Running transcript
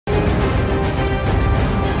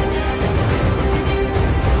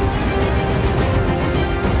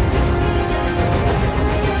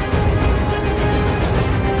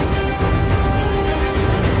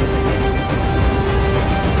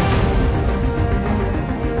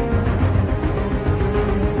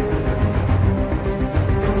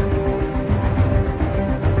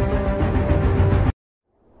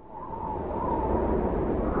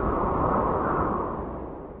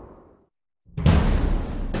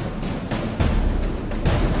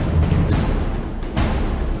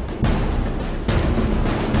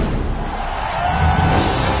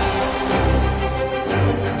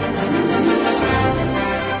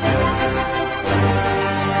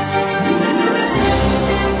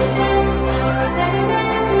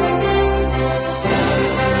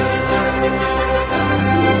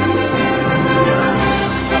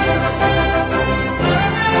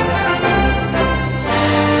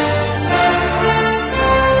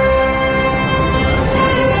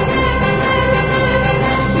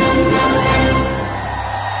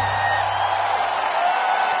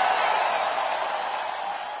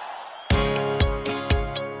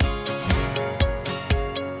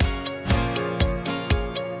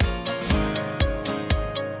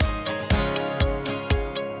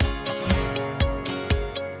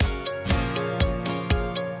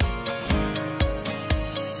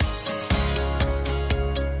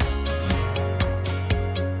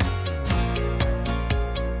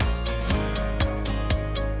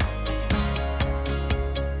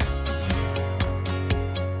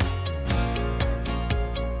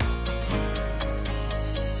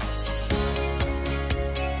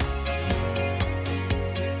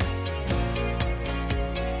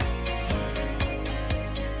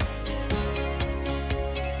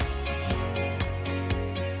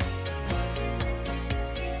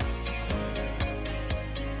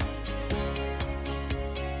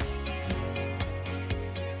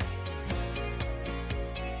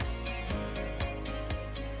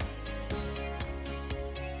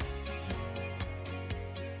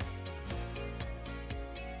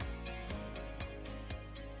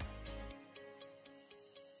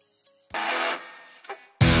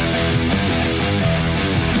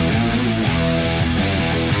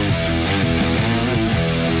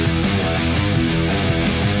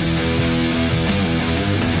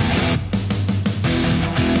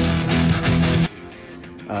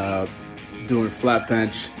doing flat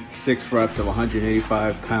bench, 6 reps of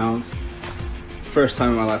 185 pounds. First time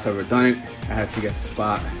in my life I've ever done it. I had to get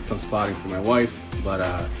some spotting for my wife,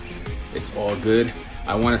 but it's all good.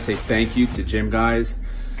 I want to say thank you to gym guys,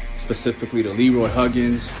 specifically to Leroy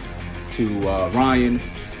Huggins, to Ryan,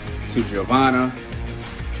 to Giovanna,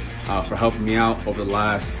 for helping me out over the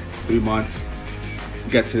last 3 months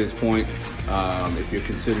get to this point. If you're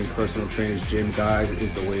considering personal trainers, gym guys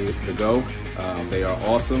is the way to go. They are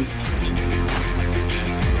awesome.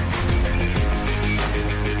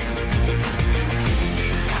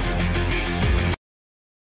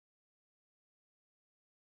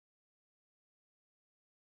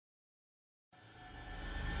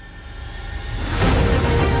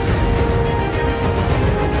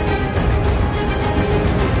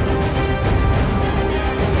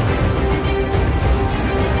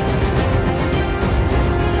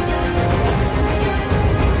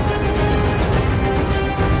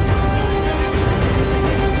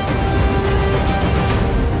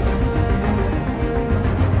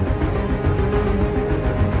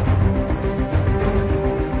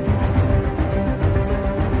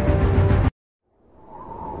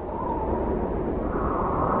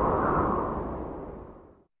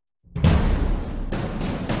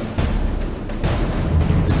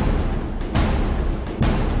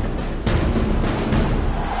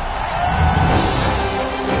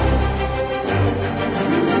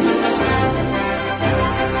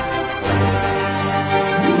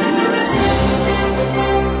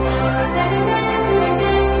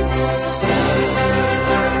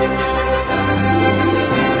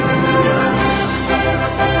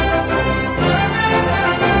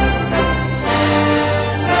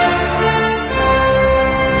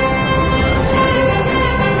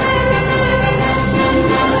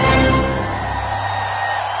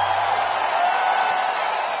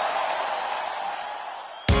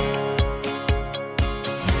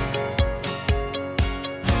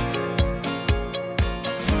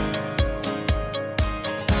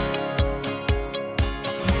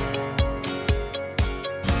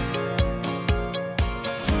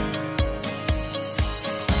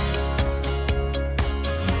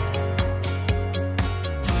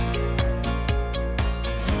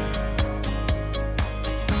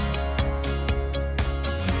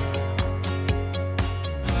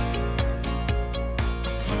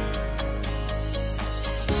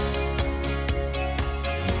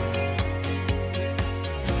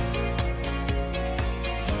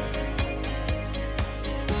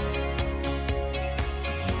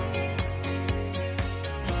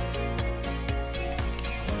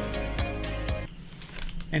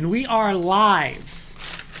 And we are live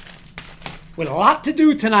with a lot to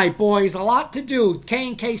do tonight, boys. A lot to do.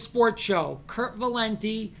 K&K Sports Show. Kurt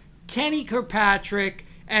Valenti, Kenny Kirkpatrick,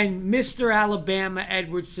 and Mr. Alabama,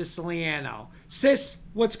 Edward Siciliano. Sis,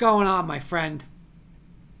 what's going on, my friend?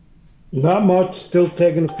 Not much. Still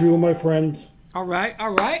taking a few of my friends. All right,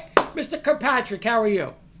 all right. Mr. Kirkpatrick, how are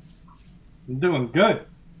you? I'm doing good,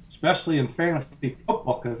 especially in fantasy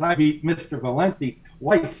football, because I beat Mr. Valenti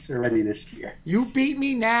twice already this year. You beat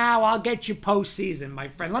me now. I'll get you postseason, my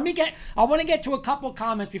friend. I want to get to a couple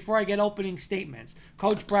comments before I get opening statements.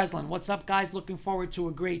 Coach Breslin, what's up, guys? Looking forward to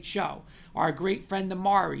a great show. Our great friend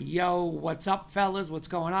Amari. Yo, what's up, fellas? What's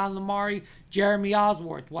going on, Amari? Jeremy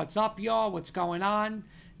Osworth, what's up, y'all? What's going on?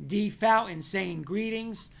 D. Fountain saying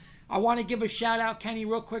greetings. I want to give a shout out, Kenny,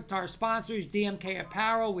 real quick to our sponsors, DMK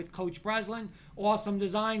Apparel with Coach Breslin. Awesome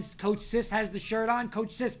designs. Coach Sis has the shirt on.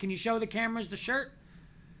 Coach Sis, can you show the cameras the shirt?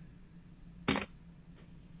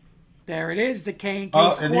 There it is, the K&K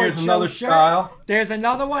Sports and here's Show another shirt. style. There's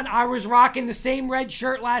another one. I was rocking the same red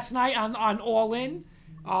shirt last night on All In.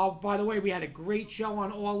 By the way, we had a great show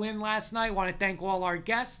on All In last night. Want to thank all our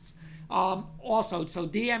guests. Also, so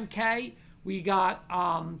DMK, we got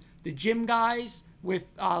the gym guys with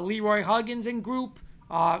Leroy Huggins and group.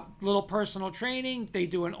 Little personal training. They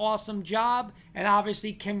do an awesome job. And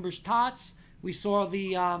obviously, Kimber's Tots. We saw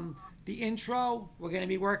the intro. We're going to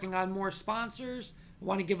be working on more sponsors. I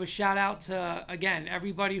want to give a shout out to, again,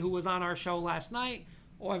 everybody who was on our show last night,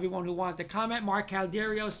 or everyone who wanted to comment. Mark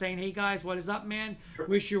Calderio saying, hey guys, what is up, man?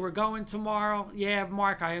 Wish you were going tomorrow. Yeah,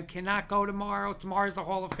 Mark, I cannot go tomorrow. Tomorrow's the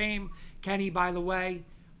Hall of Fame. Kenny, by the way.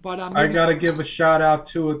 But I got to give a shout out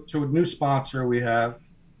to a new sponsor we have.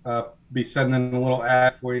 Be sending a little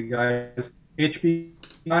ad for you guys. HB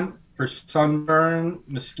for sunburn,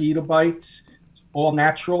 mosquito bites, all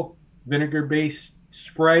natural, vinegar-based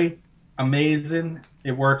spray. Amazing.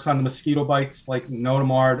 It works on the mosquito bites like no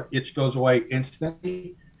tomorrow. The itch goes away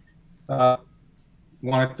instantly. Want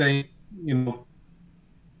to thank,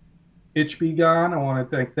 Itch Be Gone. I want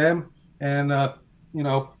to thank them. And,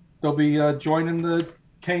 they'll be joining the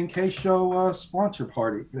K&K show sponsor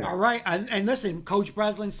party. Yeah. All right. And listen, Coach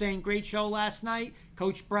Breslin saying great show last night.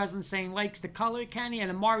 Coach Breslin saying likes the color, Kenny.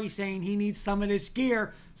 And Amari saying he needs some of this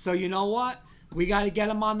gear. So you know what? We got to get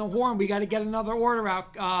him on the horn. We got to get another order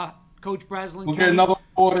out, Coach Breslin. We'll Kenny. get another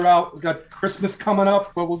order out. We got Christmas coming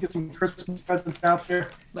up, but we'll get some Christmas presents out there.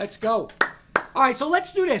 Let's go. All right, so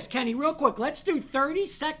let's do this, Kenny, real quick. Let's do 30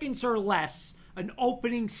 seconds or less, an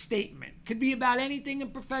opening statement. Could be about anything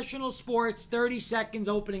in professional sports. 30 seconds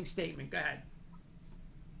opening statement. Go ahead.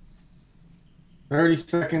 30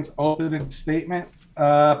 seconds opening statement.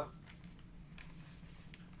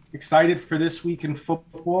 Excited for this week in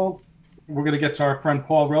football. We're going to get to our friend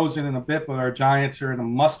Paul Rosen in a bit, but our Giants are in a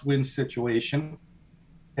must-win situation.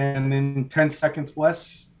 And in 10 seconds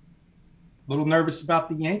less, a little nervous about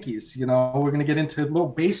the Yankees. You know, we're going to get into a little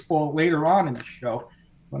baseball later on in the show,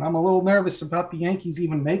 but I'm a little nervous about the Yankees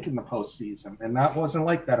even making the postseason, and that wasn't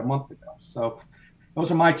like that a month ago. So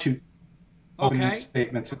those are my two opening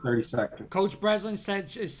statements in 30 seconds. Coach Breslin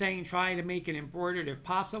is saying trying to make it embroidered if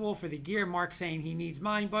possible for the gear. Mark saying he needs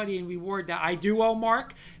mine, buddy, and reward that. I do owe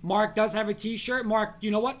Mark. Mark does have a T-shirt. Mark,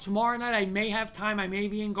 you know what? Tomorrow night I may have time. I may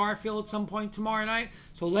be in Garfield at some point tomorrow night.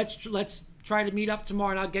 So let's try to meet up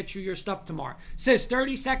tomorrow, and I'll get you your stuff tomorrow. Sis,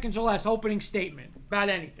 30 seconds or less, opening statement about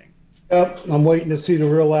anything. Yep, I'm waiting to see the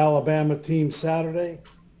real Alabama team Saturday.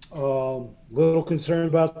 Little concerned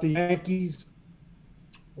about the Yankees.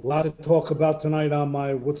 A lot to talk about tonight on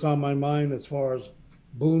what's on my mind as far as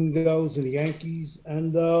Boone goes and the Yankees,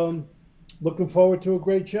 and looking forward to a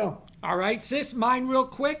great show. All right, sis, mine real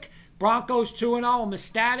quick. Broncos 2-0. I'm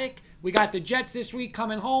ecstatic. We got the Jets this week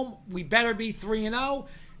coming home. We better be 3-0.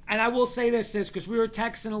 And I will say this, sis, because we were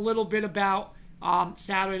texting a little bit about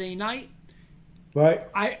Saturday night. Right.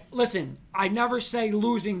 Listen, I never say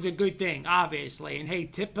losing's a good thing, obviously. And hey,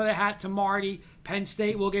 tip of the hat to Marty. Penn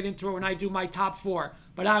State, we'll get into it when I do my top four.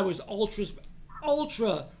 But I was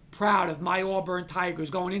ultra proud of my Auburn Tigers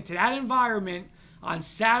going into that environment on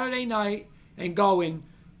Saturday night and going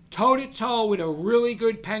toe-to-toe with a really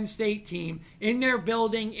good Penn State team in their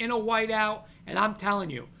building, in a whiteout. And I'm telling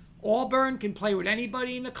you, Auburn can play with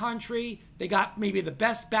anybody in the country. They got maybe the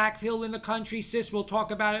best backfield in the country. Sis, we'll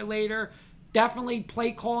talk about it later. Definitely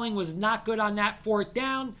play calling was not good on that fourth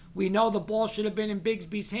down. We know the ball should have been in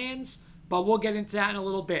Bigsby's hands, but we'll get into that in a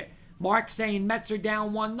little bit. Mark saying Mets are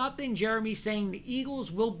down 1-0. Jeremy saying the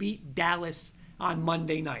Eagles will beat Dallas on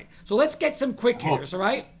Monday night. So let's get some quick hitters, all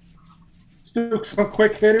right? Let's do some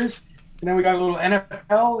quick hitters. And then we got a little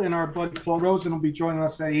NFL, and our buddy Paul Rosen will be joining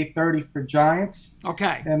us at 8:30 for Giants.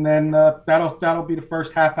 Okay. And then that'll be the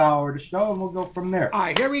first half hour of the show, and we'll go from there. All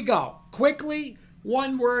right, here we go. Quickly,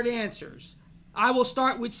 one-word answers. I will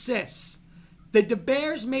start with Sis. Did the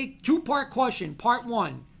Bears make, two-part question, part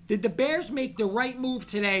one. Did the Bears make the right move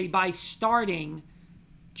today by starting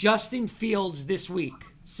Justin Fields this week?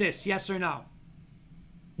 Sis, yes or no?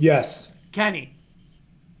 Yes. Kenny.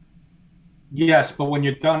 Yes, but when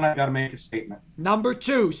you're done, I got to make a statement. Number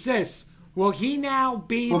two, Sis. Will he now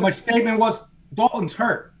be Well, my statement was Dalton's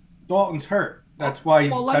hurt. Dalton's hurt. That's why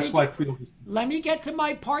Fields. Let me get to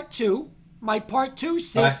my part two. My part two,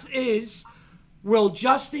 Sis, is will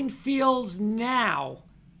Justin Fields now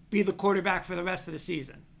be the quarterback for the rest of the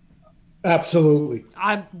season? Absolutely.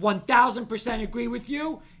 I 1,000% agree with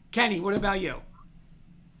you. Kenny, what about you?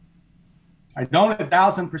 I don't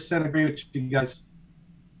 1,000% agree with you guys.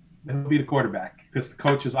 He'll be the quarterback because the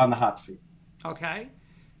coach is on the hot seat. Okay.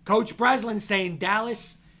 Coach Breslin saying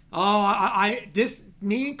Dallas. Oh,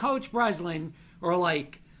 me and Coach Breslin are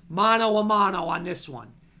like mano a mano on this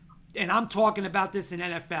one. And I'm talking about this in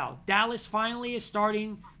NFL. Dallas finally is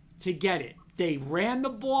starting to get it. They ran the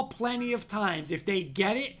ball plenty of times. If they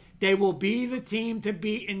get it, they will be the team to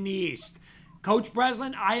beat in the East. Coach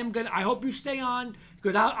Breslin, I hope you stay on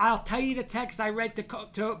because I'll tell you the text I read to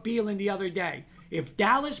Beelan the other day. If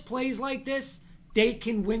Dallas plays like this, they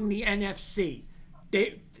can win the NFC.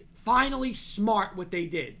 They finally smart what they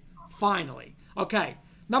did. Finally. Okay.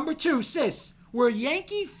 Number two, Sis. Were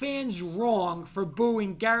Yankee fans wrong for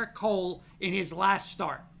booing Garrett Cole in his last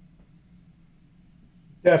start?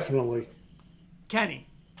 Definitely. Kenny.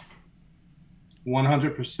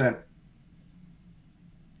 100%.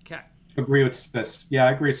 Okay. Agree with Sis. Yeah,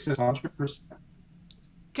 I agree with Sis 100%.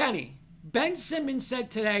 Kenny. Ben Simmons said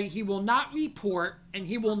today he will not report and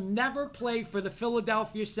he will never play for the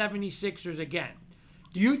Philadelphia 76ers again.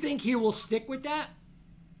 Do you think he will stick with that?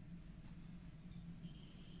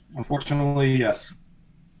 Unfortunately, yes.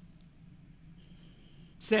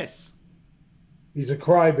 Sis. He's a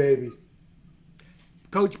crybaby.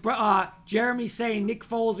 Coach Jeremy saying Nick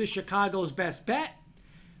Foles is Chicago's best bet.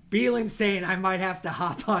 Beelan saying I might have to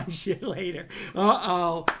hop on shit later.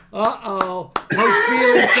 Uh-oh. Coach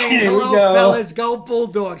Beelan saying, hello, fellas, go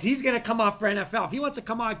Bulldogs. He's going to come on for NFL. If he wants to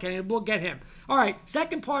come on, Kenny, we'll get him. All right,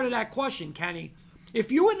 second part of that question, Kenny.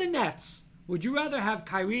 If you were the Nets, would you rather have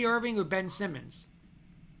Kyrie Irving or Ben Simmons?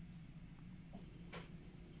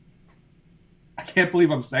 I can't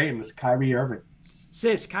believe I'm saying this. Kyrie Irving.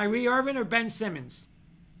 Sis, Kyrie Irving or Ben Simmons?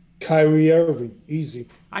 Kyrie Irving, easy.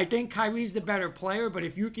 I think Kyrie's the better player, but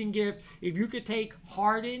if you could take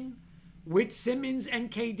Harden with Simmons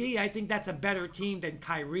and KD, I think that's a better team than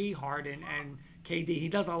Kyrie, Harden, and KD. He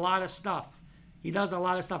does a lot of stuff.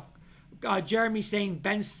 Jeremy saying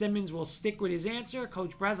Ben Simmons will stick with his answer.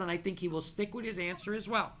 Coach Breslin, I think he will stick with his answer as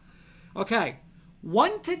well. Okay,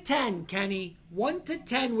 1 to 10, Kenny. 1 to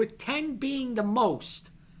 10, with 10 being the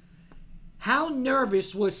most. How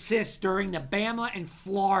nervous was Sis during the Bama and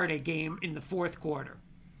Florida game in the fourth quarter?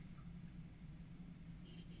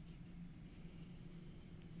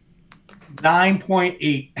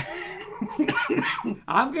 9.8.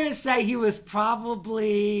 I'm going to say he was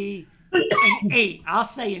probably an 8. I'll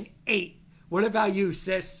say an 8. What about you,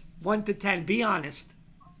 Sis? 1 to 10. Be honest.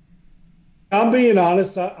 I'm being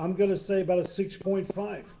honest. I'm going to say about a 6.5.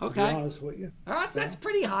 Okay. To be honest with you. All right, that's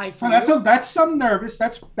pretty high for you. That's some nervous.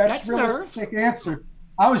 That's realistic answer.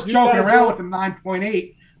 I was joking around with the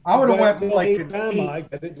 9.8. I would have went with like an 8.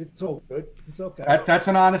 It's all good. It's okay. That's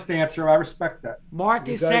an honest answer. I respect that. Mark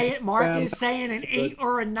is saying an 8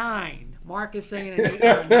 or a 9. Mark is saying an 8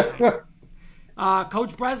 or a 9.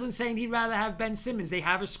 Coach Breslin saying he'd rather have Ben Simmons. They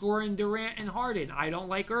have a scorer in Durant and Harden. I don't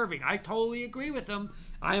like Irving. I totally agree with him.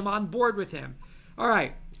 I am on board with him. All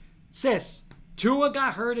right. Sis, Tua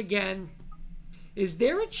got hurt again. Is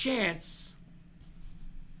there a chance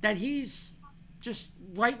that he's just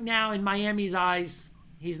right now in Miami's eyes,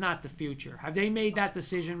 he's not the future? Have they made that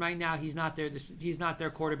decision right now? He's not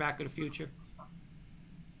their quarterback of the future?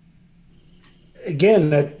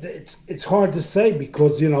 Again, it's hard to say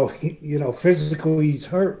because physically he's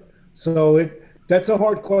hurt. So that's a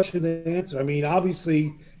hard question to answer. I mean,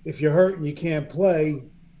 obviously, if you're hurt and you can't play,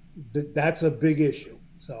 that's a big issue.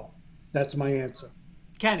 So that's my answer.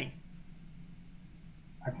 Kenny.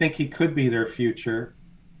 I think he could be their future,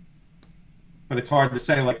 but it's hard to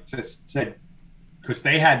say, like I said, because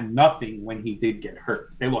they had nothing when he did get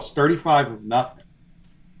hurt. They lost 35 of nothing.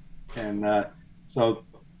 And so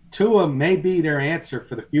Tua may be their answer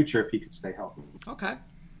for the future if he could stay healthy. Okay.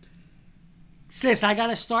 Sis, I got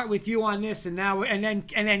to start with you on this, and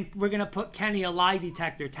then we're gonna put Kenny a lie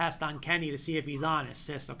detector test on Kenny to see if he's honest,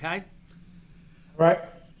 Sis. Okay. Right.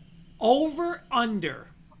 Over under.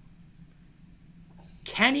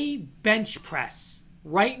 Kenny bench press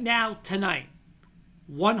right now tonight.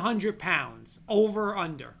 100 pounds. Over or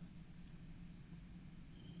under.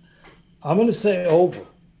 I'm gonna say over.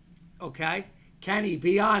 Okay. Kenny,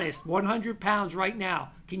 be honest. 100 pounds right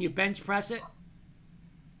now. Can you bench press it?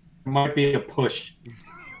 It might be a push.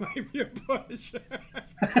 Might be a push.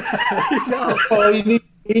 Oh,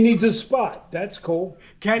 he needs a spot. That's cool.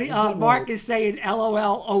 Kenny, Mark is saying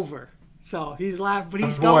LOL over. So he's laughing, but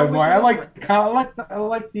he's going with I like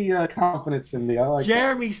the confidence in me.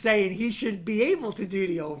 Jeremy's saying he should be able to do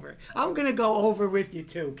the over. I'm going to go over with you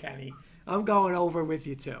too, Kenny. I'm going over with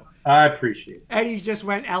you too. I appreciate it. Eddie's just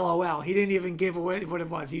went LOL. He didn't even give away what it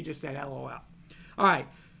was. He just said LOL. All right,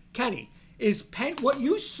 Kenny. Is what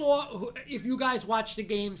you saw, if you guys watched the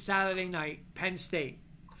game Saturday night, Penn State,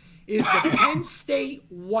 is the Penn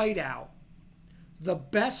State whiteout the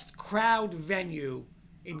best crowd venue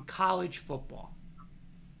in college football?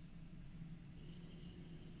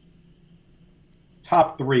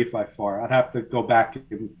 Top 3 by far. I'd have to go back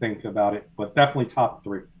and think about it, but definitely top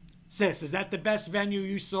 3. Sis, is that the best venue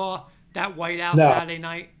you saw, that whiteout No. Saturday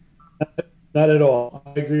night? Not at all.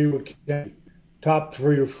 I agree with Kenny. Top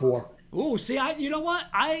 3 or 4. Ooh, see, you know what?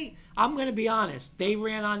 I'm going to be honest. They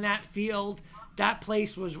ran on that field. That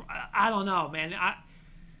place was, I don't know, man.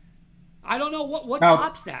 I don't know what now,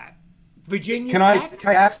 tops that. Virginia Tech? Can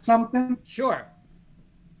I ask something? Sure.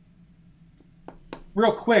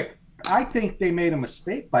 Real quick, I think they made a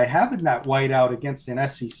mistake by having that whiteout against an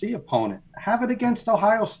SEC opponent. Have it against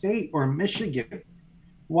Ohio State or Michigan.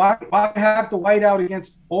 Why have the whiteout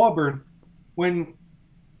against Auburn when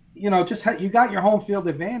you got your home field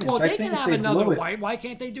advantage? Well, they can have another white. Why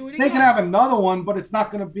can't they do it again? They can have another one, but it's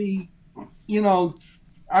not going to be,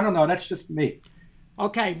 I don't know. That's just me.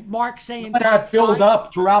 Okay, Mark saying that build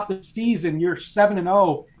up throughout the season. You're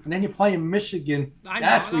 7-0, and then you're playing Michigan.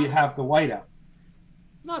 That's where you have the whiteout.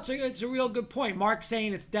 No, it's a real good point. Mark's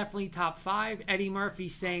saying it's definitely top 5. Eddie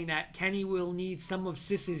Murphy's saying that Kenny will need some of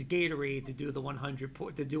Sis's Gatorade to do the 100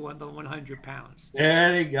 pounds.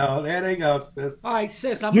 There they go. There they go, sis. All right,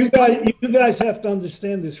 Sis. You guys have to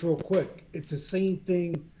understand this real quick. It's the same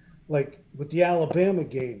thing like with the Alabama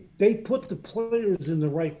game. They put the players in the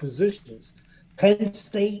right positions. Penn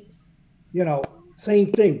State,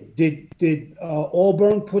 same thing. Did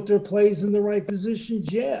Auburn put their players in the right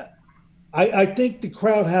positions? Yeah. I think the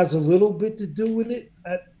crowd has a little bit to do with it.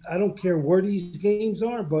 I don't care where these games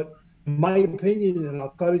are, but in my opinion, and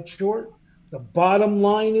I'll cut it short, the bottom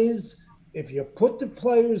line is if you put the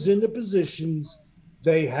players in the positions,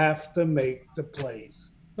 they have to make the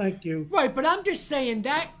plays. Thank you. Right, but I'm just saying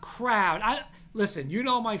that crowd. Listen,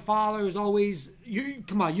 my father is always.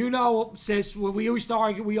 Come on, Sis. We used to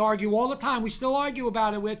argue. We argue all the time. We still argue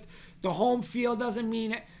about it with the home field doesn't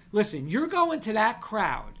mean it. Listen, you're going to that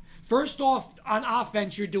crowd. First off, on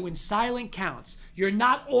offense, you're doing silent counts. You're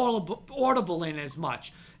not audible in as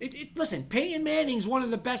much. Listen, Peyton Manning's one of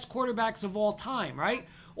the best quarterbacks of all time, right?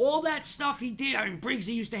 All that stuff he did,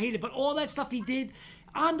 Briggsy used to hate it, but all that stuff he did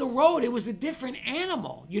on the road, it was a different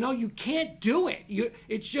animal. You can't do it.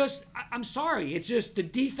 It's just, I'm sorry. It's just the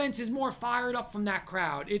defense is more fired up from that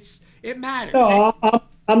crowd. It matters. No,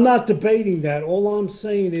 I'm not debating that. All I'm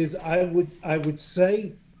saying is I would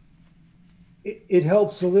say it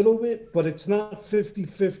helps a little bit, but it's not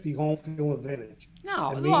 50-50 home field advantage.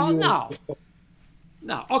 No.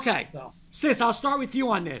 Okay. No. Sis, I'll start with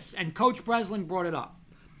you on this. And Coach Breslin brought it up.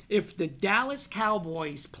 If the Dallas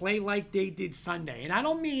Cowboys play like they did Sunday, and I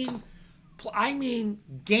mean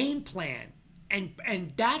game plan,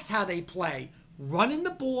 and that's how they play. Running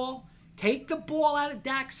the ball, take the ball out of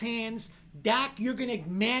Dak's hands. Dak, you're going to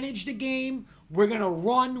manage the game. We're going to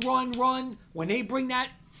run. When they bring that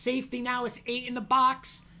safety, now it's 8 in the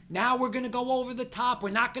box. Now we're going to go over the top. We're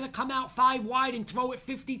not going to come out 5 wide and throw it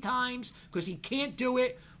 50 times because he can't do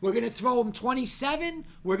it. We're going to throw him 27.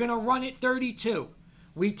 We're going to run it 32.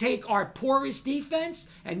 We take our poorest defense,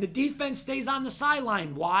 and the defense stays on the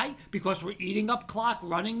sideline. Why? Because we're eating up clock,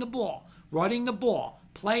 running the ball.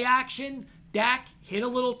 Play action, Dak, hit a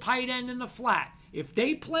little tight end in the flat. If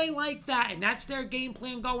they play like that, and that's their game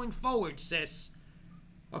plan going forward, Sis,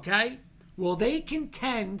 okay, will they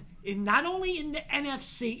contend not only in the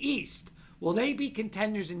NFC East, will they be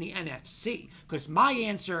contenders in the NFC? Because my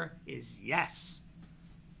answer is yes.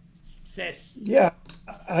 Sis. Yeah,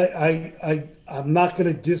 I'm not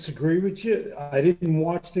going to disagree with you. I didn't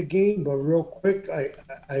watch the game, but real quick, I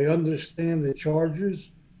understand the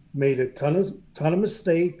Chargers made a ton of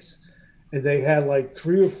mistakes, and they had like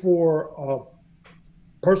 3 or 4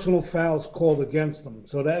 personal fouls called against them.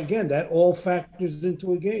 So that all factors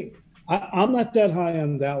into a game. I'm not that high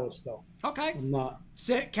on Dallas, though. Okay. I'm not.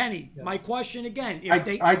 Kenny, my question again.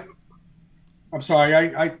 I'm sorry.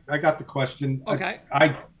 I got the question. Okay.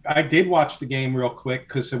 I did watch the game real quick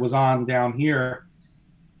because it was on down here.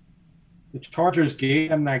 The Chargers gave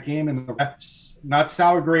them that game, and the refs, not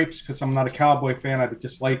sour grapes, because I'm not a Cowboy fan. I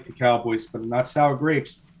dislike the Cowboys, but not sour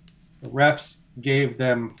grapes. The refs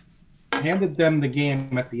handed them the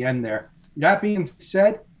game at the end there. That being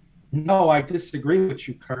said, no, I disagree with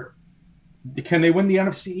you, Kurt. Can they win the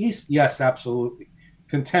NFC East? Yes, absolutely.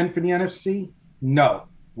 Contend for the NFC? No.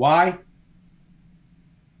 Why?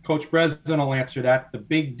 Coach Breslin will answer that. The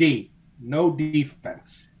big D, no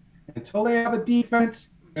defense. Until they have a defense,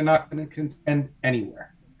 they're not going to contend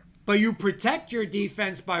anywhere. But you protect your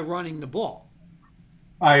defense by running the ball.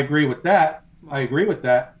 I agree with that.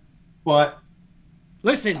 But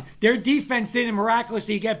listen, their defense didn't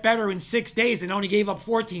miraculously get better in 6 days and only gave up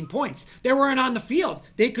 14 points. They weren't on the field.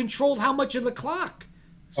 They controlled how much of the clock.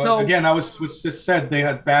 So again, I was just said they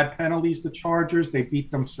had bad penalties, the Chargers. They beat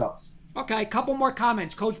themselves. Okay, a couple more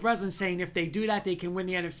comments. Coach Breslin saying if they do that, they can win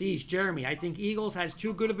the NFC East. Jeremy, I think Eagles has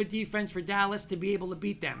too good of a defense for Dallas to be able to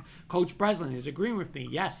beat them. Coach Breslin is agreeing with me.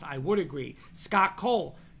 Yes, I would agree. Scott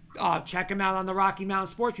Cole, check him out on the Rocky Mountain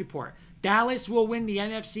Sports Report. Dallas will win the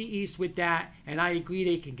NFC East with that, and I agree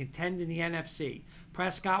they can contend in the NFC.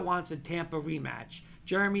 Prescott wants a Tampa rematch.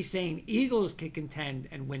 Jeremy saying Eagles can contend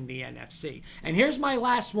and win the NFC. And here's my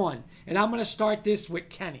last one, and I'm going to start this with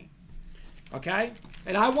Kenny. Okay?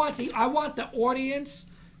 And I want the audience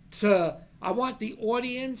to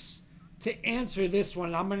answer this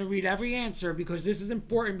one. I'm going to read every answer because this is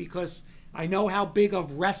important because I know how big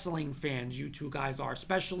of wrestling fans you two guys are,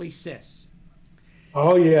 especially Sis.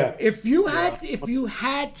 Oh yeah. If you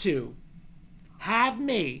had to have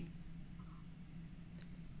me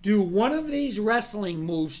do one of these wrestling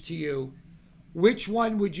moves to you, which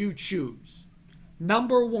one would you choose?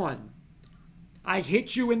 Number 1, I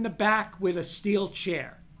hit you in the back with a steel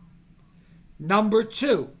chair. Number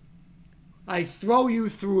 2, I throw you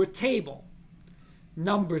through a table.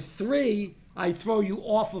 Number 3, I throw you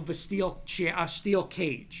off of a steel chair, a steel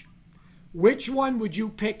cage. Which one would you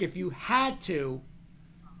pick if you had to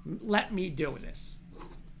let me do this?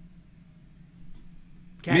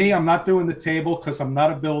 Okay. Me, I'm not doing the table because I'm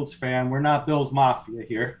not a Bills fan. We're not Bills Mafia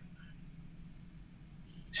here.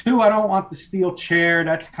 2, I don't want the steel chair.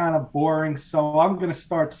 That's kind of boring. So I'm going to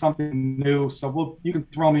start something new. So you can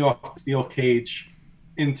throw me off the steel cage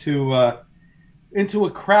into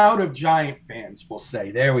a crowd of Giant fans, we'll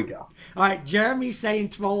say. There we go. All right, Jeremy's saying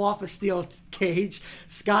throw off a steel cage.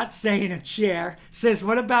 Scott's saying a chair. Says,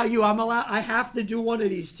 what about you? I have to do one of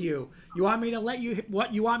these to you. You want me to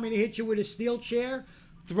you want me to hit you with a steel chair?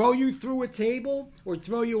 Throw you through a table, or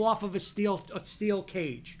throw you off of a steel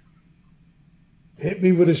cage? Hit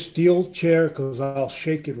me with a steel chair because I'll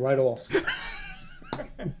shake it right off.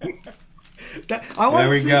 There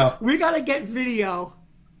we go. We got to get video.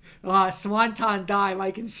 Swanton dive.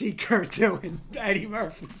 I can see Kurt doing. Eddie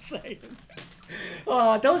Murphy saying.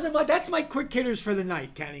 That's my quick hitters for the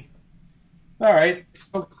night, Kenny. All right.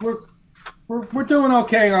 So we're doing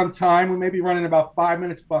okay on time. We may be running about 5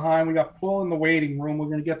 minutes behind. We got Paul in the waiting room. We're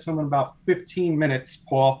going to get to him in about 15 minutes,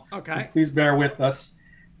 Paul. Okay. So please bear with us.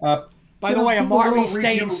 By the way, Amari's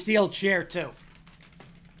staying steel chair too.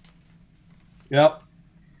 Yep.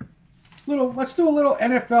 Let's do a little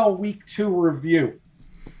NFL Week 2 review.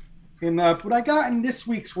 And what I got in this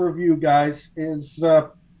week's review, guys, is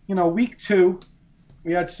Week 2.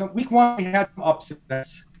 Week 1 we had some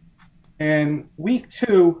upsets, and Week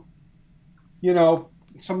 2,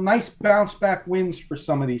 some nice bounce back wins for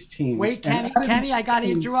some of these teams. Wait, Kenny, I got to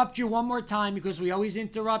interrupt you one more time because we always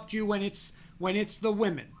interrupt you when it's the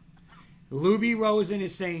women. Luby Rosen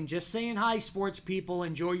is saying, just saying hi, sports people.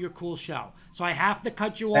 Enjoy your cool show. So I have to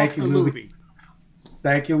cut you off for Luby.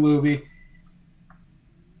 Thank you, Luby.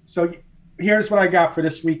 So here's what I got for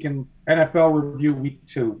this week in NFL Review Week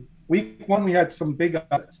 2. Week 1, we had some big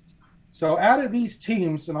upsets. So out of these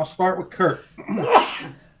teams, and I'll start with Kurt.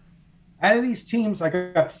 Out of these teams, I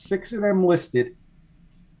got 6 of them listed.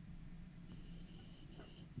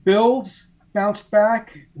 Bills bounced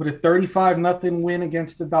back with a 35-0 win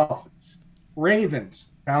against the Dolphins. Ravens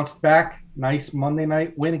bounced back. Nice Monday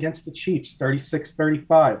night win against the Chiefs,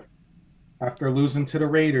 36-35, after losing to the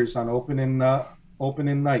Raiders on opening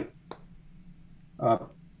night.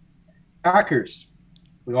 Packers,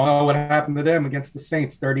 we all know what happened to them against the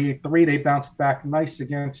Saints, 38-3. They bounced back nice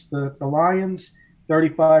against the Lions,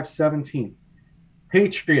 35-17.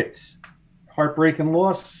 Patriots, heartbreaking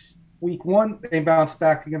loss. Week 1, they bounced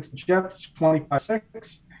back against the Jets,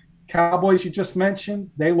 25-6. Cowboys, you just mentioned,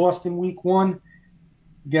 they lost in Week 1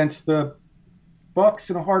 against the Bucks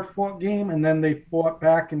in a hard-fought game, and then they fought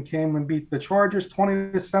back and came and beat the Chargers,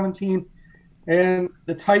 20-17. And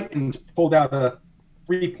the Titans pulled out a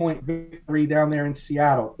 3-point victory down there in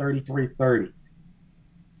Seattle, 33-30.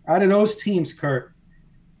 Out of those teams, Kurt,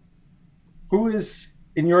 who is,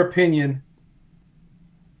 in your opinion,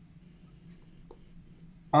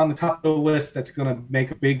 on the top of the list that's going to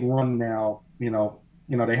make a big run now?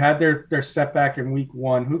 They had their setback in Week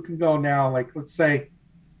 1. Who can go now? Like, let's say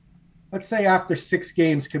after 6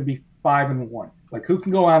 games can be 5-1. Like, who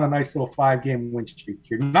can go on a nice little 5-game win streak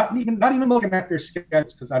here? Not even looking at their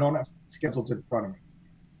schedules, because I don't have schedules in front of me.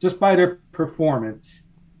 Just by their performance,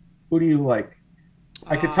 who do you like?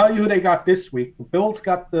 I can tell you who they got this week. The Bills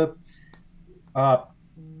got the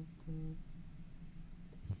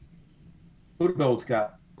who the Bills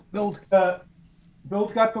got? Bills got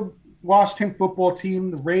the Washington football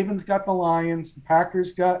team. The Ravens got the Lions. The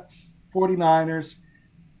Packers got 49ers.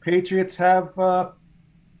 Patriots have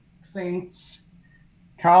Saints.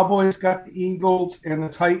 Cowboys got the Eagles, and the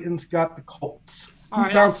Titans got the Colts. Who's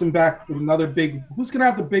bouncing back with another big? Who's going to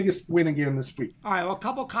have the biggest win again this week? All right, well, a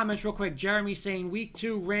couple comments real quick. Jeremy saying Week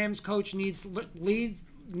 2, Rams coach needs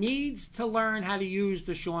to learn how to use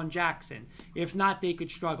Deshaun Jackson. If not, they could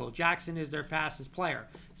struggle. Jackson is their fastest player.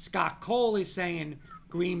 Scott Cole is saying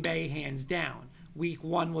Green Bay hands down. Week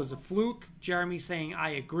 1 was a fluke. Jeremy saying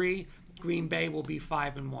I agree. Green Bay will be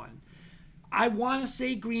 5-1. I want to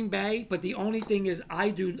say Green Bay, but the only thing is I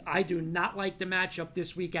do not like the matchup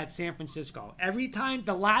this week at San Francisco. Every time,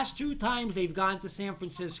 the last 2 times they've gone to San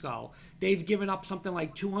Francisco, they've given up something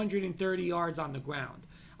like 230 yards on the ground.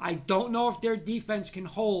 I don't know if their defense can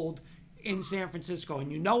hold in San Francisco.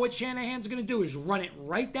 And you know what Shanahan's going to do is run it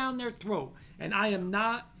right down their throat. And I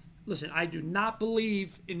do not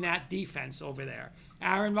believe in that defense over there.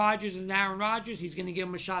 Aaron Rodgers is Aaron Rodgers. He's going to give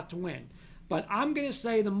him a shot to win. But I'm going to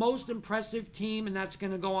say the most impressive team, and that's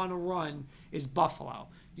going to go on a run, is Buffalo.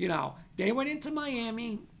 You know, they went into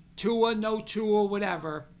Miami, Tua, no Tua,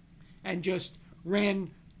 whatever, and just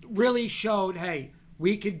really showed, hey,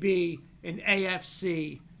 we could be an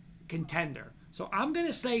AFC contender. So I'm going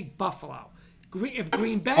to say Buffalo. If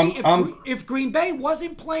Green Bay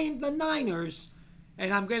wasn't playing the Niners,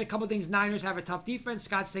 and I'm getting a couple of things, Niners have a tough defense.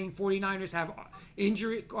 Scott's saying 49ers have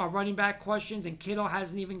injury running back questions, and Kittle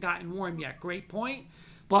hasn't even gotten warm yet. Great point.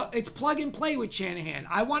 But it's plug and play with Shanahan.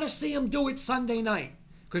 I want to see him do it Sunday night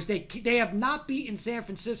because they have not beaten San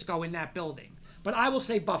Francisco in that building. But I will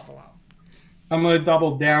say Buffalo. I'm going to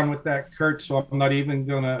double down with that, Kurt. So I'm going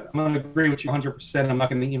to agree with you 100%. I'm not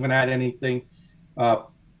going to even add anything.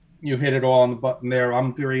 You hit it all on the button there.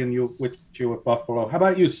 I'm agreeing with you with Buffalo. How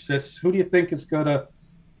about you, Sis? Who do you think is going to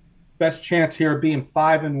best chance here of being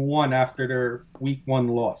 5-1 after their week 1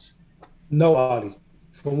 loss? Nobody.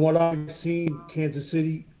 From what I've seen, Kansas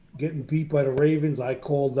City getting beat by the Ravens, I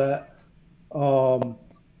called that. I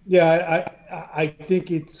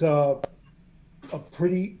think it's a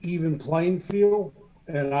pretty even playing field,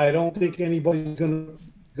 and I don't think anybody's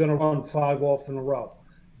gonna run 5 off in a row.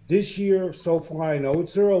 This year, so far, I know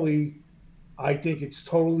it's early. I think it's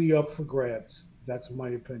totally up for grabs. That's my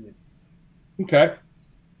opinion. Okay.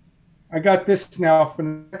 I got this now for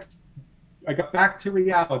next. I got back to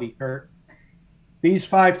reality, Kurt. These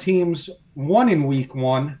 5 teams won in week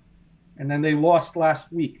 1, and then they lost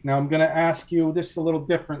last week. Now I'm going to ask you this a little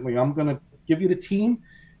differently. I'm going to give you the team,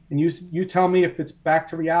 and you tell me if it's back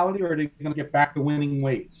to reality or are they going to get back to winning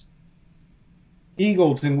ways.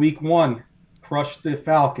 Eagles in week 1 crushed the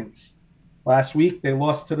Falcons. Last week, they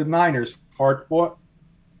lost to the Niners. Hard fought.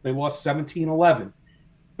 They lost 17-11.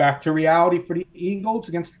 Back to reality for the Eagles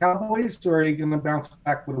against the Cowboys, or are you going to bounce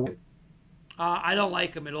back with a win? I don't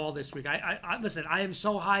like them at all this week. Listen, I am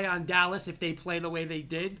so high on Dallas if they play the way they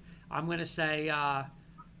did. I'm going to say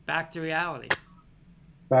back to reality.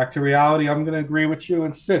 Back to reality. I'm going to agree with you.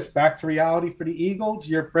 Insist. Back to reality for the Eagles.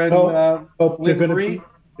 Your friend they're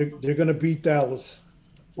going to beat Dallas.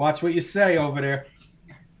 Watch what you say over there.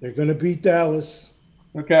 They're going to beat Dallas.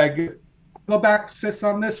 Okay, good. Go back, Sis,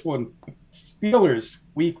 on this one. Steelers,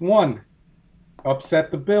 week 1, upset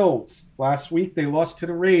the Bills. Last week, they lost to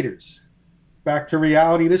the Raiders. Back to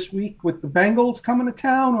reality this week with the Bengals coming to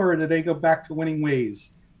town, or do they go back to winning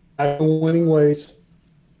ways? Back to winning ways.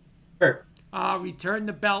 Sure. Return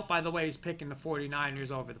the belt, by the way, is picking the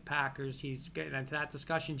 49ers over the Packers. He's getting into that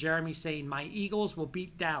discussion. Jeremy's saying my Eagles will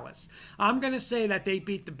beat Dallas. I'm going to say that they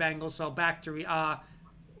beat the Bengals, so back to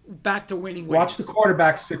winning ways. Watch the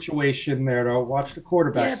quarterback situation there, though. Watch the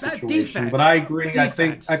quarterback situation. Defense. But I agree.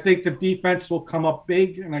 Defense. I think the defense will come up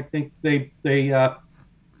big, and I think they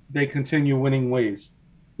continue winning ways.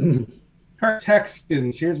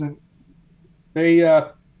 Texans. They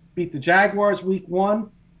beat the Jaguars week 1.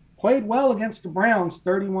 Played well against the Browns,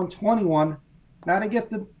 31-21. Now they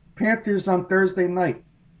get the Panthers on Thursday night.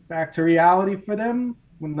 Back to reality for them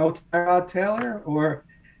with no Tyrod Taylor, or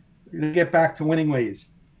they get back to winning ways?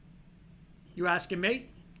 You asking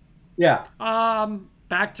me? Yeah.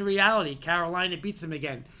 Back to reality. Carolina beats them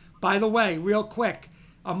again. By the way, real quick,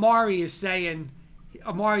 Amari's saying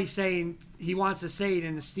he wants to say it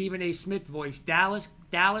in the Stephen A. Smith voice. Dallas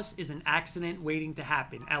is an accident waiting to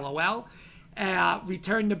happen. LOL.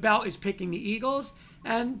 Return the belt is picking the Eagles,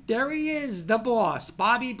 and there he is, the boss,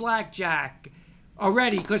 Bobby Blackjack,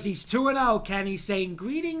 already because he's 2-0. Kenny saying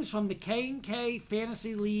greetings from the K&K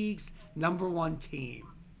Fantasy League's #1 team.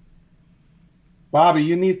 Bobby,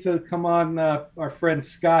 you need to come on our friend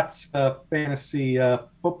Scott's fantasy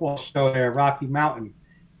football show there, Rocky Mountain,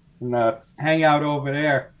 and hang out over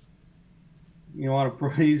there. You want to?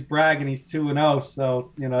 He's bragging. He's 2-0,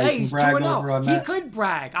 so you know hey, he can brag he's 2-0. over on that. He could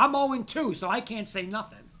brag. I'm 0-2, so I can't say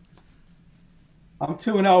nothing. I'm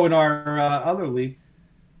 2-0 in our other league,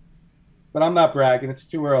 but I'm not bragging. It's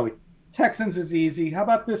too early. Texans is easy. How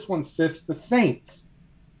about this one, Sis? The Saints.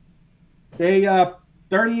 They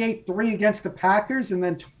 38-3 against the Packers, and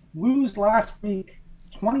then lose last week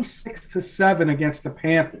 26-7 against the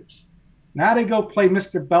Panthers. Now they go play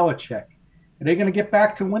Mr. Belichick. Are they going to get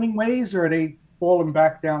back to winning ways, or are they falling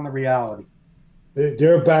back down to reality?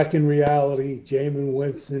 They're back in reality. Jameis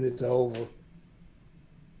Winston, it's over.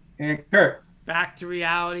 And Kurt. Back to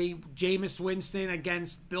reality. Jameis Winston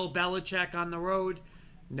against Bill Belichick on the road.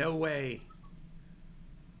 No way.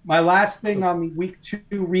 My last thing on the week 2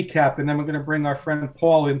 recap, and then we're going to bring our friend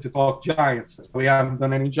Paul in to talk Giants. We haven't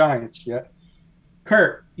done any Giants yet.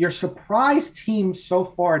 Kurt, your surprise team so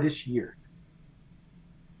far this year?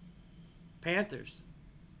 Panthers.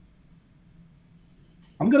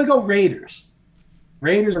 I'm going to go Raiders.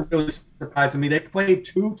 Raiders are really surprising me. They played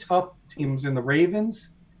two tough teams in the Ravens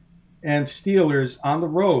and Steelers on the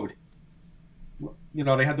road. You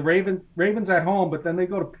know, they had the Ravens at home, but then they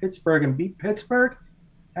go to Pittsburgh and beat Pittsburgh.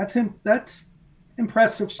 That's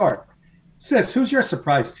impressive start. Sis, who's your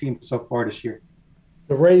surprise team so far this year?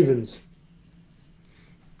 The Ravens.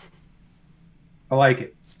 I like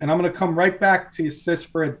it. And I'm going to come right back to you, sis,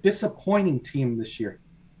 for a disappointing team this year.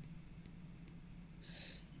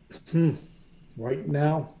 Right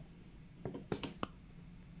now,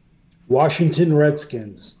 Washington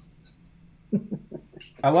Redskins.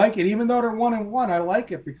 I like it. Even though they're 1-1, I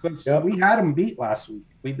like it because we had them beat last week.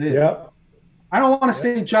 We did. Yep. I don't want to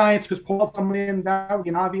say Giants because Paul coming in, that would be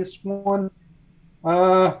an obvious one.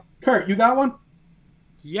 Kurt, you got one?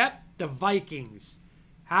 Yep, the Vikings.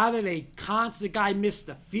 How did the guy miss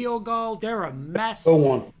the field goal? They're a mess.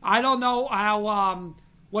 Go on. I don't know how,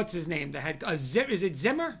 what's his name? The head, is it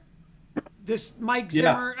Zimmer? This Mike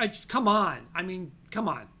Zimmer? Come on. I mean, come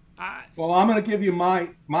on. Well, I'm going to give you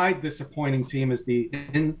my disappointing team is the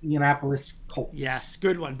Indianapolis Colts. Yes,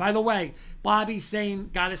 good one. By the way, Bobby's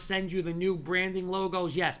saying, got to send you the new branding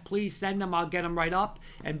logos. Yes, please send them. I'll get them right up.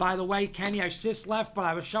 And by the way, Kenny, our sis left, but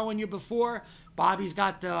I was showing you before. Bobby's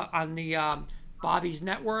got on the Bobby's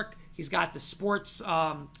network, he's got the sports,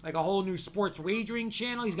 like a whole new sports wagering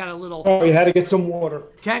channel. He's got a little... Oh, you had to get some water.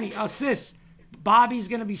 Kenny, sis, Bobby's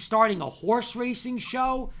going to be starting a horse racing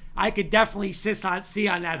show. I could definitely see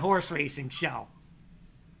on that horse racing show.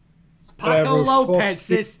 Paco Lopez,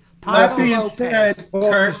 sis. Paco Lopez.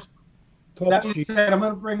 That being said, I'm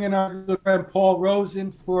going to bring in our good friend Paul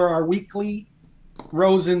Rosen for our weekly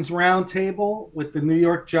Rosen's Roundtable with the New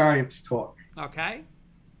York Giants talk. Okay.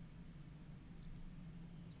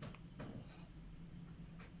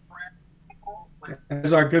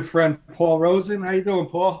 There's our good friend Paul Rosen. How you doing,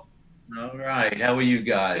 Paul? All right. How are you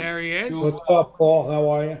guys? There he is. What's up, Paul? How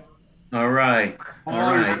are you? All right. All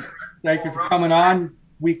right. Thank you for coming on.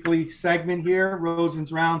 Weekly segment here,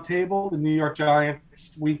 Rosen's Roundtable, the New York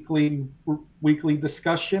Giants weekly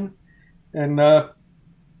discussion. And the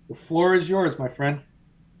floor is yours, my friend.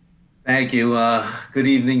 Thank you. Good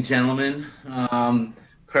evening, gentlemen.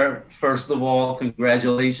 Kurt, first of all,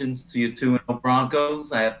 congratulations to you 2-0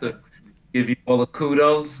 Broncos. I have to give you all the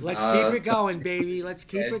kudos. Let's keep it going, baby. Let's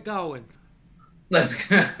keep it going. It's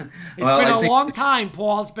been a long time,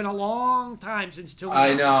 Paul. It's been a long time since 2-0.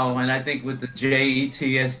 I know, and I think with the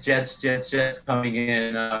Jets coming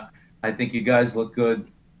in, I think you guys look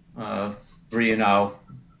good. 3-0,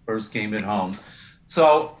 first game at home.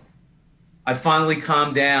 So I finally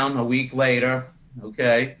calmed down a week later,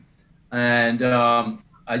 okay? And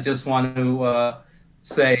I just want to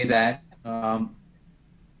say that I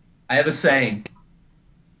have a saying.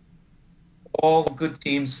 All good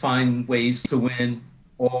teams find ways to win.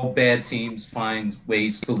 All bad teams find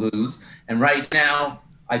ways to lose. And right now,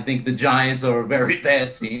 I think the Giants are a very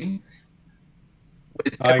bad team.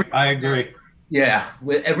 I agree. Yeah,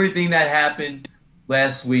 with everything that happened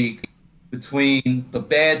last week between the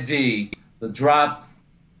bad D, the dropped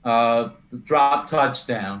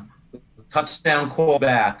touchdown, the touchdown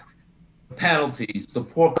callback, the penalties, the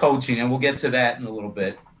poor coaching, and we'll get to that in a little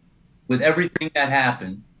bit. With everything that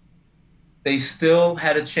happened, they still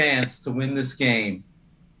had a chance to win this game.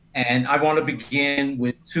 And I want to begin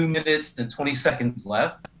with 2 minutes and 20 seconds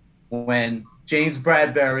left when James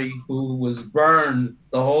Bradbury, who was burned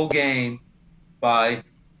the whole game by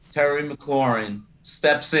Terry McLaurin,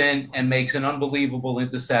 steps in and makes an unbelievable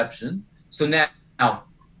interception. So now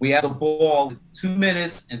we have the ball with 2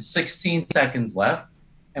 minutes and 16 seconds left.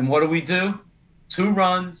 And what do? 2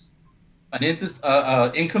 runs, an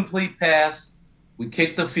incomplete pass. We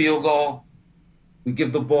kick the field goal. We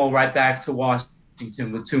give the ball right back to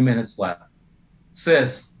Washington with 2 minutes left.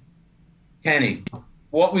 Sis, Kenny,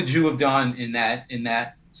 what would you have done in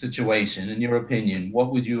that situation, in your opinion?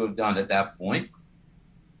 What would you have done at that point?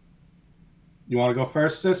 You want to go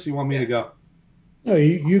first, sis? You want me to go? No,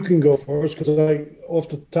 you can go first because off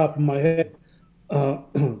the top of my head,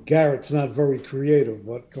 Garrett's not very creative,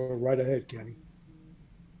 but go right ahead, Kenny.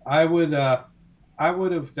 I would have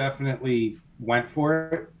definitely went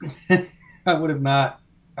for it. I wouldn't have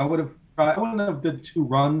did 2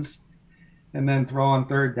 runs and then throw on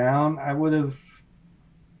 3rd down. I would have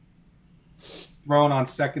thrown on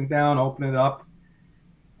 2nd down, open it up.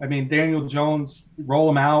 I mean, Daniel Jones, roll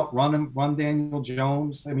him out, run Daniel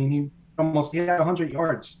Jones. I mean, he had 100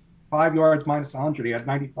 yards, 5 yards minus 100. He had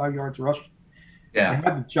 95 yards rushing. Yeah. I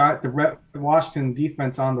had the Washington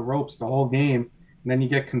defense on the ropes the whole game, and then you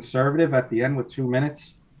get conservative at the end with 2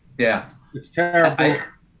 minutes. Yeah. It's terrible.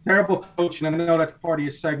 terrible coaching. I know that's part of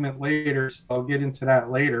your segment later, so I'll get into that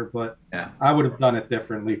later. But Yeah. I would have done it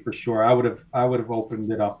differently for sure. I would have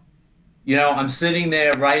opened it up. You know, I'm sitting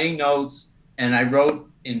there writing notes, and I wrote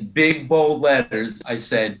in big bold letters, I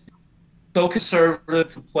said, so conservative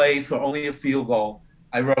to play for only a field goal.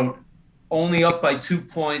 I wrote, only up by 2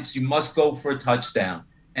 points, you must go for a touchdown.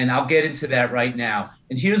 And I'll get into that right now.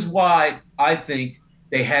 And here's why I think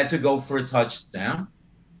they had to go for a touchdown.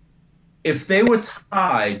 If they were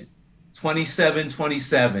tied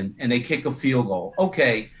 27-27 and they kick a field goal,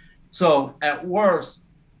 okay, so at worst,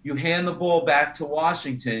 you hand the ball back to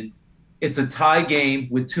Washington. It's a tie game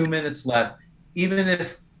with 2 minutes left. Even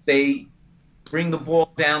if they bring the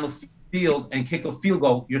ball down the field and kick a field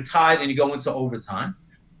goal, you're tied and you go into overtime.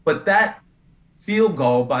 But that field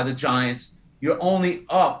goal by the Giants, you're only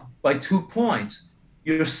up by 2 points.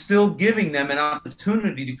 You're still giving them an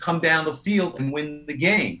opportunity to come down the field and win the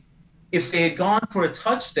game. If they had gone for a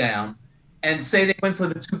touchdown and say they went for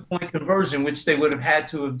the 2-point conversion, which they would have had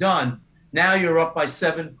to have done, now you're up by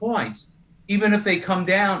 7 points. Even if they come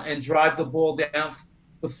down and drive the ball down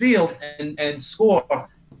the field and score,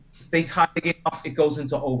 they tie the game up, it goes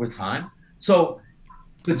into overtime. So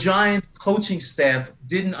the Giants coaching staff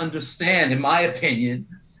didn't understand, in my opinion,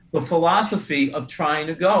 the philosophy of trying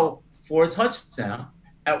to go for a touchdown.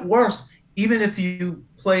 At worst, even if you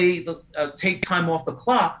play take time off the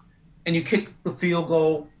clock and you kick the field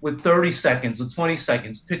goal with 30 seconds or 20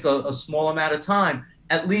 seconds, pick a small amount of time,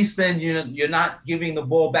 at least then you're not giving the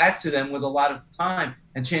ball back to them with a lot of time,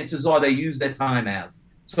 and chances are they use that time out.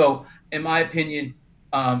 So in my opinion,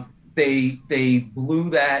 they blew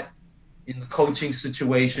that in the coaching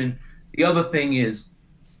situation. The other thing is,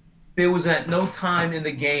 there was at no time in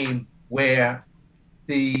the game where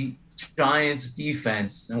the Giants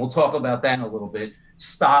defense, and we'll talk about that in a little bit,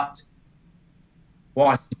 stopped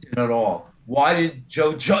Washington at all. Why did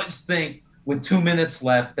Joe Judge think with 2 minutes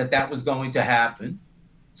left that was going to happen?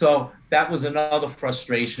 So that was another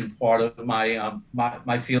frustration part of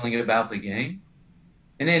my feeling about the game.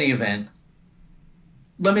 In any event,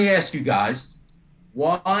 let me ask you guys,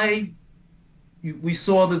 why we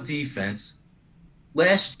saw the defense.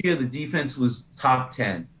 Last year, the defense was top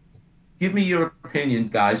 10. Give me your opinions,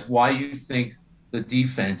 guys, why you think the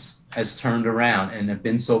defense has turned around and have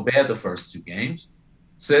been so bad the first 2 games.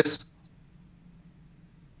 Sis?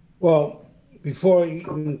 Well, before I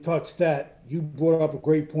even touch that, you brought up a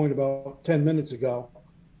great point about 10 minutes ago.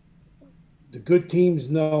 The good teams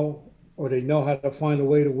know, or they know how to find a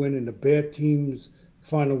way to win, and the bad teams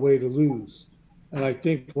find a way to lose. And I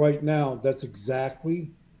think right now that's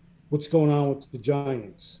exactly what's going on with the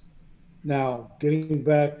Giants. Now, getting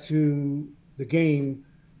back to the game,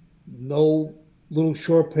 no little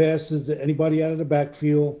short passes to anybody out of the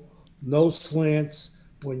backfield, no slants.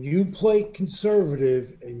 When you play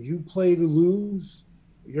conservative and you play to lose,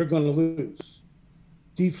 you're going to lose.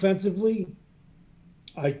 Defensively,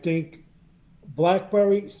 I think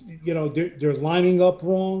Blackberry, they're lining up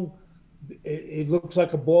wrong. It looks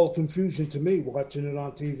like a ball of confusion to me watching it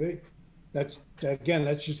on TV. That's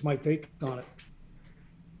just my take on it.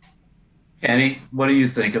 Kenny, what do you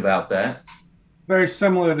think about that? Very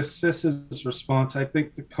similar to Sis's response. I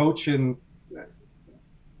think the coaching,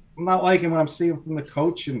 I'm not liking what I'm seeing from the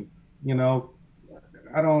coaching.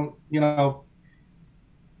 I don't,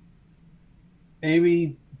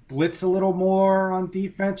 maybe blitz a little more on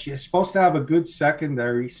defense. You're supposed to have a good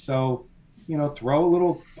secondary, so throw a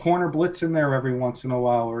little corner blitz in there every once in a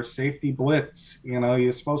while, or a safety blitz.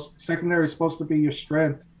 Secondary is supposed to be your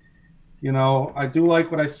strength. I do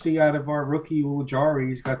like what I see out of our rookie Ujari.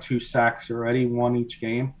 He's got 2 sacks already, 1 each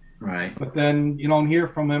game. Right. But then you don't hear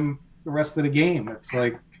from him the rest of the game. It's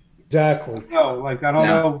like, exactly. I don't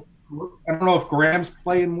know. I don't know if Graham's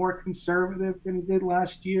playing more conservative than he did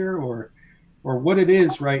last year, or what it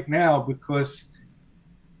is right now, because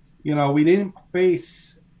we didn't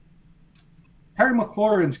face. Terry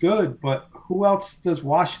McLaurin's good, but who else does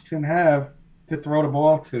Washington have to throw the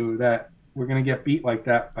ball to that we're going to get beat like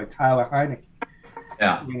that by Tyler Heineke?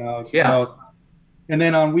 Yeah. And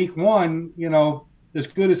then on week 1, as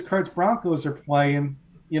good as Kurt's Broncos are playing,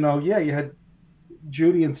 you had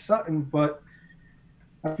Judy and Sutton, but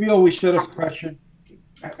I feel we should have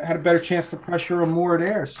had a better chance to pressure them more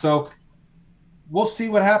there. So we'll see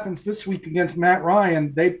what happens this week against Matt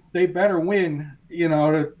Ryan. They better win. It's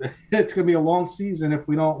going to be a long season if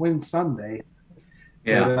we don't win Sunday.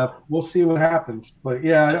 Yeah. But, we'll see what happens. But,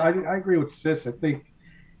 yeah, I agree with Sis. I think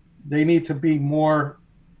they need to be more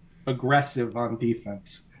aggressive on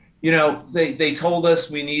defense. They told us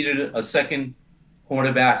we needed a second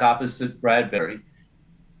cornerback opposite Bradbury.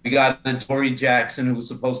 We got a Torrey Jackson who was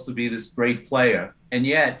supposed to be this great player. And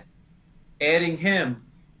yet, adding him,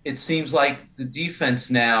 it seems like the defense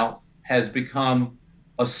now has become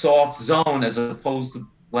a soft zone as opposed to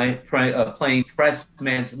playing press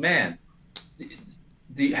man to man.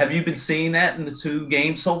 Have you been seeing that in the 2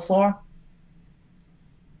 games so far?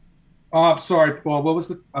 Oh, I'm sorry, Paul. What was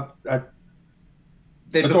the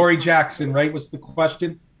Torrey Jackson, right? Was the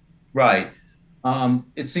question? Right.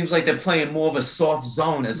 It seems like they're playing more of a soft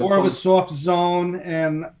zone as More of a opposed soft zone,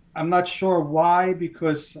 and I'm not sure why,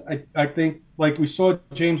 because I think, like, we saw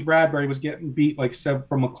James Bradbury was getting beat, like said,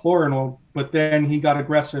 from McClure and all, but then he got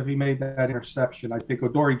aggressive. He made that interception. I think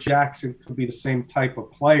Adoree Jackson could be the same type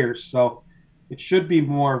of player. So it should be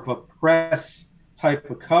more of a press type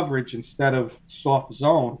of coverage instead of soft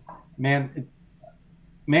zone. Man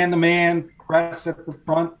to man, press at the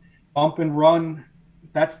front, bump and run.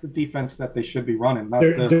 That's the defense that they should be running.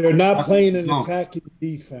 They're not playing an attacking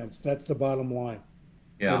defense. That's the bottom line.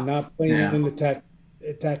 Yeah. They're not playing an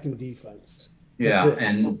attacking defense. Yeah,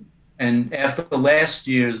 and after the last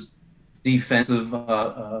year's defensive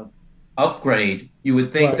upgrade, you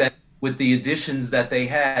would think that with the additions that they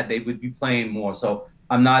had, they would be playing more. So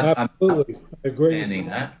I'm not understanding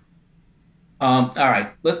that. All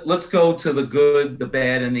right, let's go to the good, the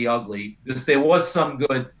bad, and the ugly, because there was some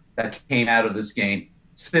good that came out of this game.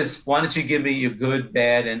 Sis, why don't you give me your good,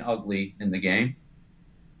 bad, and ugly in the game?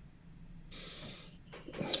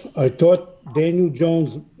 I thought Daniel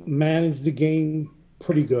Jones managed the game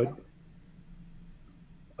pretty good.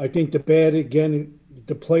 I think the bad, again,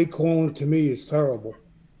 the play calling to me is terrible.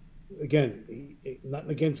 Again,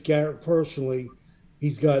 nothing against Garrett personally.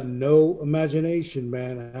 He's got no imagination,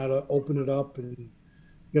 man, how to open it up and,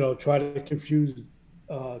 try to confuse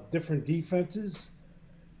different defenses.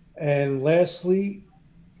 And lastly,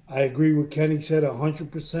 I agree with Kenny said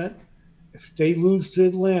 100%. If they lose to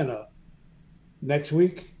Atlanta this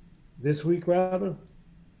week rather,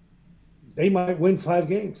 they might win 5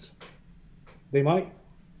 games. They might.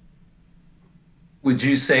 Would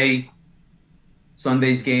you say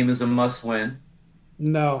Sunday's game is a must-win?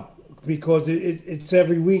 No, because it's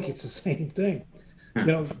every week. It's the same thing.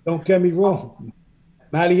 Don't get me wrong.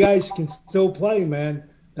 Matty Ice can still play, man.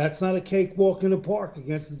 That's not a cakewalk in the park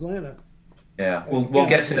against Atlanta. Yeah, we'll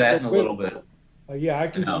get to that in a little bit. Yeah, I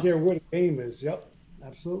can hear what a game is. Yep,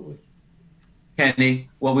 absolutely. Kenny,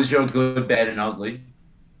 what was your good, bad, and ugly?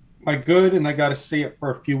 My good, and I got to see it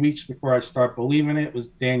for a few weeks before I start believing it, was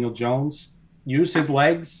Daniel Jones. Use his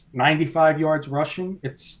legs, 95 yards rushing.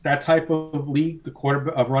 It's that type of league,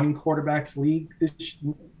 running quarterbacks league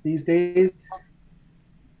these days.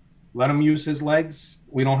 Let him use his legs.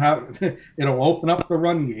 We don't have it'll open up the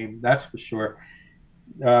run game, that's for sure.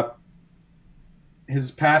 His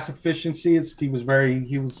pass efficiency is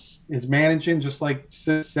his managing, just like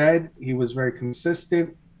Sis said, he was very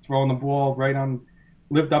consistent, throwing the ball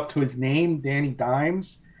lived up to his name, Danny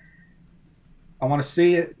Dimes. I want to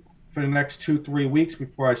see it for the next 2-3 weeks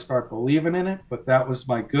before I start believing in it, but that was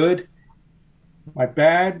my good. My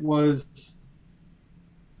bad was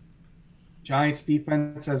Giants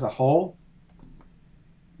defense as a whole,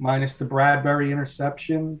 minus the Bradbury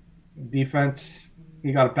interception. Defense,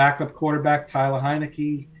 you got a backup quarterback, Tyler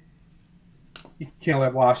Heineke. You can't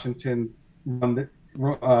let Washington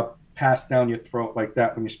pass down your throat like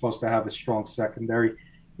that when you're supposed to have a strong secondary.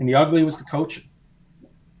 And the ugly was the coaching.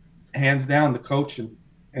 Hands down, the coaching.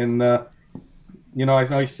 And, I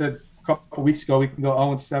know you said a couple of weeks ago we can go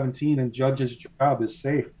 0-17 and Judge's job is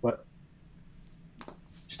safe. But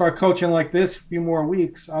start coaching like this a few more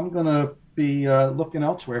weeks, I'm going to be looking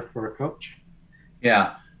elsewhere for a coach.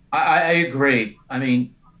 Yeah, I agree. I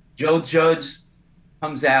mean, Joe Judge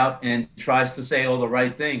comes out and tries to say all the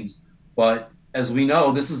right things. But as we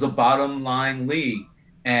know, this is a bottom line league.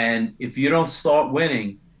 And if you don't start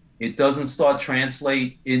winning, it doesn't start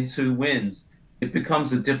translate into wins. It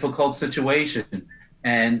becomes a difficult situation.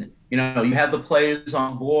 And, you have the players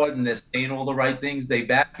on board and they're saying all the right things, they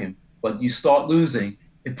back him. But you start losing,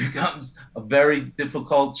 it becomes a very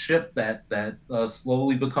difficult ship that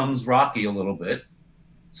slowly becomes rocky a little bit.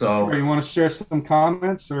 So you want to share some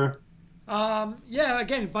comments or? Yeah,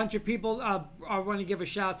 again, a bunch of people. I want to give a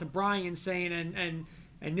shout out to Brian saying,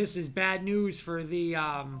 and this is bad news for the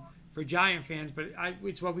for Giant fans, but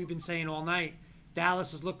it's what we've been saying all night.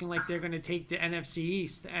 Dallas is looking like they're going to take the NFC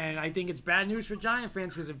East, and I think it's bad news for Giant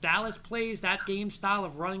fans because if Dallas plays that game style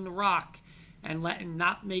of running the rock and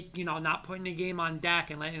not putting the game on Dak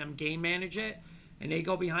and letting them game manage it, and they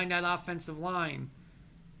go behind that offensive line,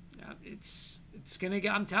 it's gonna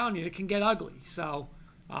get. I'm telling you, it can get ugly. So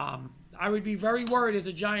I would be very worried as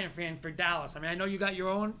a Giant fan for Dallas. I mean, I know you got your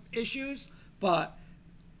own issues, but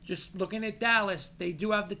just looking at Dallas, they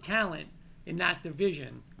do have the talent in that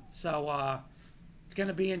division. So it's going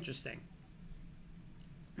to be interesting.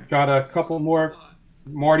 Got a couple more.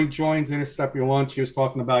 Marty joins, intercept your lunch. He was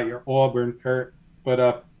talking about your Auburn, Kurt, but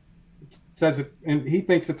it says it, and he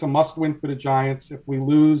thinks it's a must-win for the Giants. If we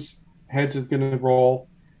lose, heads are going to roll.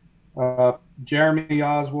 Jeremy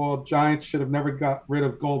Oswald, Giants should have never got rid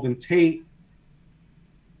of Golden Tate.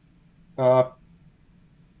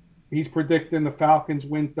 He's predicting the Falcons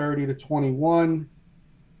win 30-21.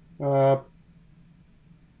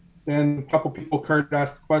 Then a couple people, Kurt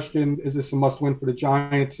asked the question, is this a must-win for the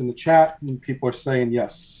Giants in the chat? And people are saying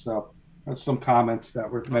yes. So that's some comments that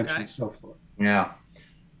were mentioned so far. Yeah.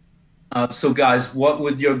 So, guys, what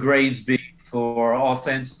would your grades be for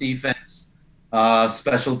offense, defense,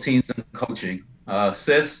 special teams, and coaching?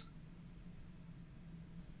 Sis?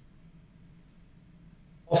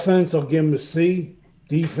 Offense, I'll give him a C.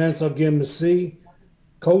 Defense, I'll give him a C.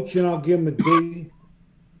 Coaching, I'll give him a D.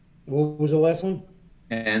 What was the last one?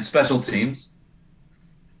 And special teams?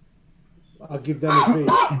 I'll give them a B.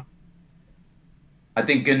 I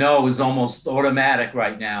think Gano is almost automatic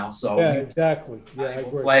right now. So yeah, exactly. Yeah, I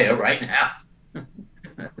agree. Player right now.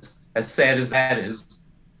 As sad as that is.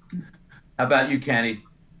 How about you, Kenny?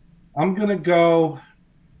 I'm going to go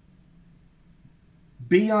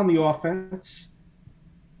B on the offense.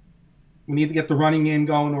 We need to get the running game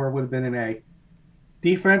going, or it would have been an A.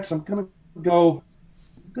 Defense, I'm going to go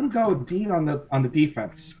D on the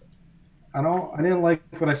defense. I didn't like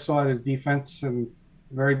what I saw at the defense, and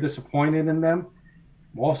very disappointed in them.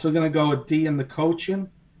 I'm also going to go a D in the coaching.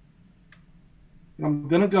 I'm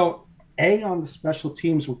going to go A on the special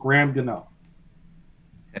teams with Graham Gano.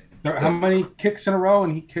 How many kicks in a row?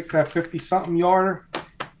 And he kicked that 50-something yarder.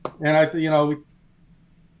 And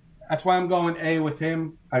that's why I'm going A with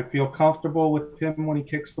him. I feel comfortable with him when he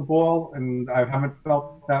kicks the ball, and I haven't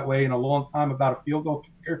felt that way in a long time about a field goal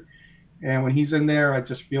kicker. And when he's in there, I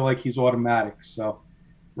just feel like he's automatic. So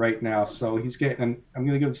right now, I'm going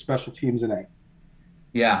to give the special teams an A.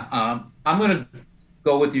 Yeah, I'm going to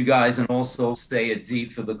go with you guys and also say a D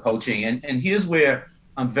for the coaching. And here's where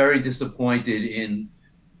I'm very disappointed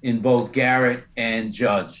in both Garrett and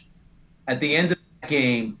Judge. At the end of the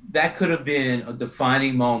game, that could have been a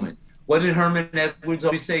defining moment. What did Herman Edwards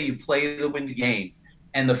always say? You play to win the game.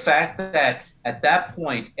 And the fact that at that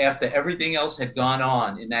point, after everything else had gone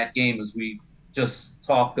on in that game, as we just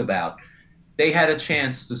talked about, they had a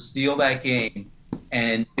chance to steal that game.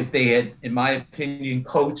 And if they had, in my opinion,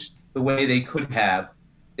 coached the way they could have,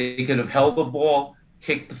 they could have held the ball,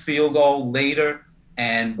 kicked the field goal later,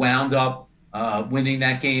 and wound up winning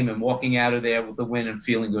that game and walking out of there with the win and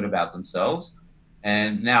feeling good about themselves.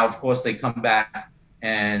 And now, of course, they come back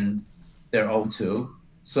and they're 0-2.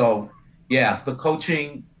 So, yeah, the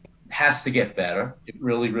coaching has to get better. It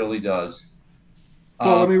really, really does.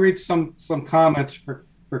 Well, let me read some comments for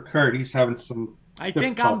Kurt. He's having some. I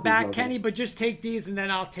think I'm back, Kenny, but just take these and then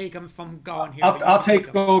I'll take them from going here. I'll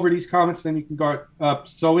go over these comments, then you can go up.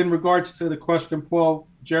 So in regards to the question, Paul,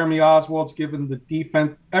 Jeremy Oswald's given the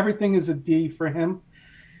defense, everything is a D for him.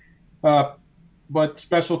 But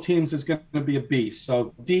special teams is going to be a B.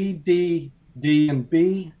 So D, D, D, and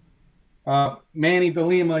B. Manny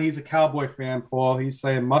DeLima, he's a Cowboy fan, Paul. He's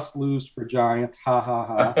saying must lose for Giants. Ha, ha,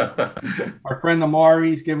 ha. Our friend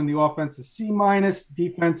Amari's giving the offense a C-,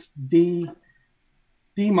 defense D,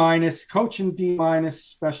 D-, coaching D-,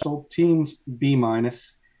 special teams B-.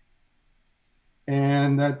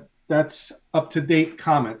 And that's up-to-date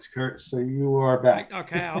comments, Kurt. So you are back.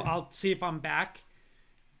 Okay, I'll see if I'm back.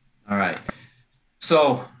 All right.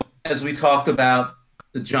 So as we talked about,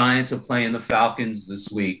 the Giants are playing the Falcons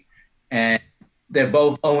this week, and they're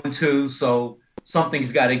both 0-2, so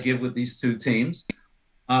something's got to give with these two teams.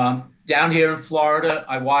 Down here in Florida,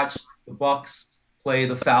 I watched the Bucs play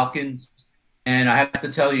the Falcons, and I have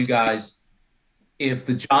to tell you guys, if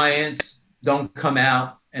the Giants don't come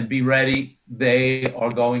out and be ready, they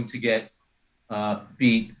are going to get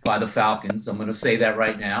beat by the Falcons. I'm going to say that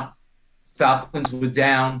right now. Falcons were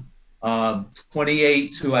down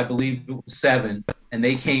 28 to, I believe, 7, and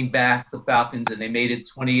they came back, the Falcons, and they made it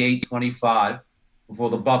 28-25 before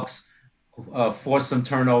the Bucs forced some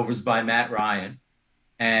turnovers by Matt Ryan.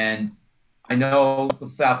 And I know the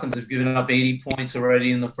Falcons have given up 80 points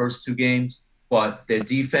already in the first 2 games, but their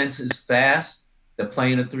defense is fast. They're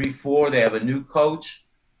playing a 3-4. They have a new coach.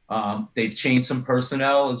 They've changed some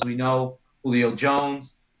personnel. As we know, Julio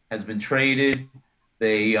Jones has been traded.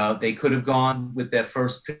 They could have gone with their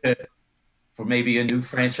first pick for maybe a new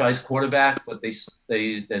franchise quarterback, but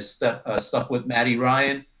they're stuck with Matty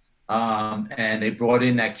Ryan. And they brought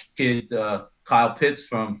in that kid, Kyle Pitts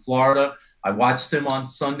from Florida. I watched him on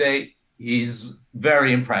Sunday. He's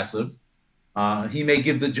very impressive. He may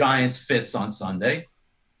give the Giants fits on Sunday.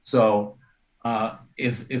 So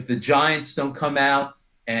if the Giants don't come out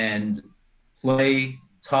and play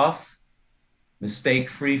tough,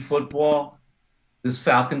 mistake-free football, this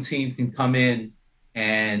Falcon team can come in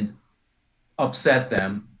and upset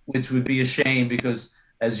them, which would be a shame because,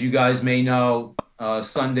 as you guys may know,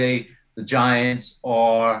 Sunday the Giants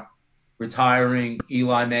are retiring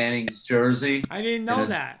Eli Manning's jersey. I didn't know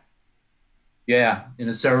that. Yeah, in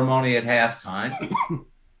a ceremony at halftime.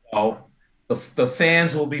 So the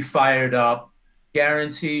fans will be fired up.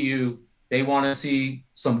 Guarantee you they want to see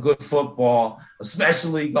some good football,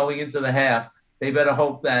 especially going into the half. They better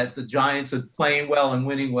hope that the Giants are playing well and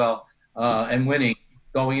winning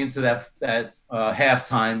going into that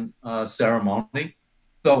halftime ceremony.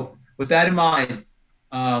 So with that in mind,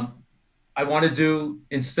 I want to do,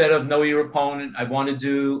 instead of know your opponent, I want to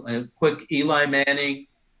do a quick Eli Manning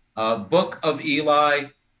Book of Eli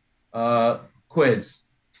quiz.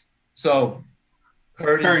 So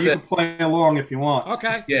Kurt, you can play along if you want.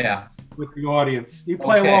 Okay. Yeah. With the audience. You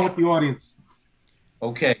play along with the audience.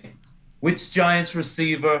 Okay. Which Giants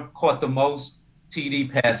receiver caught the most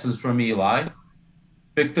TD passes from Eli?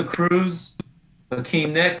 Victor Cruz,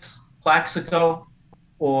 Hakeem Nicks, Plaxico,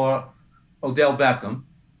 or Odell Beckham?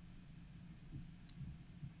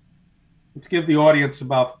 Let's give the audience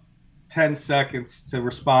about 10 seconds to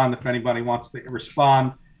respond if anybody wants to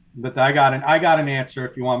respond. But I got an answer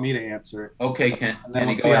if you want me to answer it. Okay, Kenny,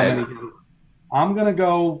 go go ahead. I'm going to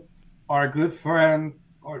go our good friend,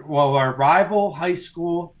 our rival high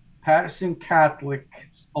school Patterson Catholic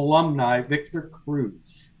alumni, Victor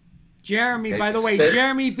Cruz. Jeremy, by the way,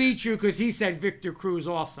 Jeremy beat you because he said Victor Cruz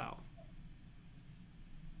also.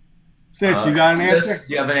 Sis, you got an answer? Sis,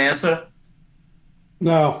 you have an answer?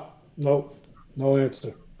 No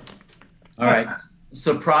answer. All right.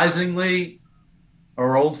 Surprisingly,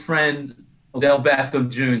 our old friend Odell Beckham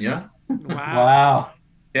Jr. Wow.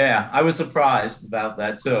 Yeah, I was surprised about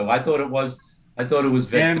that too. I thought it was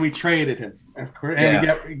Victor. And we traded him.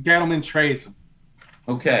 And we get him in trades.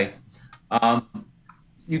 Okay.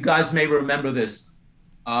 You guys may remember this.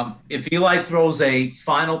 If Eli throws a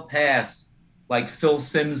final pass like Phil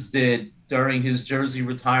Simms did during his jersey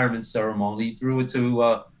retirement ceremony, he threw it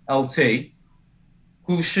to LT.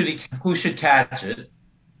 Who should catch it?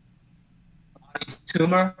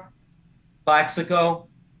 Toomer, Plaxico,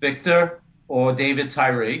 Victor, or David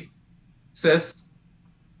Tyree? Sis?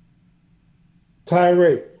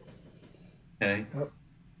 Tyree. Okay.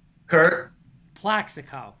 Kurt?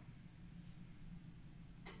 Plaxico.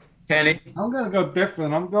 Kenny? I'm going to go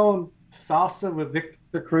different. I'm going salsa with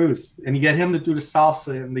Victor Cruz. And you get him to do the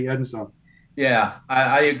salsa in the end zone. Yeah,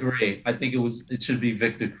 I agree. I think it should be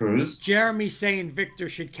Victor Cruz. Jeremy's saying Victor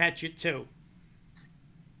should catch it too.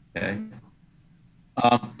 Okay.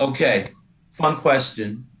 Okay. Fun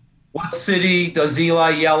question. What city does Eli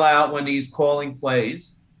yell out when he's calling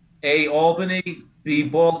plays? A, Albany, B,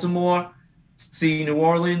 Baltimore, C, New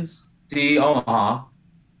Orleans, D, Omaha.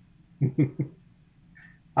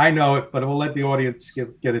 I know it, but we'll let the audience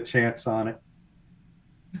get a chance on it.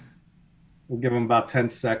 We'll give them about 10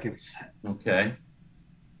 seconds. Okay.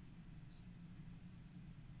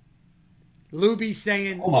 Luby's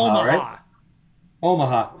saying Omaha. Right?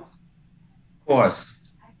 Omaha. Of course.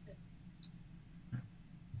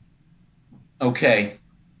 Okay.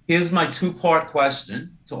 Here's my two-part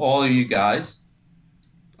question to all of you guys.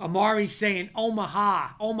 Amari's saying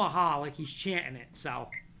Omaha, like he's chanting it. So.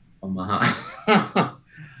 Omaha.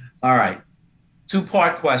 All right.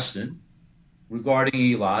 Two-part question regarding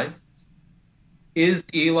Eli. Is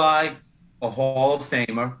Eli a Hall of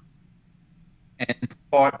Famer? And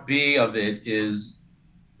part B of it is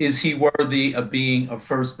he worthy of being a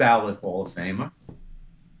first ballot Hall of Famer?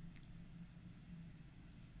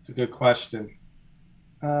 It's a good question.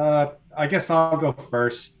 I guess I'll go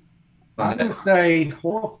first. I'm going to say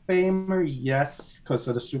Hall of Famer, yes, because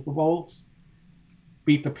of the Super Bowls.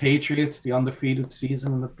 Beat the Patriots, the undefeated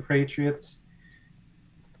season of the Patriots.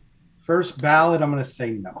 First ballot, I'm going to say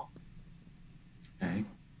no. Okay.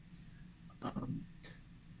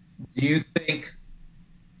 Do you think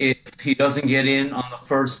if he doesn't get in on the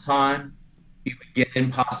first time, he would get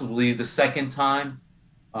in possibly the second time?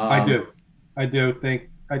 I do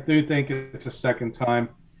think it's a second time.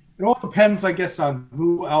 It all depends, I guess, on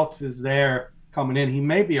who else is there coming in. He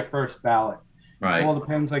may be a first ballot. Right. It all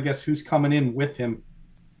depends, I guess, who's coming in with him.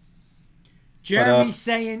 Jeremy's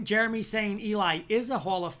saying Eli is a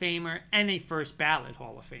Hall of Famer and a first ballot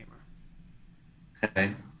Hall of Famer.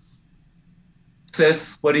 Okay.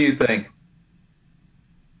 Sis, what do you think?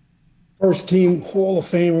 First team Hall of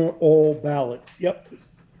Famer, all ballot. Yep,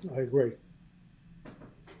 I agree.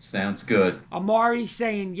 Sounds good. Amari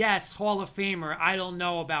saying yes, Hall of Famer. I don't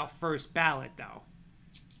know about first ballot though.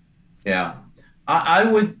 Yeah, I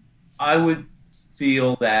would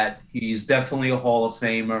feel that he's definitely a Hall of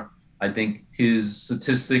Famer. I think his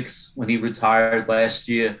statistics when he retired last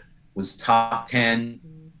year was top 10.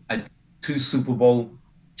 I, 2 Super Bowl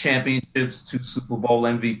championships, 2 Super Bowl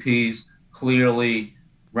MVPs. Clearly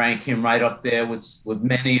rank him right up there with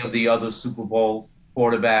many of the other Super Bowl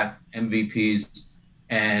quarterback MVPs.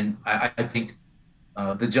 And I think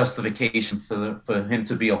the justification for him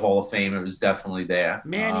to be a Hall of Famer is definitely there.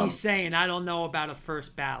 Manny's saying I don't know about a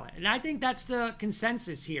first ballot, and I think that's the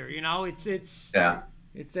consensus here. It's Yeah,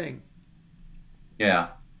 a thing. yeah.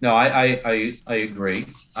 No, I agree.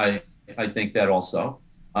 I think that also.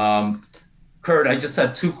 Kurt, I just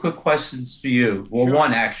have 2 quick questions for you. Well, Sure.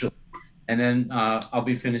 one actually, and then I'll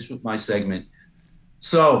be finished with my segment.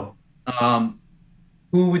 So,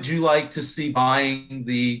 who would you like to see buying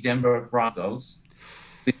the Denver Broncos?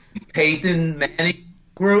 The Peyton Manning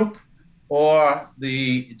group or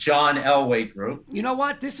the John Elway group? You know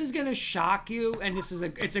what? This is going to shock you, and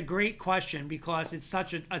it's a great question because it's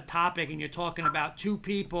such a topic, and you're talking about two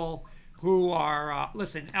people who are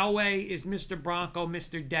listen. Elway is Mr. Bronco,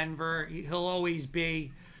 Mr. Denver. He'll always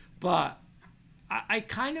be, but I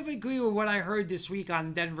kind of agree with what I heard this week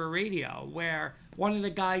on Denver radio, where one of the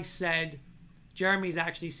guys said, Jeremy's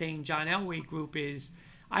actually saying John Elway group is.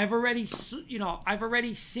 I've already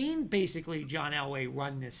seen basically John Elway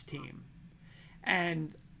run this team.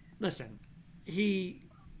 And listen, he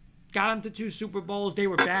got him to 2 Super Bowls. They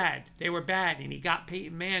were bad. And he got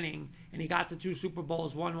Peyton Manning, and he got to 2 Super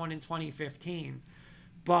Bowls, won one in 2015.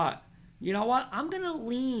 But you know what? I'm going to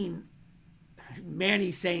lean.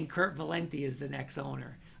 Manny's saying Kurt Valenti is the next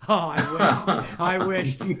owner. Oh, I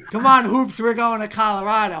wish. Come on, Hoops. We're going to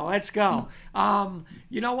Colorado. Let's go.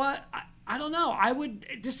 You know what? I don't know.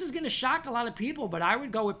 This is going to shock a lot of people, but I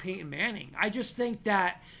would go with Peyton Manning. I just think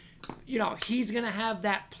that, he's going to have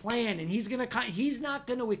that plan, and he's not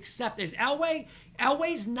going to accept as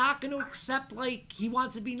Elway's not going to accept like he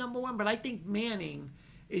wants to be number one, but I think Manning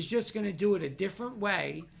is just going to do it a different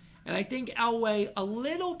way. And I think Elway a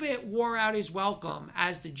little bit wore out his welcome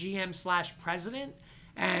as the GM/president.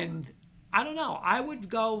 And I don't know. I would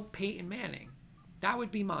go Peyton Manning. That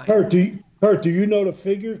would be mine. Kurt, do you know the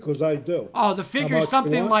figure? Because I do. Oh, the figure is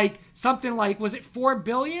something like was it $4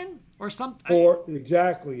 billion or something?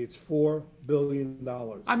 Exactly. It's $4 billion.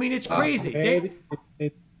 I mean, it's crazy.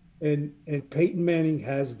 And Peyton Manning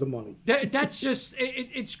has the money. That's just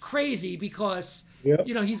it's crazy because Yep.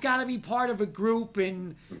 He's got to be part of a group,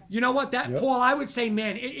 and you know what? Paul, I would say,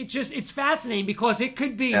 man, it's fascinating because it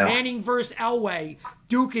could be Manning versus Elway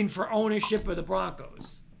duking for ownership of the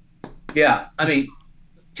Broncos. Yeah, I mean,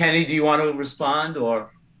 Kenny, do you want to respond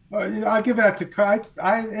or? I'll give that to Kurt.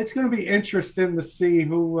 It's going to be interesting to see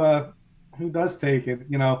who does take it.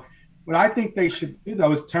 What I think they should do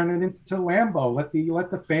though is turn it into Lambeau.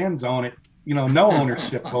 Let the fans own it. No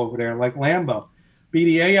ownership over there, like Lambeau. Be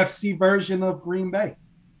the AFC version of Green Bay.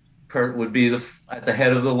 Kurt would be at the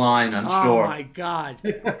head of the line, I'm sure. Oh my God!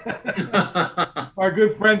 Our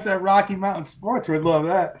good friends at Rocky Mountain Sports would love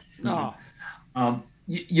that. Oh.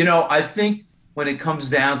 I think when it comes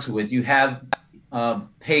down to it, you have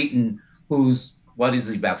Peyton, who's what is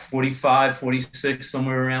he, about 45, 46,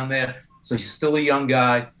 somewhere around there. So he's still a young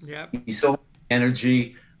guy. Yep. He's still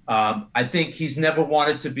energy. I think he's never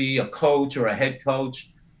wanted to be a coach or a head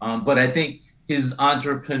coach, but I think his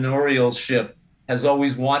entrepreneurship has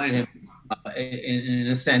always wanted him, in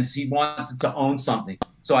a sense, he wanted to own something.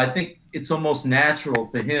 So I think it's almost natural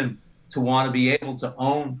for him to want to be able to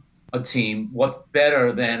own a team. What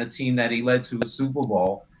better than a team that he led to a Super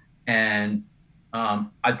Bowl? And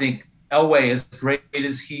I think Elway, as great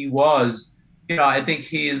as he was, I think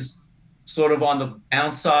he is sort of on the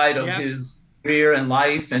downside of his career and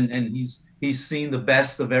life, and he's seen the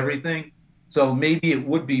best of everything. So maybe it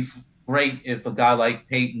would be great if a guy like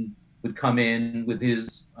Peyton would come in with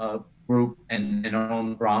his group and own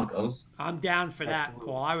the Broncos. I'm down for that,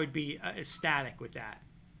 Paul. I would be ecstatic with that.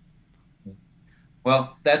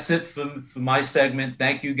 Well, that's it for my segment.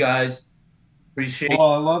 Thank you, guys. Appreciate it.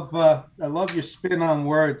 Oh, I love your spin on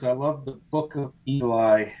words. I love the Book of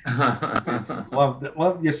Eli.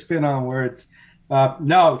 love your spin on words.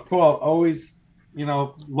 No, Paul, always,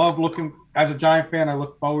 love looking, as a Giant fan, I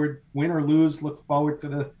look forward, win or lose, look forward to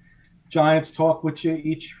the Giants talk with you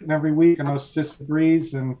each and every week. I know Sister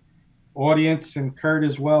Breeze and audience and Kurt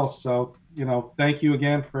as well. So, thank you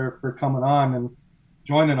again for coming on and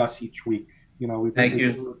joining us each week. Thank we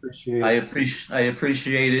you. do appreciate I it.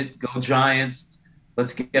 appreciate it. Go Giants.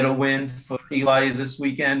 Let's get a win for Eli this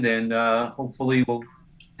weekend, and hopefully we'll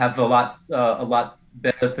have a lot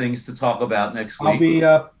better things to talk about next I'll week. be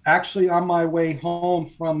actually on my way home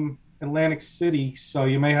from Atlantic City, so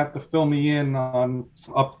you may have to fill me in on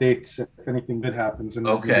some updates if anything good happens in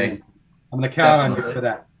the Okay, game. I'm going to count on you definitely. for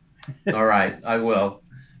that. All right, I will.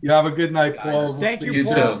 You have a good night, Guys, Paul. We'll Thank see you, You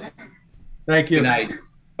Paul. too. Thank you. Good night.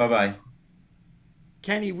 Bye-bye.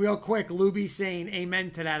 Kenny, real quick, Luby saying amen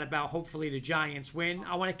to that about hopefully the Giants win.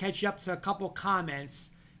 I want to catch you up to a couple comments.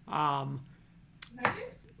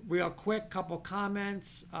 Real quick, couple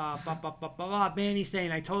comments. Manny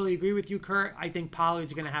saying, I totally agree with you, Kurt. I think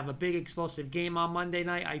Pollard's going to have a big explosive game on Monday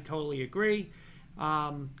night. I totally agree.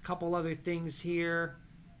 Couple other things here.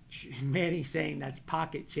 Manny saying that's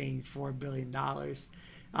pocket change, $4 billion.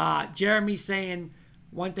 Jeremy saying,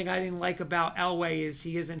 one thing I didn't like about Elway is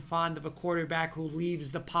he isn't fond of a quarterback who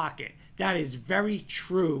leaves the pocket. That is very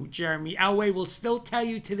true, Jeremy. Elway will still tell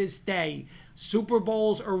you to this day, Super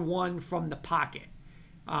Bowls are won from the pocket.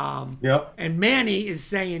 Yep. And Manny is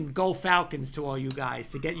saying, go Falcons to all you guys,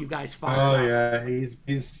 to get you guys fired up. Oh, yeah.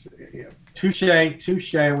 He's touche.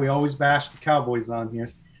 We always bash the Cowboys on here.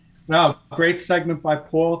 No, great segment by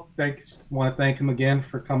Paul. Want to thank him again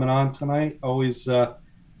for coming on tonight. Always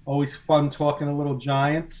fun talking a little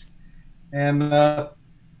Giants. And going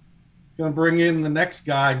to bring in the next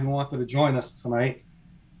guy who wanted to join us tonight.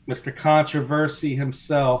 Mr. Controversy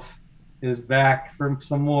himself is back for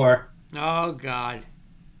some more. Oh, God.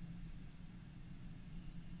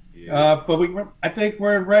 But I think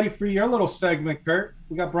we're ready for your little segment, Kurt.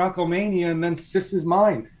 We got Bronco Mania and then Sis's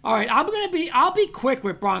Mind. All right, I'll be quick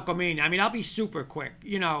with Bronco Mania. I mean, I'll be super quick.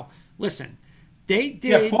 Listen, they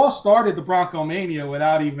did. Yeah, Paul started the Bronco Mania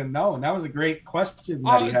without even knowing. That was a great question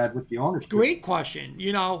that he had with the ownership. Great question.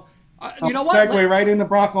 You know what? Segue right into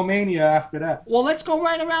Bronco Mania after that. Well, let's go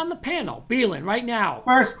right around the panel. Beelan, right now.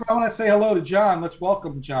 First, I want to say hello to John. Let's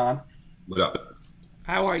welcome John. What up?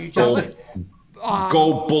 How are you, John?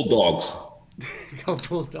 Go Bulldogs. Go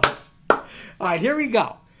Bulldogs. All right, here we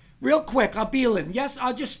go. Real quick, Beelan. Yes,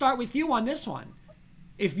 I'll just start with you on this one.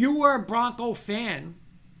 If you were a Bronco fan,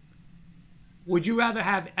 would you rather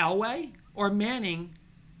have Elway or Manning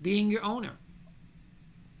being your owner?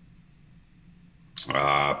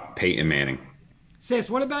 Peyton Manning. Sis,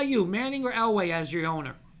 what about you? Manning or Elway as your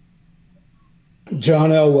owner? John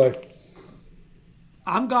Elway.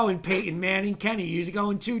 I'm going Peyton Manning. Kenny, you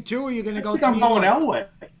going 2-2 or you going to go 3-1? I'm going Elway.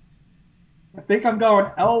 I think I'm going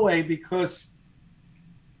Elway because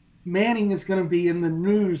Manning is going to be in the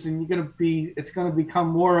news and it's going to become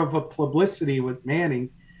more of a publicity with Manning.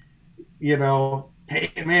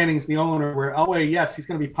 Peyton Manning's the owner, where Elway, yes, he's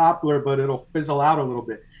going to be popular, but it'll fizzle out a little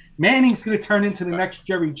bit. Manning's going to turn into the next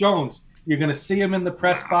Jerry Jones. You're going to see him in the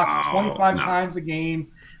press box 25 times a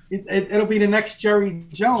game. It'll be the next Jerry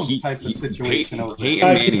Jones type of situation.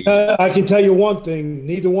 I can tell you one thing.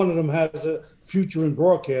 Neither one of them has a future in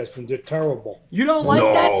broadcasting. They're terrible. You don't like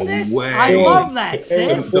that, sis? Way. I love that,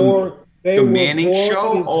 sis. The Manning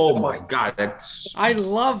show? Oh, my God. I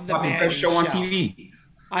love the Manning show on TV.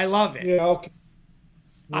 I love it. Yeah, okay.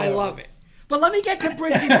 I love it. But let me get to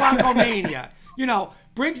Briggsy Bronco Mania.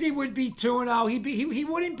 Briggsy would be 2-0. He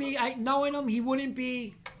wouldn't be, knowing him, he wouldn't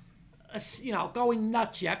be, going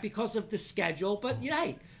nuts yet because of the schedule. But,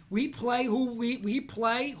 hey, we play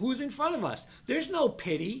who's in front of us. There's no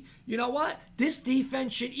pity. You know what? This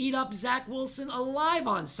defense should eat up Zach Wilson alive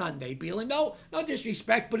on Sunday, Beelan. No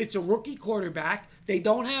disrespect, but it's a rookie quarterback. They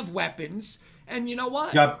don't have weapons. And you know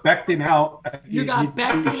what? You got Becton out. You got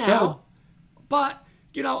Becton out. But,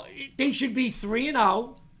 they should be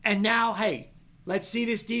 3-0. And now, hey, let's see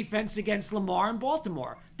this defense against Lamar in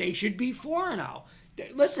Baltimore. They should be 4-0.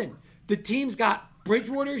 Listen, the team's got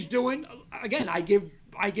Bridgewater's doing, again, I give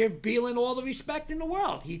Beelan all the respect in the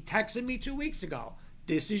world. He texted me 2 weeks ago.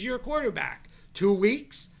 This is your quarterback. 2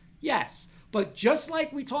 weeks? Yes. But just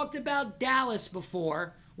like we talked about Dallas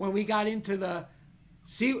before, when we got into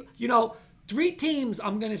three teams,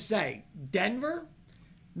 I'm going to say. Denver,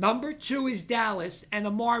 number 2 is Dallas, and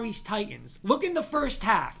Amari's Titans. Look in the first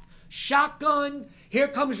half. Shotgun. Here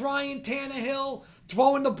comes Ryan Tannehill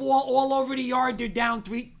throwing the ball all over the yard. They're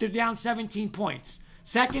down 17 points.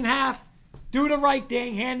 Second half, do the right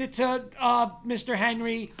thing. Hand it to Mr.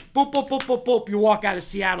 Henry. Boop, boop, boop, boop, boop. You walk out of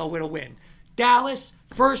Seattle with a win. Dallas,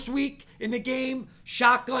 first week in the game,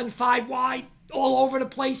 shotgun 5 wide, all over the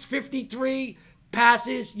place, 53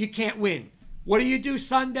 passes. You can't win. What do you do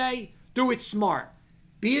Sunday? Do it smart.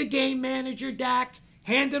 Be a game manager, Dak.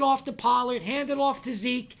 Hand it off to Pollard. Hand it off to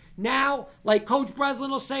Zeke. Now, like Coach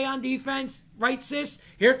Breslin will say on defense, right, sis?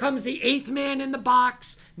 Here comes the 8th man in the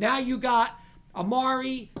box. Now you got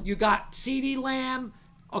Amari, you got CeeDee Lamb.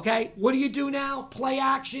 Okay, what do you do now? Play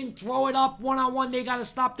action, throw it up, one-on-one, they got to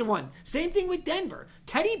stop the run. Same thing with Denver.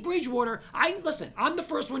 Teddy Bridgewater, listen, I'm the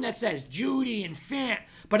first one that says Judy and Fant,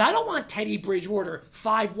 but I don't want Teddy Bridgewater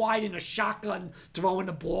 5 wide in a shotgun throwing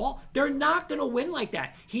the ball. They're not going to win like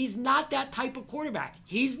that. He's not that type of quarterback.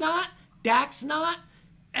 He's not, Dak's not,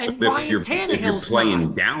 and Ryan Tannehill's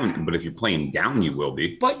not. But if you're playing down, you will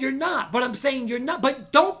be. But you're not. But I'm saying you're not.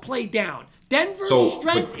 But don't play down. Denver's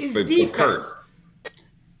strength is defense.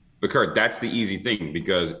 But Kurt, that's the easy thing,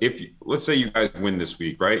 because let's say you guys win this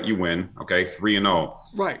week, right? You win, okay, 3-0.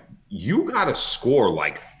 Right. You got to score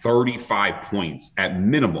like 35 points at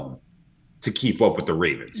minimum to keep up with the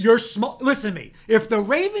Ravens. You're smart. Listen to me. If the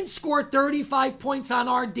Ravens score 35 points on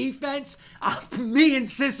our defense, me and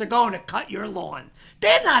Sis are going to cut your lawn.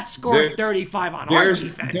 They're not scoring 35 on our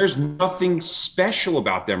defense. There's nothing special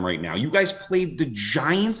about them right now. You guys played the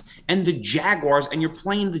Giants and the Jaguars, and you're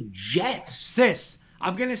playing the Jets. Sis,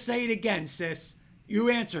 I'm going to say it again, sis. You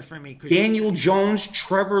answer for me. Daniel Jones,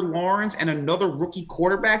 Trevor Lawrence, and another rookie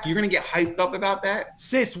quarterback? You're going to get hyped up about that?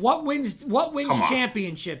 Sis, what wins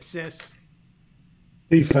championships, sis?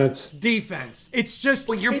 Defense. It's just...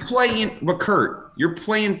 Well, you're playing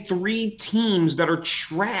 3 teams that are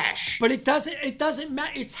trash. But it doesn't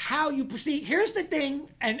matter. It's how you proceed. Here's the thing,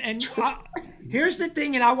 here's the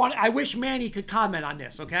thing, and I wish Manny could comment on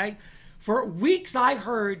this, okay? For weeks I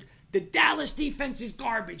heard the Dallas defense is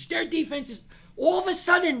garbage. Their defense is... All of a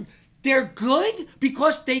sudden, they're good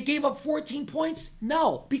because they gave up 14 points?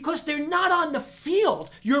 No, because they're not on the field.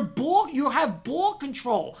 You have ball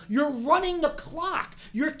control. You're running the clock.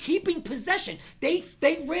 You're keeping possession.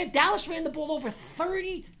 Dallas ran the ball over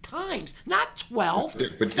 30 times, not 12,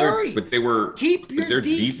 30. Keep your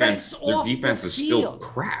defense off their defense the is field. still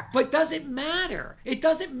crap. But doesn't matter. It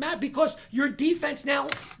doesn't matter because your defense now,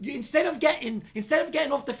 instead of getting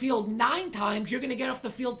off the field 9 times, you're going to get off the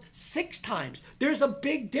field 6 times. There's a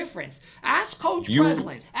big difference. Ask Coach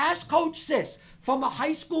Breslin. Ask Coach Sis. From a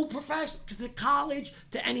high school professor to college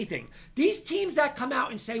to anything. These teams that come out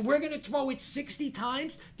and say, we're going to throw it 60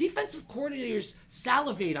 times, defensive coordinators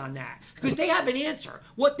salivate on that because they have an answer.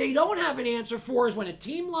 What they don't have an answer for is when a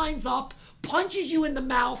team lines up, punches you in the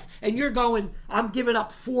mouth, and you're going, I'm giving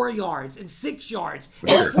up 4 yards and 6 yards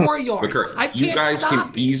and 4 yards. I can't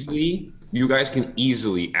stop it. You guys can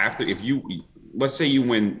easily, let's say you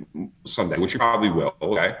win Sunday, which you probably will,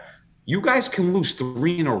 okay? You guys can lose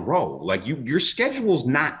 3 in a row. Like your schedule's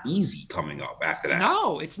not easy coming up after that.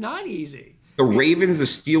 No, it's not easy. The Ravens, the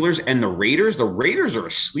Steelers, and the Raiders. The Raiders are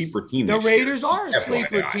a sleeper team. The Raiders are a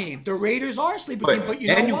sleeper team. But you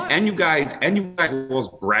know what? And you guys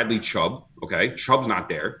lost Bradley Chubb. Okay, Chubb's not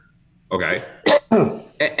there. Okay,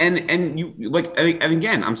 and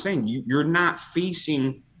again, I'm saying you're not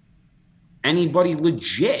facing anybody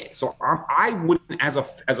legit. So I wouldn't, as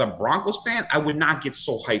a Broncos fan, I would not get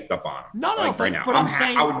so hyped up on them. No, right now. But I'm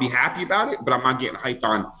saying I would be happy about it, but I'm not getting hyped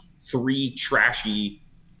on 3 trashy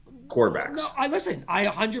quarterbacks. No, I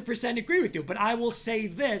 100% agree with you, but I will say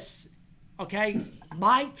this, okay?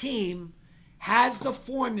 My team has the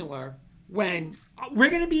formula when we're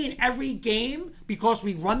going to be in every game because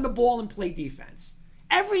we run the ball and play defense.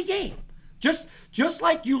 Every game. Just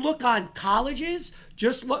like you look on colleges,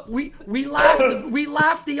 just look. We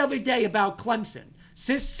laughed the other day about Clemson.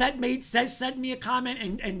 Sis sent me a comment,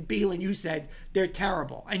 and Beelan, you said they're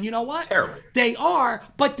terrible. And you know what? Terrible. They are,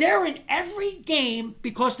 but they're in every game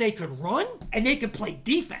because they could run and they could play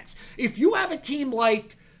defense. If you have a team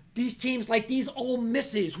like these teams, like these Ole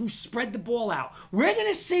Misses who spread the ball out, we're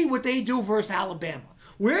gonna see what they do versus Alabama.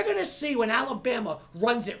 We're going to see when Alabama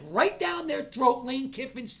runs it right down their throat, Lane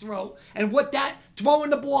Kiffin's throat, and what that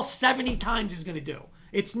throwing the ball 70 times is going to do.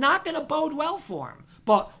 It's not going to bode well for them.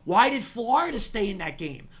 But why did Florida stay in that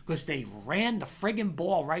game? Because they ran the friggin'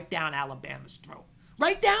 ball right down Alabama's throat.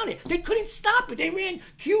 Right down it. They couldn't stop it. They ran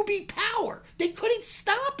QB power. They couldn't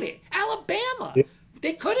stop it. Alabama. Yep.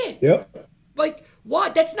 They couldn't. Yep. Like,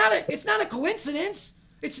 what? It's not a coincidence.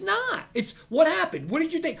 It's not. It's what happened. What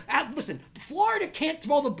did you think? Listen, Florida can't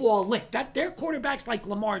throw the ball a lick. Their quarterback's like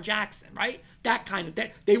Lamar Jackson, right? That kind of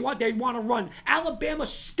thing. They want to run. Alabama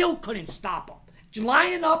still couldn't stop them. Just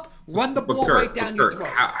line it up, run the ball right down your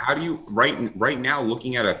throat. How do you right now?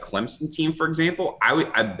 Looking at a Clemson team, for example,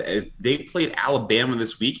 if they played Alabama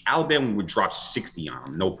this week, Alabama would drop 60 on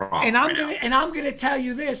them, no problem. And I'm gonna tell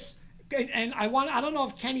you this. and I don't know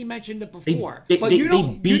if Kenny mentioned it They, before, they, but they, you know,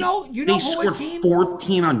 they beat, you know they who a scored team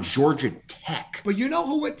 14 on Georgia Tech. But you know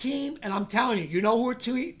who a team, and I'm telling you, you know who a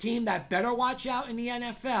team that better watch out in the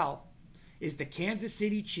NFL is the Kansas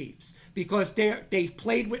City Chiefs, because they've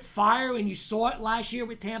played with fire, and you saw it last year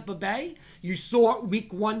with Tampa Bay. You saw it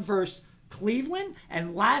week 1 versus Cleveland,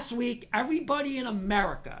 and last week everybody in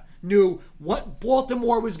America knew what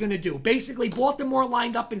Baltimore was going to do. Basically, Baltimore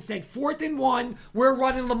lined up and said, 4th and 1, we're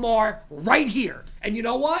running Lamar right here. And you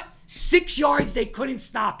know what? 6 yards, they couldn't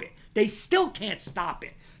stop it. They still can't stop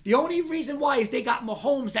it. The only reason why is they got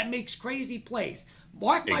Mahomes that makes crazy plays.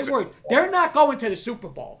 Mark my words, they're not going to the Super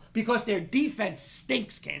Bowl because their defense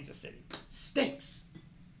stinks, Kansas City. Stinks.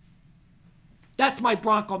 That's my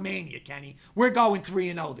Bronco Mania, Kenny. We're going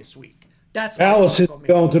 3-0 this week. That's my Dallas Bronco isn't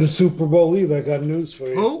Mania. going to the Super Bowl either. I got news for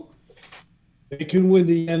you. Who? They can win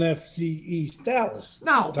the NFC East. Dallas.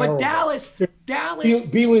 No, but Terrible. Dallas.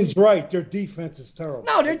 Beelin's right. Their defense is terrible.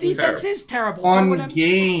 No, their defense is terrible. One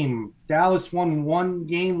game. Dallas won one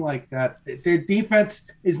game like that. Their defense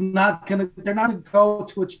is not gonna. They're not gonna go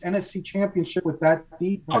to an NFC championship with that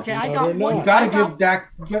defense. Okay, I got one. You gotta give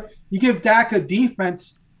Dak. You give Dak a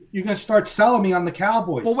defense. You're gonna start selling me on the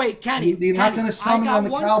Cowboys. But wait, Kenny. You're not gonna sell me on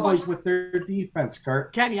the Cowboys question. with their defense,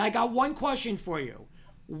 Kurt. Kenny, I got one question for you.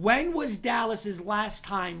 When was Dallas's last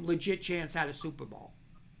time legit chance at a Super Bowl?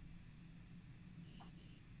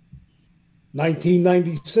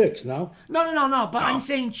 1996, no? No. But I'm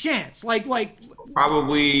saying chance. Like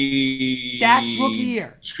Probably Dak's rookie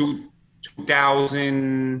year.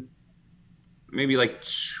 2000, maybe like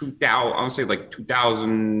 2000. I would say like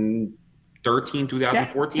 2013,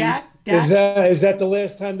 2014. Is that the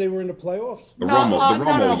last time they were in the playoffs? The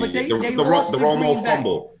Romo, but they the lost to Romo Green Bay.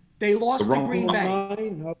 fumble. They lost to Green Bay.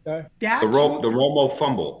 Okay. The Romo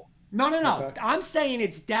fumble. No. Okay. I'm saying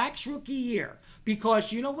it's Dak's rookie year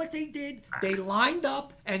because you know what they did? They lined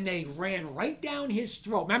up and they ran right down his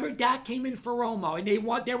throat. Remember, Dak came in for Romo and they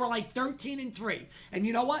were like 13-3. And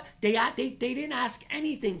you know what? They didn't ask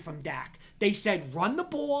anything from Dak. They said run the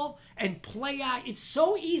ball and play out. It's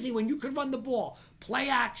so easy when you could run the ball. Play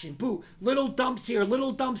action, boo, little dumps here,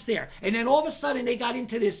 little dumps there. And then all of a sudden they got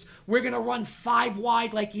into this, we're going to run 5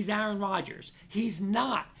 wide like he's Aaron Rodgers. He's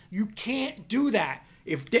not. You can't do that.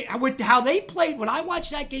 With how they played, when I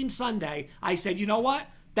watched that game Sunday, I said, you know what?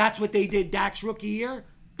 That's what they did Dak's rookie year.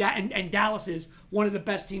 And Dallas is one of the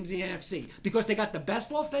best teams in the NFC because they got the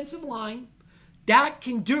best offensive line. Dak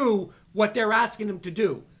can do what they're asking him to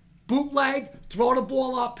do. Bootleg, throw the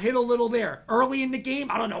ball up, hit a little there. Early in the game,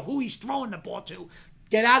 I don't know who he's throwing the ball to.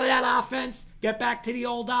 Get out of that offense, get back to the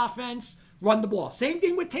old offense, run the ball. Same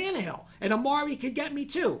thing with Tannehill. And Amari could get me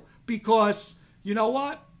too because, you know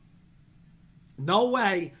what? No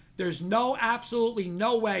way. There's absolutely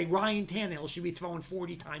no way Ryan Tannehill should be throwing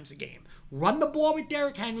 40 times a game. Run the ball with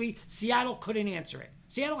Derrick Henry. Seattle couldn't answer it.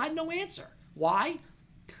 Seattle had no answer. Why?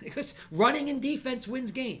 Because running and defense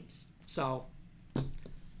wins games. So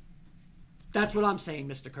that's what I'm saying,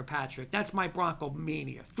 Mr. Kirkpatrick. That's my Bronco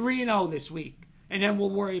Mania. 3-0 this week. And then we'll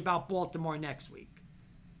worry about Baltimore next week.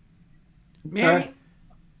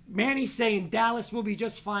 Manny's saying Dallas will be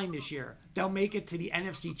just fine this year. They'll make it to the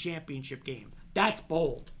NFC Championship game. That's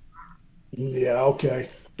bold. Yeah, okay.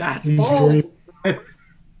 That's bold.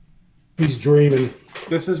 He's dreaming.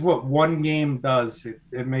 This is what one game does.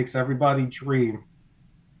 It makes everybody dream.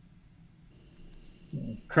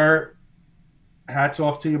 Kurt, hats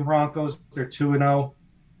off to your Broncos. They're 2-0.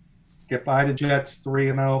 Get by the Jets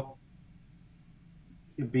 3-0.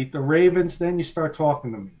 You beat the Ravens, then you start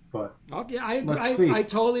talking to me. But okay, I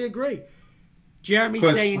totally agree. Jeremy's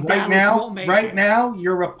saying right Dallas won't make it. Now,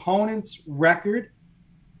 your opponent's record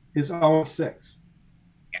is 0-6.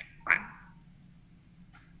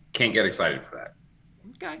 Can't get excited for that.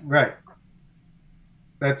 Okay. Right.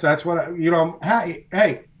 That's what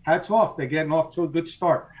hey, hats off. They're getting off to a good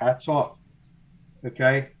start. Hats off.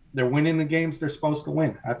 Okay? They're winning the games they're supposed to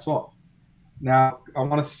win. Hats off. Now, I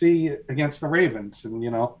want to see against the Ravens, and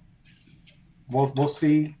we'll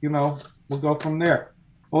see, we'll go from there.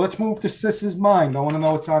 Well, let's move to Sis's mind. I want to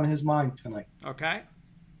know what's on his mind tonight. Okay.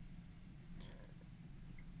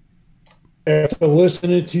 After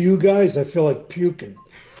listening to you guys, I feel like puking.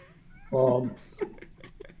 We'll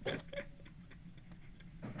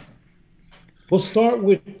start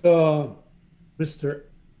with Mr.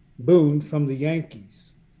 Boone from the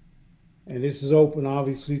Yankees. And this is open,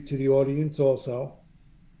 obviously, to the audience also.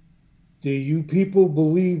 Do you people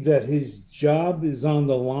believe that his job is on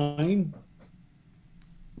the line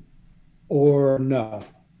or no?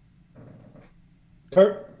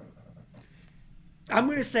 Kurt? I'm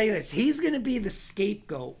going to say this. He's going to be the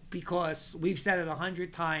scapegoat because we've said it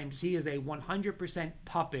 100 times. He is a 100%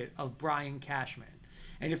 puppet of Brian Cashman.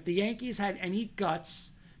 And if the Yankees had any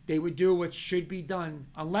guts, they would do what should be done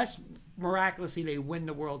unless miraculously they win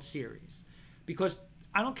the World Series. Because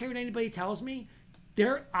I don't care what anybody tells me,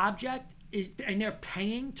 their object is, and they're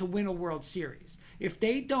paying to win a World Series. If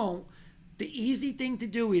they don't, the easy thing to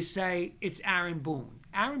do is say it's Aaron Boone.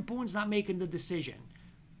 Aaron Boone's not making the decision.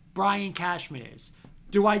 Brian Cashman is.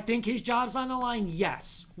 Do I think his job's on the line?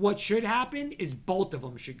 Yes. What should happen is both of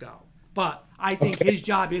them should go. But I think his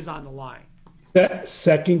job is on the line. That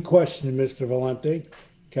second question, Mr. Valente.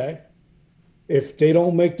 Okay. If they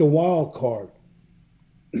don't make the wild card,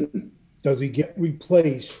 does he get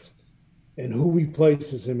replaced? And who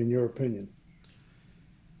replaces him, in your opinion?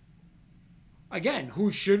 Again,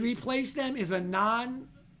 who should replace them is a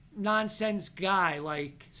nonsense guy,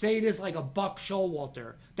 like say it is like a Buck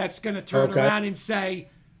Showalter that's going to turn around and say,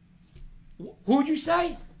 "Who'd you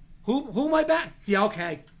say? Who am I batting? Yeah,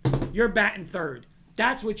 okay, you're batting third."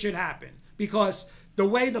 That's what should happen because the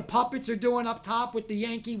way the puppets are doing up top with the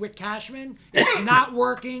Yankee with Cashman, it's not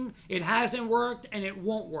working. It hasn't worked, and it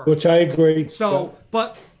won't work. Which I agree. So,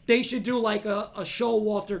 but they should do like a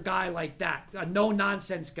Showalter guy like that, a no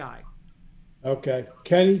nonsense guy. Okay,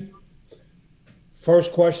 Kenny.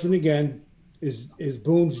 First question again: Is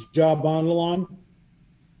Boone's job on the line?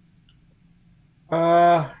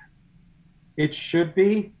 It should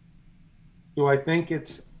be. Do I think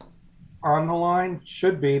it's on the line?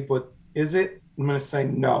 Should be, but is it? I'm going to say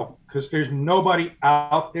no, because there's nobody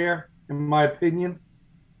out there, in my opinion,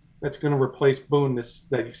 that's going to replace Boone.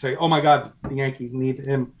 That you say, oh my God, the Yankees need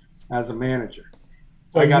him as a manager.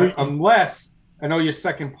 So unless I know your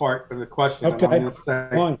second part of the question. Okay, I'm going to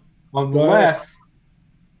say,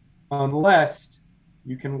 unless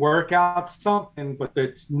you can work out something, but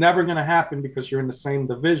it's never going to happen because you're in the same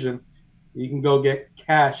division. You can go get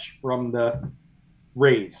Cash from the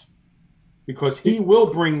Rays because he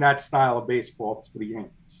will bring that style of baseball to the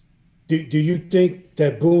Yankees. Do you think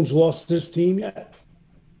that Boone's lost this team yet?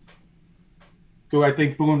 Do I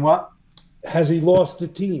think Boone what? Has he lost the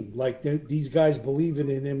team? Like these guys believing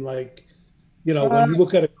in him, like, you know, when you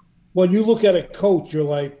look at a coach, you're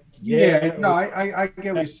like, yeah. No, I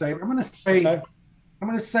get what you're saying. I'm gonna say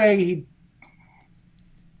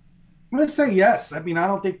yes. I mean, I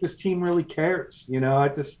don't think this team really cares. You know, I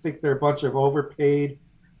just think they're a bunch of overpaid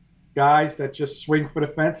guys that just swing for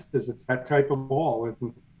the fences. It's that type of ball.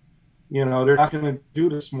 And, you know, they're not going to do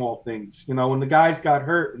the small things. You know, when the guys got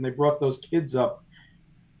hurt and they brought those kids up,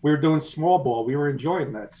 we were doing small ball. We were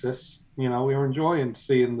enjoying that, sis. You know, we were enjoying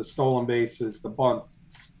seeing the stolen bases, the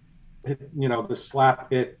bunts, you know, the slap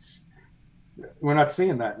hits. We're not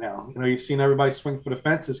seeing that now. You know, you've seen everybody swing for the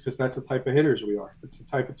fences because that's the type of hitters we are. It's the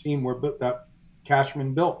type of team that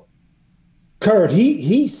Cashman built. Kurt,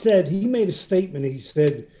 he said, he made a statement. He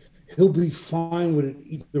said he'll be fine with it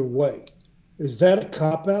either way. Is that a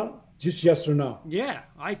cop-out? Just yes or no? Yeah,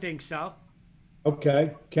 I think so.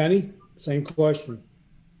 Okay. Kenny, same question.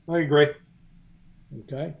 I agree.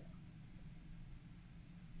 Okay.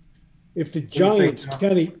 If the Giants,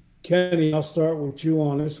 Kenny, I'll start with you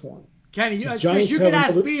on this one. Kenny, sis, you can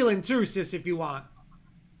ask Beelan too, sis, if you want.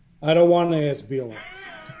 I don't want to ask Beelan.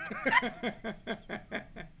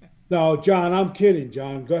 No, John, I'm kidding,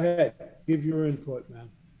 John. Go ahead. Give your input, man.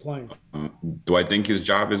 Plain. Do I think his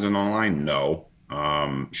job isn't online? No.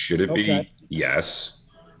 Should it be? Yes.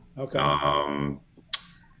 Okay.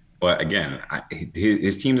 But again,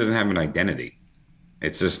 his team doesn't have an identity.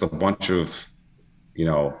 It's just a bunch of, you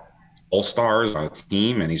know, all-stars on a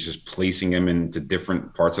team, and he's just placing them into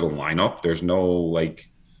different parts of the lineup. There's no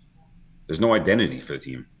identity for the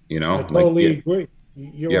team, you know? I totally agree.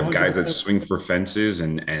 You have guys that swing for fences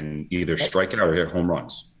and either strike out or hit home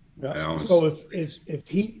runs. Yeah. You know? So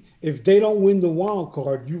if they don't win the wild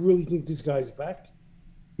card, you really think this guy's back?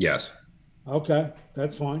 Yes. Okay,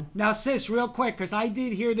 that's fine. Now, sis, real quick, because I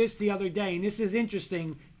did hear this the other day, and this is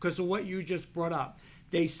interesting because of what you just brought up.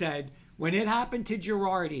 They said when it happened to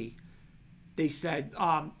Girardi, they said,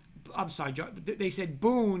 they said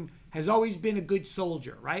Boone has always been a good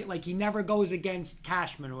soldier, right? Like he never goes against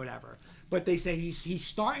Cashman or whatever. But they say he's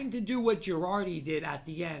starting to do what Girardi did at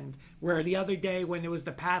the end, where the other day when there was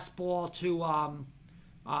the pass ball to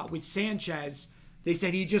with Sanchez, they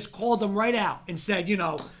said he just called him right out and said, you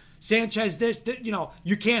know, Sanchez, you know,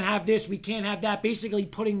 you can't have this, we can't have that, basically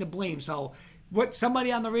putting the blame. So what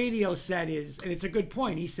somebody on the radio said is, and it's a good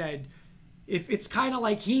point, he said, if it's kind of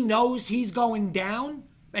like he knows he's going down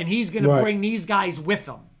and he's going to bring these guys with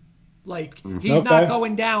him. Like he's not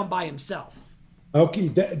going down by himself. Okay,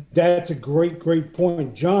 that's a great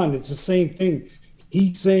point. John, it's the same thing.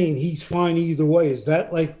 he's saying he's fine either way. Is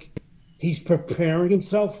that like he's preparing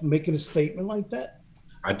himself, making a statement like that?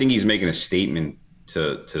 I think he's making a statement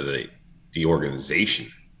to the organization.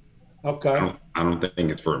 Okay. I don't think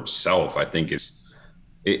it's for himself. I think Towards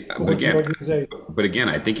the organization. but again,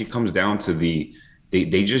 I think it comes down to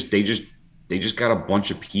they just got a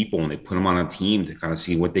bunch of people and they put them on a team to kind of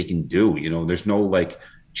see what they can do. You know, there's no like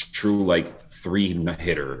true like 3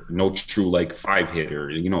 hitter, no true like 5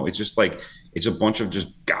 hitter. You know, it's just like it's a bunch of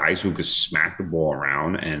just guys who could smack the ball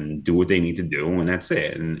around and do what they need to do, and that's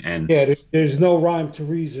it. And yeah, there's no rhyme to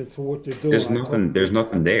reason for what they're doing. There's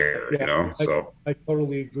nothing there. Yeah, you know, so I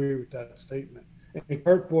totally agree with that statement. And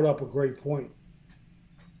Kurt brought up a great point.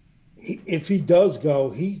 If he does go,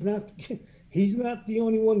 he's not the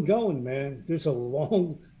only one going, man. There's a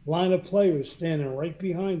long line of players standing right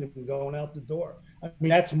behind him going out the door. I mean,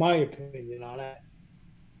 that's my opinion on that.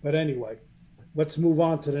 But anyway, let's move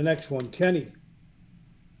on to the next one. Kenny,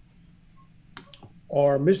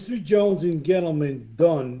 are Mr. Jones and Gettleman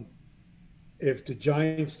done if the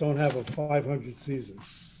Giants don't have a 500 season?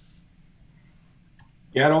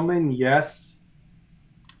 Gettleman, yes.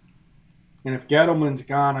 And if Gettleman's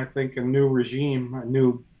gone, I think a new regime, a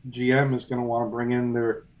new GM is going to want to bring in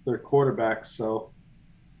their quarterbacks. So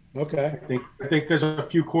okay, I think there's a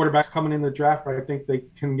few quarterbacks coming in the draft. I think they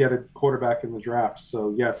can get a quarterback in the draft.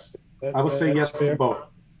 So yes, I will say yes to both.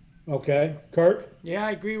 Okay, Kurt? Yeah,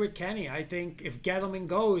 I agree with Kenny. I think if Gettleman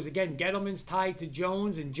goes, again, Gettleman's tied to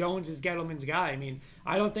Jones, and Jones is Gettleman's guy. I mean,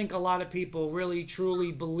 I don't think a lot of people really,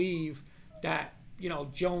 truly believe that,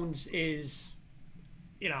 Jones is,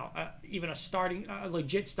 even a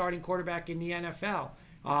legit starting quarterback in the NFL.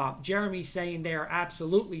 Jeremy's saying they're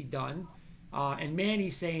absolutely done. And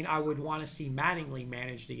Manny's saying I would want to see Mattingly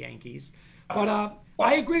manage the Yankees. But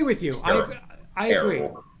I agree with you. I agree.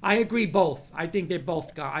 I agree both. I think they're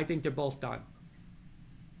both done.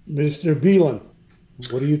 Mr. Beelan,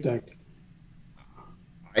 what do you think?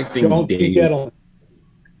 I think Gettleman.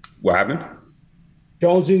 What happened?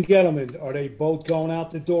 Jones and Gettleman, are they both going out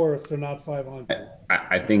the door if they're not 500?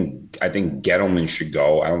 I think Gettleman should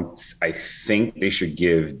go. I think they should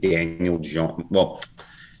give Daniel Jones. Well,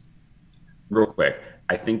 real quick,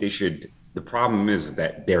 I think they should. The problem is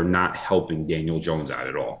that they're not helping Daniel Jones out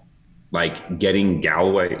at all. Like getting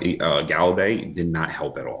Galladay did not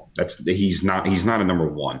help at all. He's not a number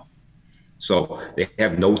one. So they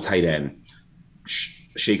have no tight end.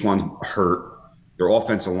 Shaquan hurt. Their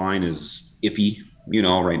offensive line is iffy,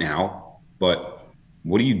 right now. But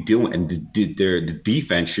what are you doing? And the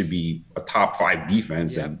defense should be a top 5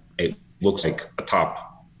 defense, and it looks like a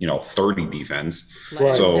top, 30 defense.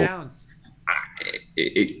 Right. So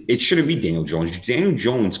it shouldn't be Daniel Jones. Daniel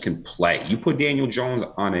Jones can play. You put Daniel Jones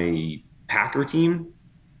on a Packer team,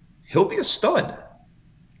 he'll be a stud.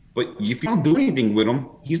 But if you don't do anything with him,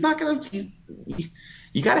 he's not going to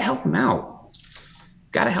 – you got to help him out.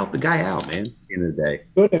 Got to help the guy out, man, at the end of the day.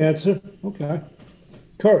 Good answer. Okay.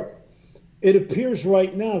 Kurt, it appears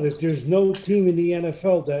right now that there's no team in the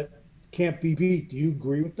NFL that can't be beat. Do you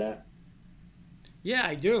agree with that? Yeah,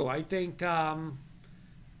 I do. I think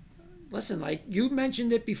listen, like you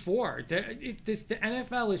mentioned it before, the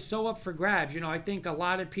NFL is so up for grabs. I think a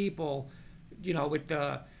lot of people, with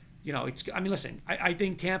the, listen, I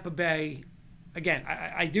think Tampa Bay, again,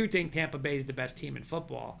 I do think Tampa Bay is the best team in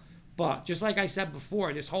football. But just like I said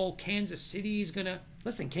before, this whole Kansas City is going to,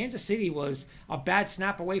 listen, Kansas City was a bad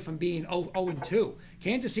snap away from being 0-2.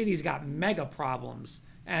 Kansas City's got mega problems.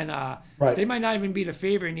 And They might not even be the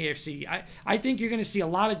favorite in the AFC. I think you're going to see a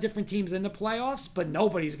lot of different teams in the playoffs, but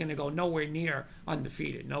nobody's going to go nowhere near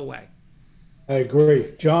undefeated. No way. I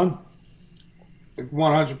agree. John?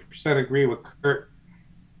 100% agree with Kurt.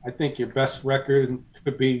 I think your best record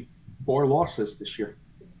could be 4 losses this year.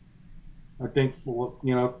 I think,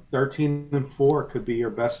 13-4 could be your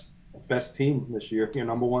best team this year, your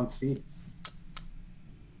number 1 seed.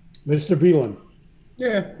 Mr. Beelan?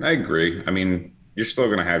 Yeah, I agree. I mean, you're still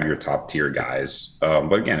going to have your top tier guys.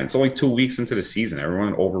 But again, it's only 2 weeks into the season.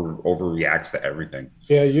 Everyone overreacts to everything.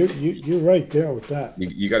 Yeah, you're right there with that.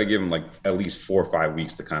 You got to give them like at least 4 or 5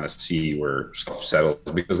 weeks to kind of see where stuff settles.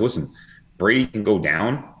 Because listen, Brady can go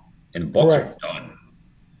down and the Bucs are done.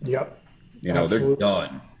 Yep. They're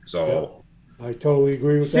done. So yep. I totally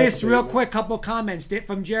agree with that. Sis, real quick, couple comments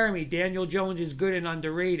from Jeremy. Daniel Jones is good and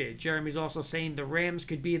underrated. Jeremy's also saying the Rams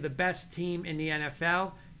could be the best team in the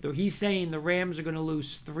NFL. Though he's saying the Rams are going to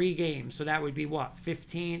lose 3 games. So that would be what?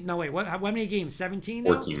 15? No, wait. What? How many games? 17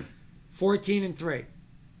 now? 14. 14-3.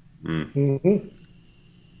 Mm-hmm.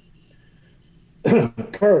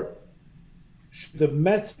 Kurt, should the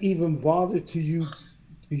Mets even bother to use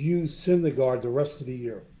Syndergaard the rest of the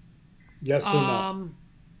year? Yes or no?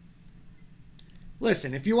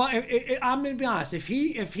 Listen, if you want, I'm gonna be honest. If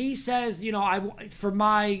he says, for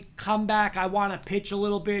my comeback, I want to pitch a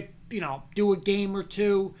little bit, do a game or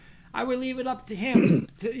two, I would leave it up to him.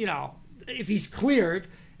 If he's cleared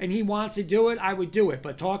and he wants to do it, I would do it.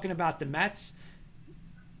 But talking about the Mets,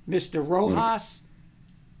 Mr. Rojas,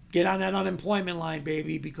 get on that unemployment line,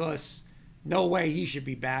 baby, because no way he should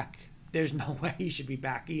be back. There's no way he should be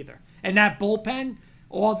back either. And that bullpen,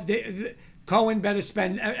 Cohen better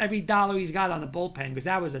spend every dollar he's got on the bullpen because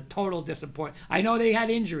that was a total disappointment. I know they had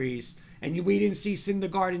injuries and we didn't see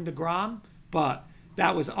Syndergaard and DeGrom, but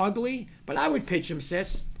that was ugly. But I would pitch him,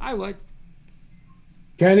 sis. I would.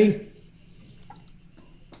 Kenny?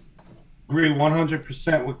 Agree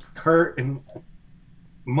 100% with Kurt. And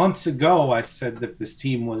months ago, I said that this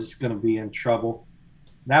team was going to be in trouble.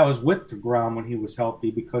 That was with DeGrom when he was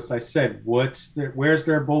healthy because I said, where's their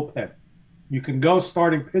bullpen? You can go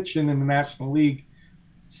starting pitching in the National League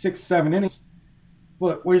 6-7 innings,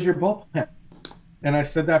 but where's your bullpen? And I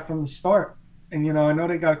said that from the start. And, I know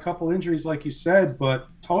they got a couple injuries, like you said, but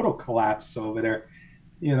total collapse over there.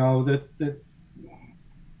 I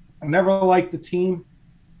never liked the team.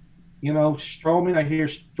 Stroman, I hear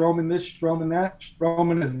Stroman this, Stroman that.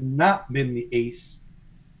 Stroman has not been the ace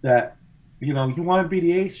that, you want to be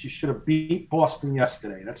the ace, you should have beat Boston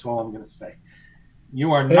yesterday. That's all I'm going to say.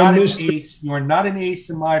 You are not an ace. You are not an ace,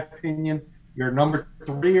 in my opinion. You're a number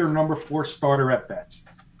 3 or number 4 starter at best.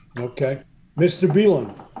 Okay. Mr.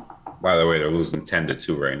 Beelan. By the way, they're losing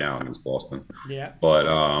 10-2 right now against Boston. Yeah. But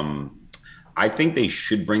I think they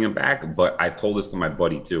should bring him back. But I told this to my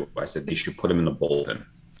buddy, too. I said they should put him in the bullpen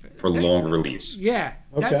for long reliefs. Yeah.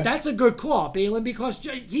 Okay. That's a good call, Beelan, because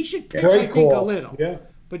he should pitch, Great I think, call. a little. Yeah.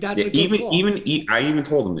 But that's a good call. I even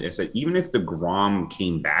told him, I said, even if DeGrom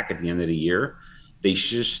came back at the end of the year, they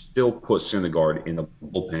should still put Syndergaard in the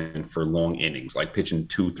bullpen for long innings, like pitching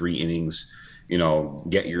 2-3 innings,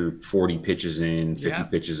 get your 40 pitches in, 50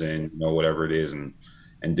 pitches in, whatever it is, and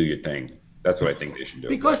do your thing. That's what I think they should do.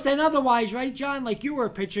 Because then otherwise, right, John, like you were a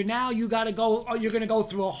pitcher, now you got to go, you're going to go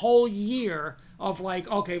through a whole year of like,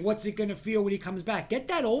 okay, what's it going to feel when he comes back? Get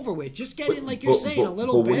that over with. Just get in, like you're saying, a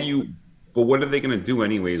little bit. But what are they going to do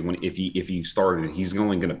anyways if he started? He's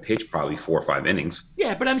only going to pitch probably 4 or 5 innings.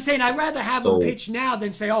 Yeah, but I'm saying I'd rather have him pitch now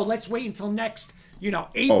than say, let's wait until next,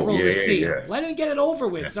 April to see him. Let him get it over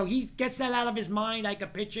with so he gets that out of his mind. I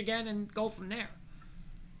could pitch again and go from there.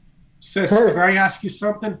 Sis, can I ask you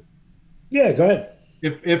something? Yeah, go ahead.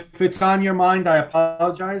 If it's on your mind, I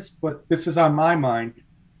apologize, but this is on my mind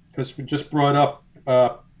because we just brought up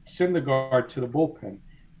Syndergaard to the bullpen.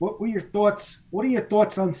 What are your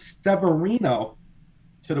thoughts on Severino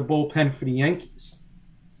to the bullpen for the Yankees?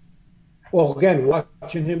 Well, again,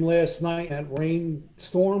 watching him last night at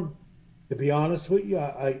rainstorm, to be honest with you,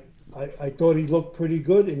 I thought he looked pretty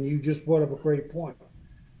good, and you just brought up a great point.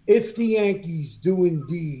 If the Yankees do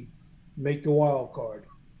indeed make the wild card,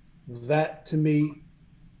 that to me,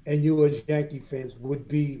 and you as Yankee fans, would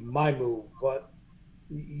be my move. But,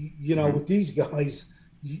 with these guys,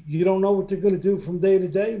 you don't know what they're going to do from day to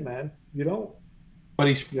day, man. You don't. But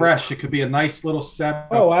he's fresh. It could be a nice little set.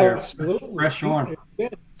 Oh, absolutely. Fresh arm.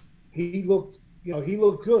 He looked, he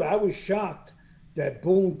looked good. I was shocked that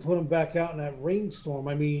Boone put him back out in that rainstorm.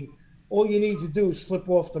 I mean, all you need to do is slip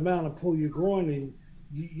off the mound and pull your groin, and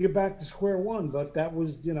you're back to square one. But that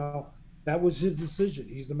was, that was his decision.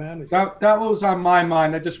 He's the manager. That was on my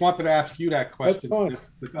mind. I just wanted to ask you that question.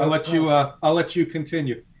 I'll let you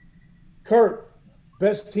continue. Kurt.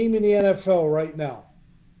 Best team in the NFL right now?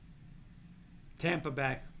 Tampa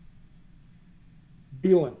Bay.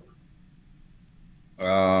 Beelan.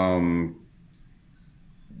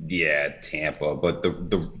 Yeah, Tampa, but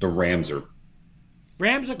the Rams are.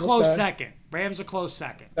 Rams are close second.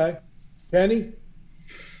 Okay. Kenny?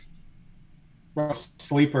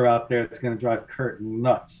 Sleeper out there that's going to drive Kurt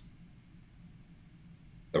nuts.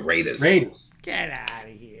 The Raiders. Get out of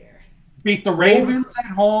here. Beat the Ravens at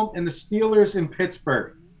home and the Steelers in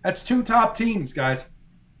Pittsburgh. That's 2 top teams, guys.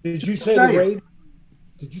 Did you say the Ravens?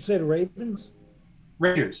 Did you say the Ravens?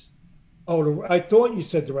 Raiders. Oh, I thought you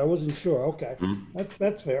said I wasn't sure. Okay,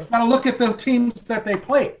 that's fair. Got to look at the teams that they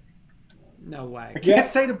played. No way. I can't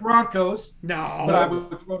say the Broncos. No. But I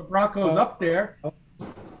would throw the Broncos up there.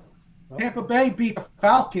 Tampa Bay beat the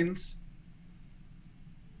Falcons.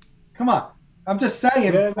 Come on. I'm just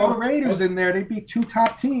saying, throw the Raiders in there. They beat 2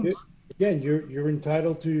 top teams. Again, you're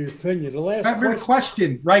entitled to your opinion. The last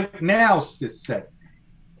question right now, Sis said.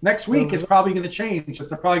 Next week is probably going to change because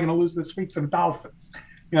they're probably going to lose this week to the Dolphins.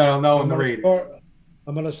 In the Raiders.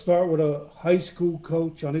 I'm going to start with a high school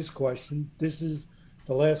coach on his question. This is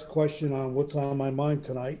the last question on what's on my mind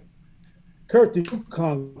tonight. Kurt, the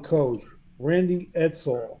UConn coach, Randy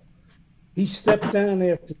Edsall, he stepped down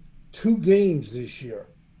after 2 games this year.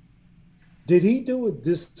 Did he do a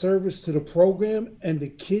disservice to the program and the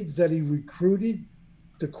kids that he recruited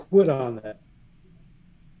to quit on that?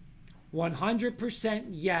 100%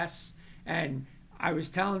 yes. And I was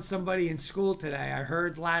telling somebody in school today, I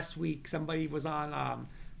heard last week somebody was on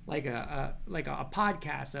like a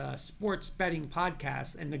podcast, a sports betting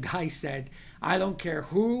podcast, and the guy said, I don't care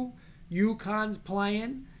who UConn's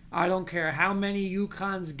playing, I don't care how many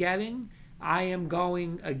UConn's getting, I am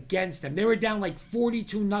going against them. They were down like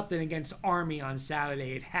 42-0 against Army on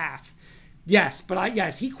Saturday at half. Yes, but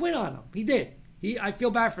yes, he quit on them. He did. I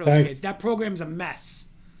feel bad for those kids. That program's a mess.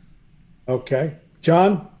 Okay.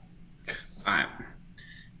 John?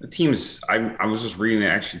 The teams, I was just reading it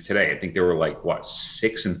actually today. I think they were like, what,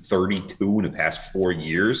 6-32 in the past 4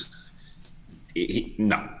 years?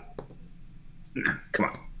 No. Come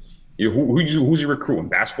on. Who's he recruiting?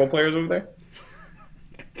 Basketball players over there?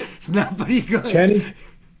 It's not very good.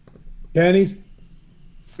 Kenny?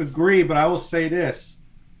 Agree, but I will say this.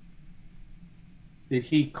 Did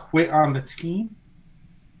he quit on the team,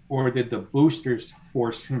 or did the boosters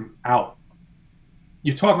force him out?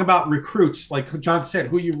 You're talking about recruits, like John said,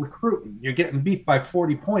 who you recruiting? You're getting beat by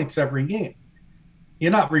 40 points every game. You're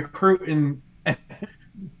not recruiting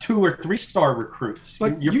 2 or 3 star recruits.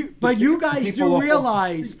 But you guys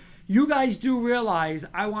do realize,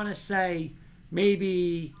 I want to say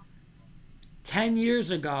maybe 10 years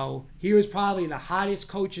ago, he was probably the hottest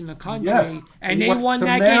coach in the country. Yes, and they won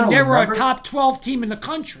that game. They were a top 12 team in the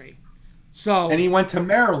country. And he went to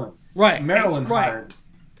Maryland. Right. Maryland hired him.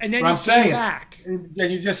 And then he came back. And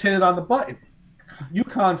you just hit it on the button.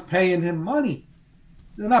 UConn's paying him money.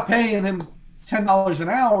 They're not paying him $10 an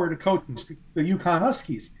hour to coach the UConn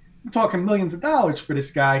Huskies. We're talking millions of dollars for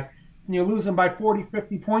this guy. And you lose him by 40,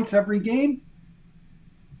 50 points every game.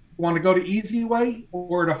 Want to go the easy way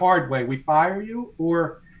or the hard way? We fire you,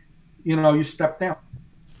 or you step down.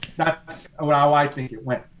 That's how I think it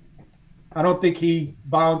went. I don't think he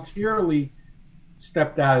voluntarily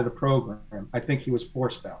stepped out of the program. I think he was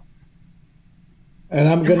forced out. And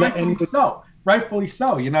I'm going to end rightfully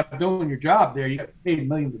so. You're not doing your job there. You get paid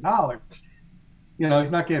millions of dollars.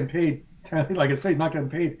 He's not getting paid. Like I said, he's not getting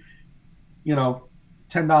paid.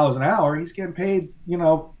 $10 an hour. He's getting paid.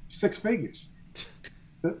 6 figures.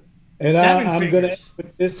 And I'm going to end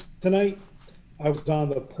with this tonight. I was on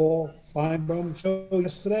the Paul Feinbaum show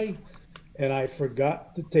yesterday, and I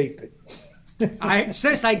forgot to tape it.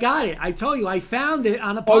 I got it. I told you, I found it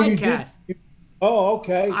on a podcast. Oh,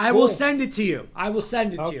 okay. I will send it to you.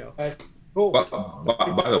 To you. Cool.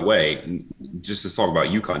 By the way, just to talk about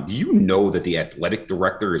UConn, do you know that the athletic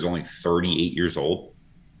director is only 38 years old?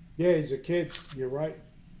 Yeah, he's a kid. You're right.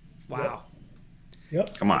 Wow.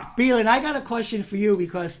 Yep. Come on. Beelan, I got a question for you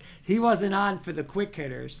because he wasn't on for the quick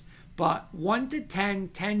hitters, but 1 to 10,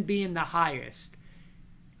 10 being the highest.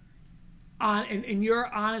 In your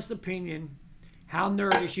honest opinion, how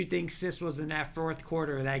nervous you think Sis was in that 4th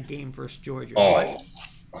quarter of that game versus Georgia?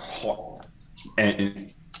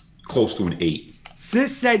 And close to an 8.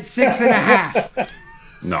 Sis said 6.5.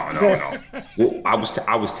 No. Well, I was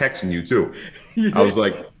texting you too. I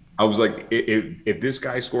was like, if this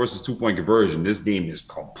guy scores his 2-point conversion, this game is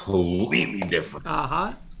completely different.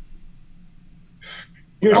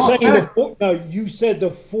 You're saying you said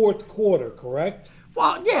the 4th quarter, correct?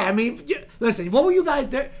 Well, yeah. I mean, listen. What were you guys?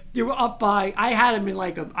 They were up by. I had him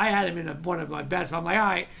in one of my bets. I'm like, all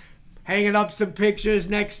right, hanging up some pictures.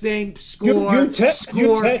 Next thing, score. You text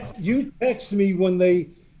me when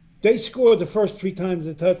they scored the first 3 times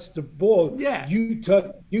they touched the ball. Yeah. You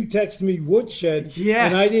text me Woodshed. Yeah.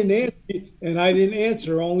 And I didn't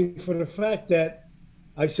answer only for the fact that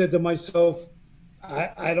I said to myself,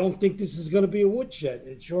 I don't think this is going to be a woodshed.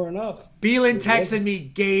 And sure enough. Beelan texted me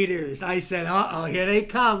Gators. I said, here they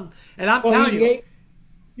come. And I'm telling you.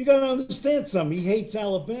 You got to understand something. He hates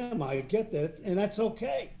Alabama. I get that. And that's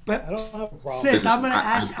okay. But I don't have a problem. Sis, I'm going to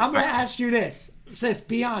ask you this. Sis,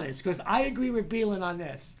 be honest. Because I agree with Beelan on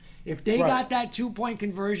this. If they got that 2-point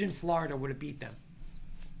conversion, Florida would have beat them.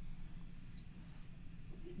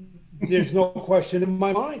 There's no question in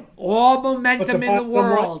my mind. All momentum in the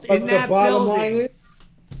world in that building.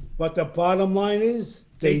 But the bottom line is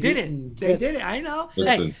they didn't. They did it. I know.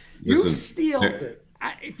 Listen, you steal.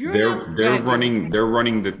 If you're they're running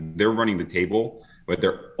the table, but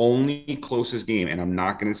their only closest game, and I'm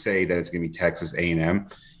not going to say that it's going to be Texas A&M.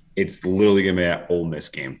 It's literally going to be that Ole Miss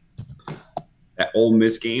game. That Ole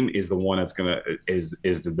Miss game is the one that's is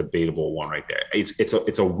the debatable one right there.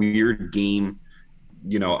 It's a weird game.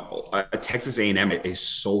 A Texas A&M is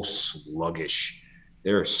so sluggish.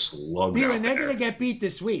 They're slugs Beelan, out they're there. going to get beat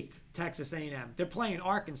this week, Texas A&M. They're playing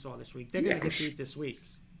Arkansas this week. They're going to get beat this week.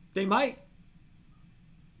 They might.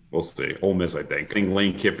 We'll see. Ole Miss, I think. I think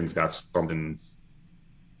Lane Kiffin's got something,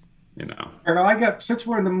 And since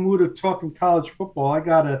we're in the mood of talking college football, I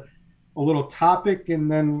got a little topic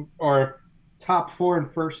or top 4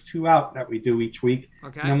 and first 2 out that we do each week.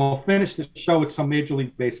 Okay. And then we'll finish the show with some Major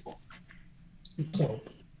League Baseball.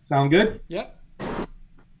 Sound good? Yep. All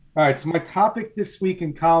right. So my topic this week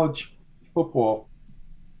in college football,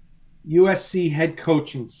 USC head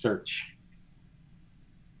coaching search.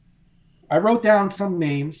 I wrote down some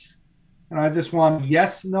names, and I just want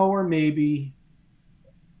yes, no, or maybe.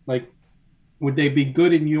 Like, would they be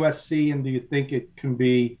good in USC? And do you think it can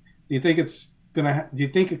be? Do you think it's gonna? Do you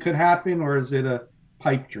think it could happen, or is it a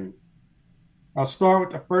pipe dream? I'll start with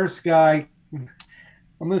the first guy. I'm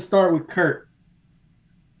going to start with Kurt.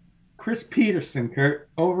 Chris Peterson, Kurt,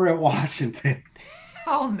 over at Washington.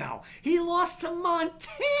 Oh, no. He lost to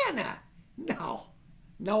Montana. No.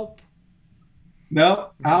 Nope.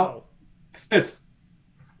 No. No. Out. Sis.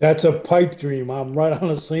 That's a pipe dream. I'm right on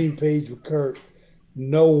the same page with Kurt.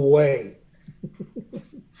 No way.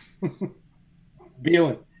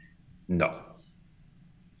 Beelan. No.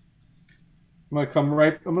 I'm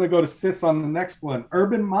going to go to Sis on the next one.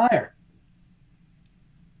 Urban Meyer.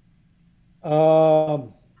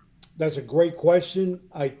 That's a great question.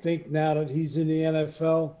 I think now that he's in the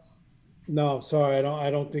NFL, no, I'm sorry. I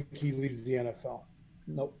don't think he leaves the NFL.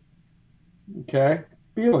 Nope. Okay.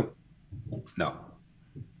 Beelan. No.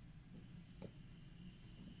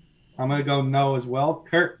 I'm going to go no as well.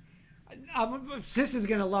 Kurt. Sis is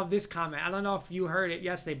going to love this comment. I don't know if you heard it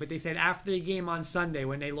yesterday, but they said after the game on Sunday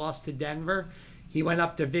when they lost to Denver, he went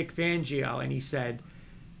up to Vic Fangio and he said,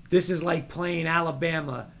 this is like playing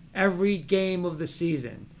Alabama every game of the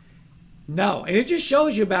season. No. And it just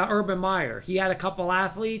shows you about Urban Meyer. He had a couple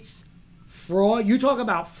athletes. Fraud. You talk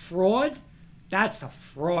about fraud? That's a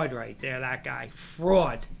fraud right there, that guy.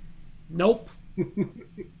 Fraud. Nope.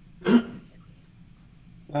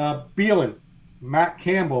 Beelan. Matt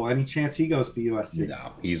Campbell. Any chance he goes to USC?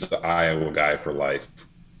 No. He's an Iowa guy for life.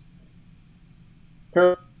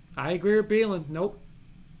 Kurt. I agree with Beelan. Nope.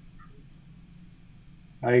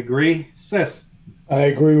 I agree. Sis. I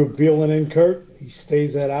agree with Beelan and Kurt. He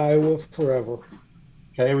stays at Iowa forever.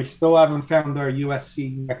 Okay, we still haven't found our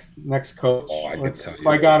USC next coach. Oh, I can tell you.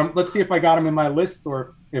 I got him. Let's see if I got him in my list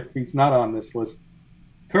or if he's not on this list.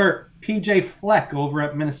 Kurt, PJ Fleck over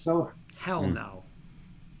at Minnesota. Hell no.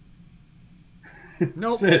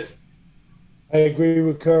 Nope. Sis. I agree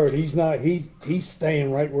with Kurt. He's not. He's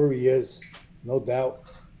staying right where he is, no doubt.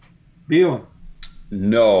 Beelan.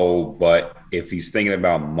 No, but if he's thinking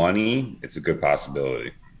about money, it's a good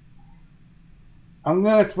possibility. I'm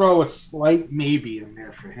going to throw a slight maybe in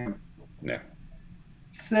there for him. Yeah.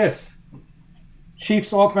 Sis.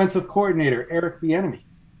 Chiefs offensive coordinator, Eric Bieniemy.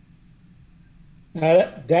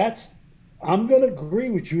 I'm going to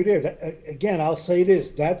agree with you there. Again, I'll say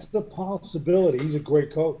this. That's the possibility. He's a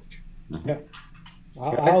great coach. Yeah.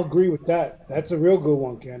 I'll agree with that. That's a real good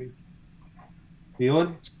one, Kenny.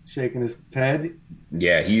 Beelan, shaking his head.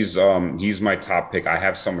 Yeah, he's my top pick. I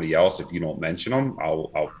have somebody else. If you don't mention him,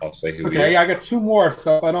 I'll say who. Okay, I got 2 more.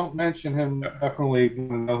 So if I don't mention him, definitely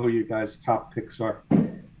know who you guys' top picks are.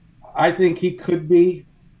 I think he could be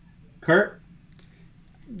Kurt.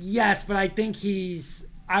 Yes, but I think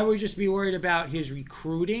I would just be worried about his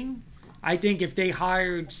recruiting. I think if they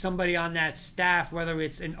hired somebody on that staff, whether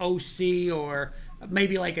it's an OC or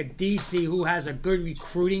maybe like a DC who has a good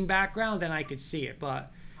recruiting background, then I could see it.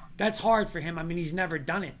 But that's hard for him. I mean, he's never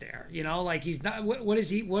done it there. Like he's not.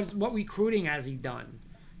 What recruiting has he done?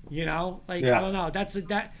 I don't know.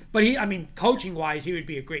 But coaching wise, he would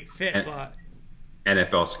be a great fit. But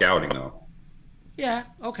NFL scouting though. Yeah.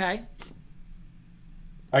 Okay.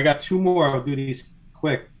 I got 2 more. I'll do these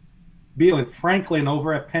quick. Beelan, Franklin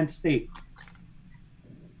over at Penn State.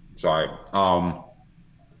 Sorry.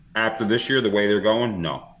 After this year, the way they're going,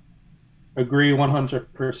 no. Agree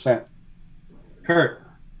 100%. Kurt.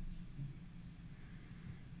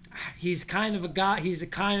 He's kind of a guy. He's the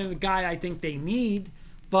kind of guy I think they need.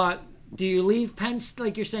 But do you leave Penn?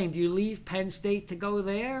 Like you're saying, do you leave Penn State to go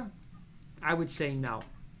there? I would say no.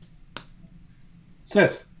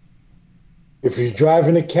 Sis. If you're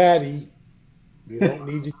driving a caddy, you don't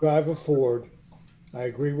need to drive a Ford. I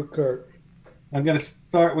agree with Kurt. I'm going to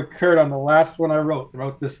start with Kurt on the last one I wrote. I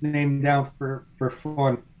wrote this name down for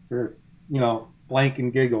fun, for, blank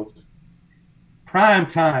and giggles. Prime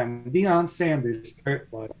time, Deion Sanders, Kurt.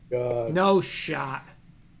 My God. No shot.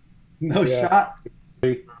 No shot?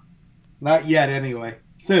 Not yet, anyway.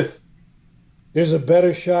 Sis. There's a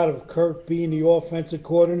better shot of Kurt being the offensive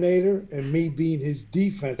coordinator and me being his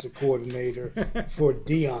defensive coordinator before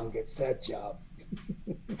Dion gets that job.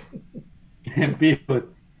 And be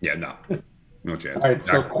good. Yeah, no chance. All right,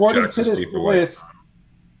 so according to this list,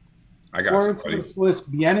 I got somebody. this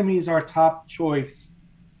list, Bieniemy is our top choice.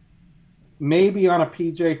 Maybe on a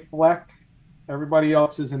PJ Fleck. Everybody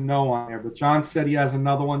else is a no on there. But John said he has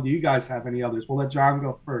another one. Do you guys have any others? We'll let John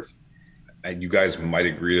go first. And you guys might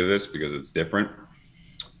agree to this because it's different.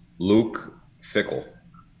 Luke Fickell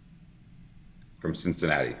from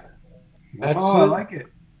Cincinnati. That's I like it.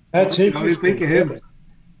 That's What do you interesting. think of him?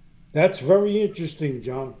 That's very interesting,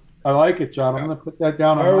 John. I like it, John. I'm going to put that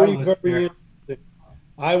down on my Very, list very there. interesting.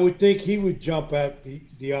 I would think he would jump at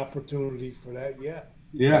the opportunity for that. Yeah.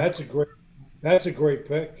 Yeah. That's a great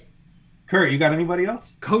pick. Kurt, you got anybody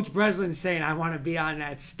else? Coach Breslin's saying I want to be on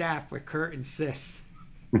that staff with Kurt and Sis.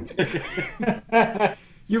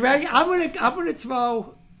 You ready? I'm gonna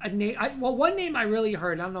throw a name. One name I really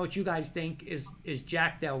heard. I don't know what you guys think is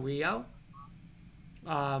Jack Del Rio.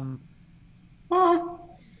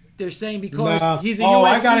 They're saying because he's a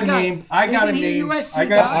USC I got a guy. name. I got a Isn't he name. USC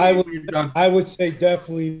guy? I would say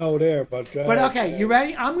definitely no there, but go But ahead. okay, you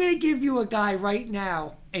ready? I'm gonna give you a guy right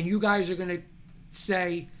now, and you guys are gonna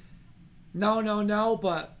say no.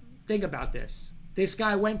 But think about this. This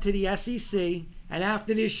guy went to the SEC, and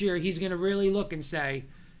after this year, he's gonna really look and say,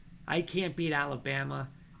 "I can't beat Alabama.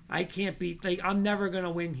 I can't beat. I'm never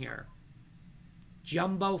gonna win here."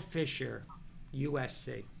 Jumbo Fisher,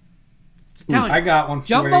 USC. I got one for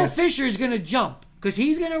Jumbo you. Fisher is going to jump because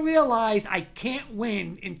he's going to realize I can't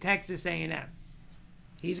win in Texas A&M.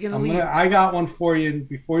 He's going to leave. I got one for you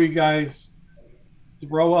before you guys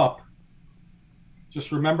grow up.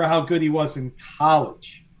 Just remember how good he was in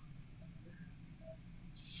college.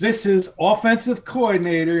 This is offensive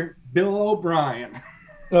coordinator Bill O'Brien.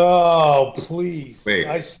 Oh, please! Wait.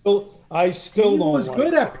 I still He don't. was like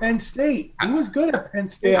good him. at Penn State. He was good at Penn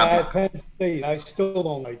State. Yeah, at Penn State, I still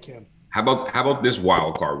don't like him. How about this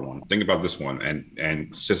wild card one? Think about this one,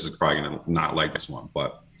 and Sis is probably gonna not like this one,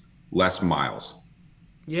 but Les Miles.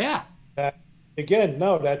 Yeah. Again,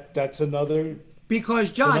 no, that's another.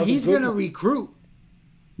 Because, John, Another he's good going to one. recruit.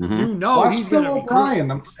 Mm-hmm. You know Watch he's going to Bill recruit.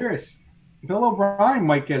 O'Brien. I'm serious. Bill O'Brien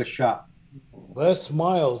might get a shot. Les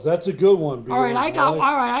Miles, that's a good one. All right, I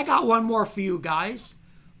like- got one more for you guys.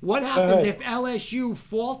 What happens if LSU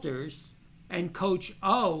falters and Coach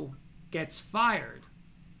O gets fired?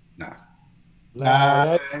 Nah,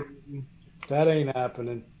 that ain't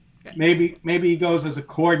happening. Maybe he goes as a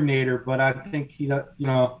coordinator, but I think he's got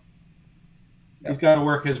to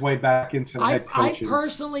work his way back into the head I coaching.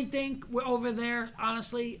 personally think we're over there,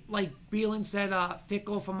 honestly, like Beelan said,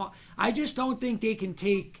 Fickle I just don't think they can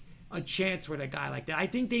take a chance with a guy like that. I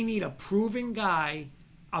think they need a proven guy,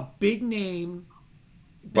 a big name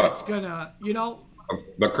that's gonna,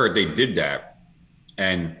 But Kurt, they did that,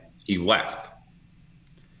 and he left.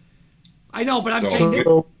 I know, but I'm So-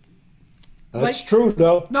 saying That's true,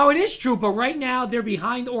 though. no, it is true. But right now they're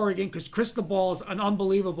behind Oregon because Cristobal is an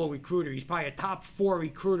unbelievable recruiter. He's probably a top 4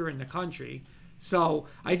 recruiter in the country. So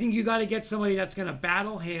I think you got to get somebody that's going to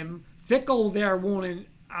battle him. Fickle there won't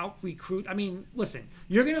out recruit. I mean, listen,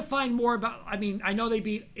 you're going to find more about. I mean, I know they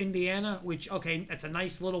beat Indiana, which okay, that's a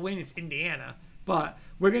nice little win. It's Indiana, but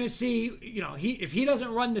we're going to see. If he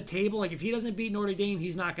doesn't run the table, like if he doesn't beat Notre Dame,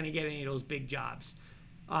 he's not going to get any of those big jobs.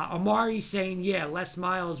 Amari's saying, yeah, Les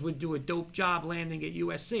Miles would do a dope job landing at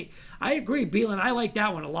USC. I agree, Beelan. I like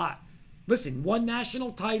that one a lot. Listen, won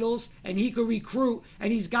national titles, and he could recruit,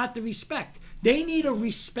 and he's got the respect. They need a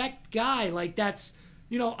respect guy like that's,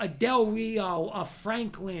 a Del Rio, a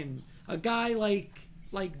Franklin, a guy like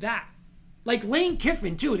that. Like Lane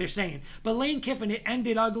Kiffin, too, they're saying. But Lane Kiffin, it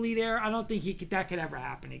ended ugly there. I don't think that could ever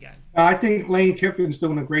happen again. I think Lane Kiffin's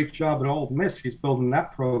doing a great job at Ole Miss. He's building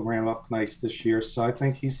that program up nice this year, so I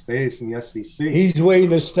think he stays in the SEC. He's waiting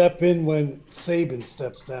to step in when Saban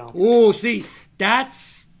steps down. Oh, see,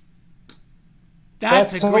 that's a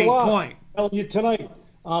great point.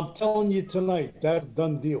 I'm telling you tonight, that's a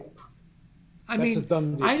done deal. I That's mean, a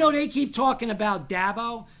done deal. I know they keep talking about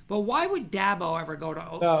Dabo, but why would Dabo ever go to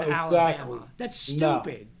Alabama? Exactly. That's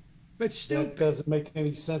stupid. That's That stupid. doesn't make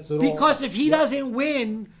any sense at all. Because if he doesn't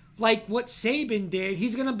win like what Saban did,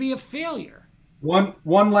 he's going to be a failure.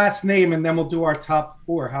 One last name, and then we'll do our top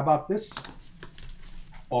 4. How about this?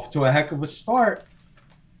 Off to a heck of a start.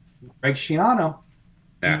 Greg Schiano.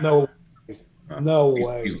 Yeah. No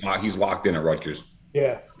way. He's locked in at Rutgers.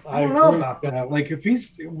 Yeah. I don't know about that. Like, if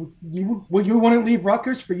he's, you wouldn't leave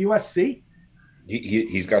Rutgers for USC?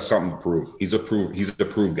 He's got something to prove. He's a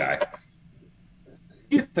proved guy.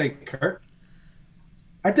 You think, Kurt?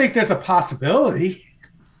 I think there's a possibility.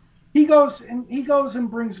 He goes and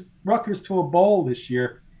brings Rutgers to a bowl this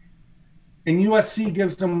year, and USC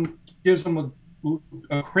gives them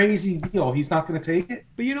a crazy deal. He's not going to take it.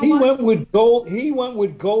 But you know He what? He went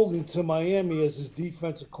with Golden to Miami as his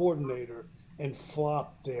defensive coordinator and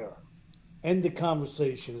flopped there. End the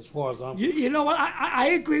conversation as far as I'm. You know what? I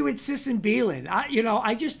agree with Sis and Beelan.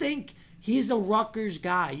 I just think he's a Rutgers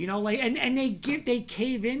guy. And they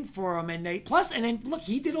cave in for him, and then look,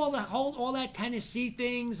 he did all that Tennessee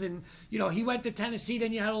things, and he went to Tennessee.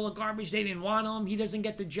 Then you had all the garbage. They didn't want him. He doesn't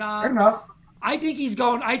get the job. Fair enough. I think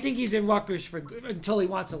he's in Rutgers for until he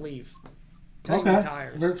wants to leave. Until he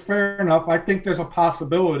retires. That's fair enough. I think there's a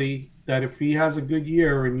possibility that if he has a good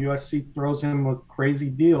year and USC throws him a crazy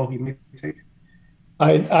deal, he may take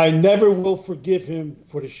it. I never will forgive him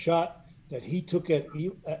for the shot that he took at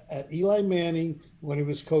Eli Manning when he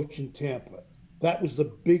was coaching Tampa. That was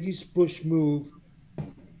the biggest Bush move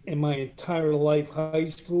in my entire life, high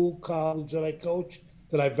school, college that I coached,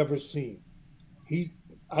 that I've ever seen.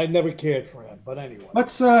 I never cared for him, but anyway.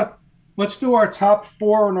 Let's do our top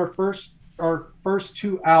four and our first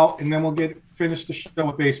two out, and then we'll finish the show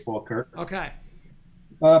with baseball, Kurt. Okay.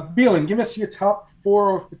 Beelan, give us your top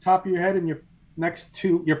four off the top of your head and your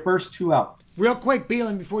first two out. Real quick,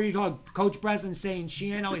 Beelan, before you talk, Coach Breslin saying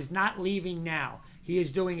Shiano is not leaving now. He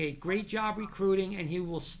is doing a great job recruiting, and he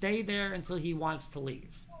will stay there until he wants to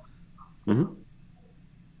leave. Mm-hmm.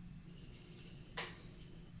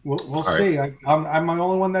 We'll see. Right. I'm the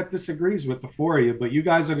only one that disagrees with the four of you, but you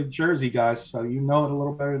guys are the Jersey guys, so you know it a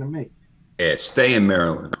little better than me. Yeah, stay in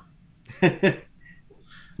Maryland.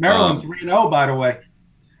 Maryland 3-0, by the way.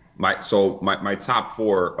 My top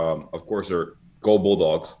four, of course, are Go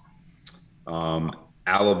Bulldogs,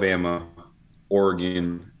 Alabama,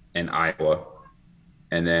 Oregon, and Iowa.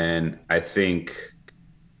 And then I think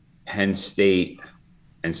Penn State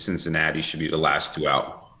and Cincinnati should be the last two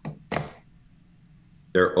out.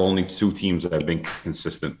 They're only two teams that have been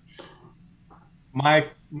consistent. My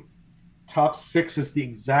top six is the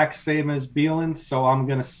exact same as Beelan's, so I'm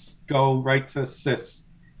going to go right to Sis.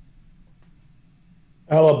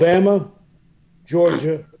 Alabama,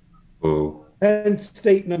 Georgia, Ooh. Penn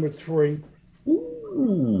State number 3,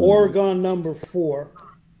 Ooh. Oregon number 4,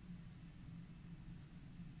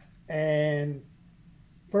 and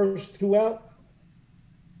first two out,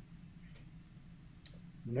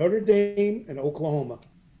 Notre Dame and Oklahoma.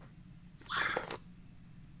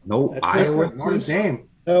 No, That's Iowa. Notre Dame.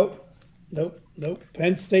 Nope.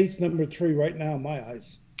 Penn State's number 3 right now in my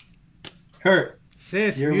eyes. Kurt,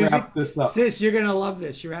 Sis, wrap this up. Sis, you're gonna love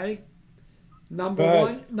this. You ready?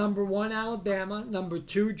 Number one, Alabama. Number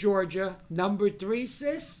 2, Georgia. Number 3,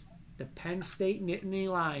 Sis, the Penn State Nittany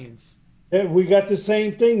Lions. Yeah, we got the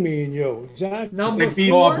same thing, me and you. Exactly. Number they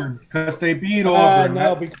beat 4, Auburn. Because they beat Auburn.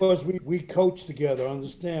 No, because we coach together.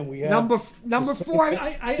 Understand? We have number 4.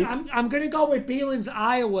 I'm gonna go with Beelan's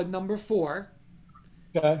Iowa. Number 4.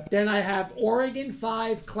 Okay. Then I have Oregon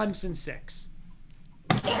 5, Clemson 6.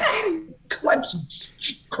 Clemson.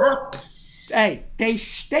 Hey, they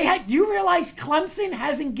had. You realize Clemson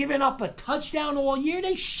hasn't given up a touchdown all year?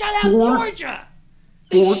 They shut out Georgia.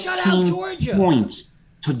 They shut out Georgia. Points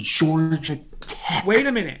to Georgia Tech. Wait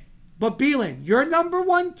a minute. But Beelan, your number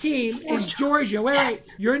 1 team is Georgia. Wait.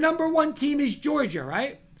 Your number 1 team is Georgia,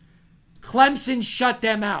 right? Clemson shut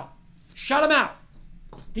them out. Shut them out.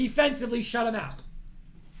 Defensively, shut them out.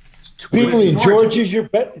 Beelan, Georgia's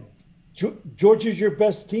your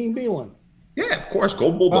best team, Beelan. Yeah, of course.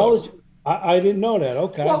 Go Bulldogs. I didn't know that.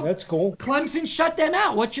 Okay, Well, that's cool. Clemson shut them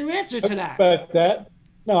out. What's your answer to that? Respect that.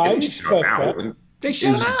 No, I respect that. They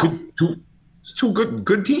shut them out. It's two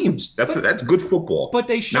good teams. That's good football. But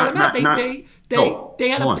they shut them out. They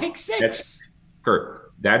had a pick 6.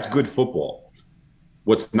 Kurt, that's good football.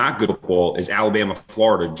 What's not good football is Alabama,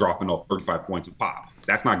 Florida dropping off 35 points a pop.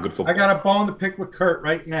 That's not good football. I got a bone to pick with Kurt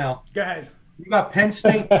right now. Go ahead. You got Penn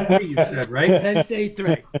State 3, you said, right? Penn State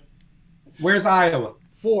 3. Where's Iowa?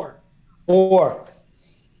 4.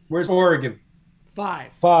 Where's Oregon?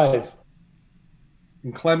 5.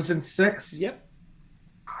 And Clemson 6? Yep.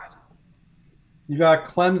 You got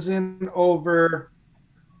Clemson over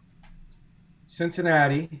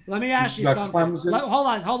Cincinnati. Let me ask you something.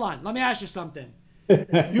 Hold on. Let me ask you something.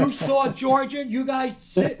 You saw Georgia. You guys,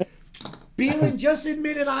 Beelan just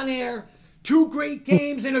admitted on air, 2 great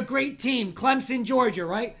games and a great team. Clemson, Georgia,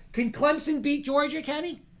 right? Can Clemson beat Georgia,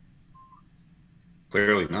 Kenny?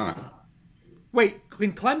 Clearly not. Wait,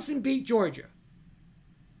 can Clemson beat Georgia?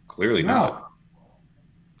 Clearly not.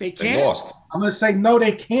 They They can't. lost. I'm going to say no,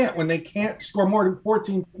 they can't when they can't score more than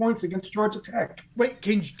 14 points against Georgia Tech. Wait,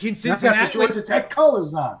 can And I got the Cincinnati? Georgia Wait, Tech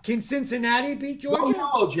colors on. can Cincinnati beat Go Georgia?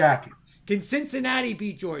 Yellow Jackets. Can Cincinnati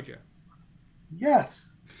beat Georgia? Yes.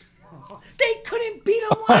 They couldn't beat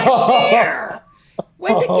them last year.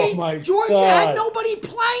 When the Oh, my game, Georgia God. had nobody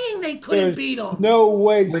playing, they couldn't There's beat them. no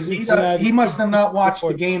way But Cincinnati. he must have not watched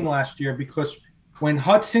the game last year, because when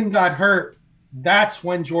Hudson got hurt, that's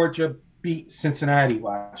when Georgia beat Cincinnati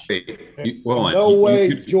last year. Hold on. No way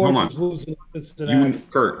hold Georgia's on. losing to Cincinnati.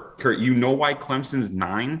 Kurt, you know why Clemson's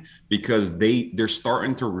 9? Because they're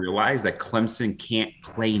starting to realize that Clemson can't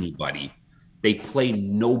play anybody. They play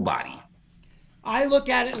nobody. I look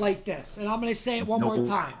at it like this, and I'm going to say it one more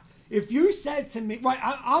time. If you said to me, right,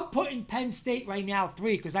 I'm putting Penn State right now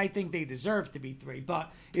 3 because I think they deserve to be 3.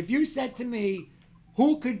 But if you said to me,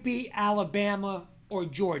 who could beat Alabama or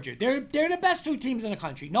Georgia? They're the best 2 teams in the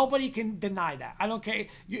country. Nobody can deny that. I don't care.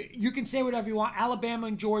 You can say whatever you want. Alabama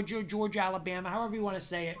and Georgia, Georgia, Alabama, however you want to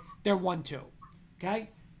say it. They're 1-2. Okay?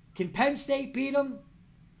 Can Penn State beat them?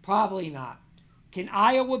 Probably not. Can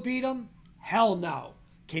Iowa beat them? Hell no.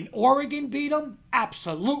 Can Oregon beat them?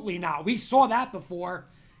 Absolutely not. We saw that before.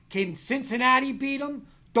 Can Cincinnati beat them?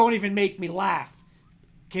 Don't even make me laugh.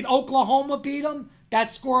 Can Oklahoma beat them? That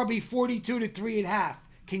score will be 42 to 3.5.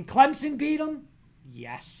 Can Clemson beat them?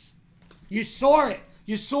 Yes. You saw it.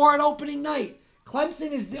 You saw it opening night.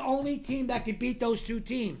 Clemson is the only team that could beat those 2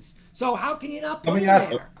 teams. So how can you not put them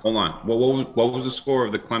there? Hold on. What was the score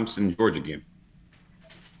of the Clemson-Georgia game?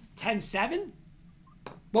 10-7?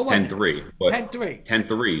 What was 10-3. 10-3.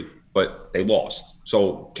 10-3, but they lost.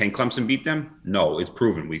 So can Clemson beat them? No, it's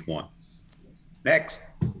proven week 1. Next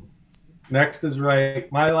is right.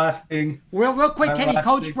 My last thing. Real quick, Kenny.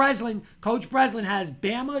 Coach Breslin has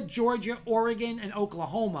Bama, Georgia, Oregon, and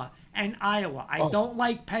Oklahoma, and Iowa. I don't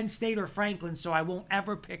like Penn State or Franklin, so I won't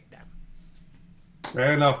ever pick them.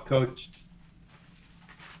 Fair enough, Coach.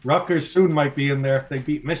 Rutgers soon might be in there if they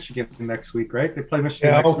beat Michigan next week, right? They play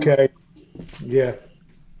Michigan next week. Yeah.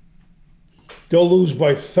 They'll lose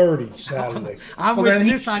by 30 Saturday. I'm with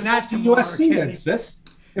Sis on that tomorrow. USC then, Sis.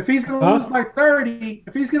 If he's going to lose by 30,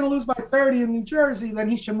 in New Jersey, then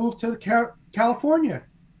he should move to California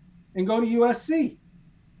and go to USC.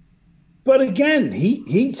 But again,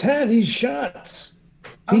 he's had his shots.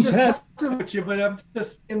 I'm just messing with you, but I'm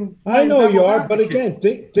just in. I know you are, but again,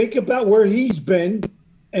 think about where he's been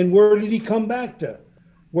and where did he come back to?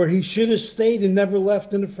 Where he should have stayed and never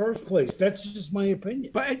left in the first place. That's just my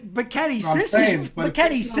opinion. But Kenny, Sis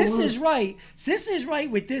is right. Sis is right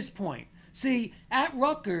with this point. See, at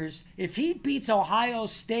Rutgers, if he beats Ohio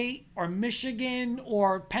State or Michigan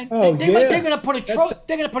or Penn, they're going to put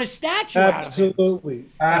a statue out of him. Absolutely.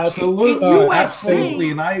 In USC,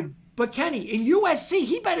 absolutely. And but Kenny, in USC,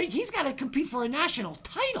 he's got to compete for a national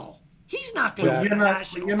title. He's not going to win a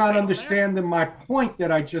national title. You're not understanding my point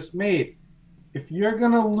that I just made. If you're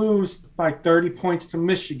going to lose by 30 points to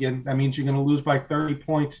Michigan, that means you're going to lose by 30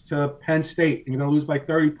 points to Penn State, and you're going to lose by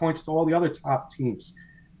 30 points to all the other top teams.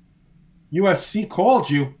 USC called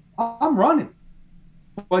you, I'm running.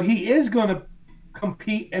 But he is going to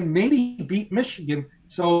compete and maybe beat Michigan.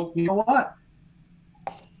 So, you know what?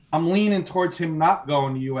 I'm leaning towards him not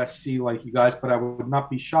going to USC like you guys, but I would not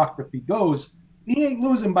be shocked if he goes. He ain't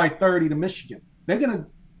losing by 30 to Michigan. They're gonna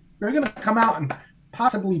come out and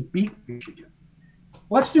possibly beat Michigan.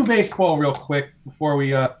 Let's do baseball real quick before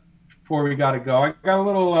we got to go. I got a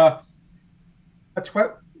little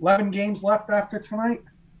 11 games left after tonight.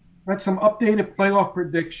 Got some updated playoff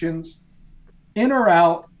predictions. In or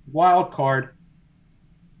out, wild card.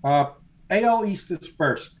 AL East is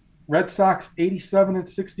first. Red Sox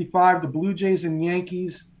 87-65. The Blue Jays and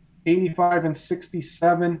Yankees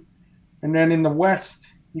 85-67. And then in the West,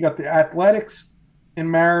 you got the Athletics and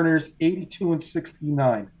Mariners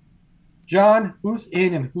 82-69. John, who's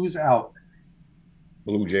in and who's out?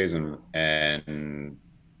 Blue Jays and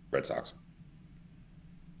Red Sox.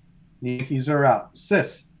 Yankees are out.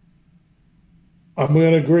 Sis. I'm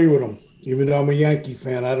going to agree with him. Even though I'm a Yankee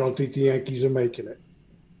fan, I don't think the Yankees are making it.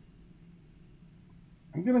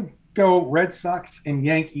 I'm going to go Red Sox and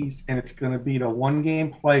Yankees, and it's going to be the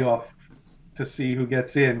one-game playoff to see who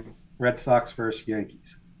gets in. Red Sox versus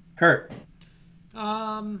Yankees. Kurt.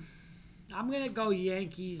 I'm going to go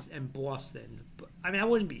Yankees and Boston. I mean, I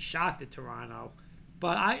wouldn't be shocked at Toronto,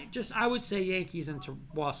 but I would say Yankees and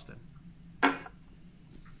Boston.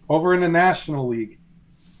 Over in the National League,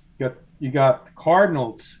 you got the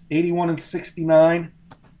Cardinals 81-69,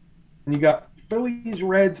 and you got Phillies,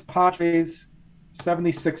 Reds, Padres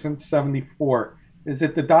 76-74. Is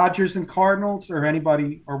it the Dodgers and Cardinals, or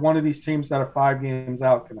anybody, or one of these teams that are 5 games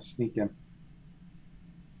out going to sneak in?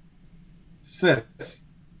 Sis.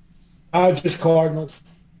 Just Cardinals.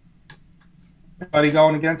 Anybody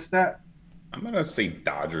going against that? I'm gonna say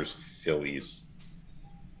Dodgers, Phillies.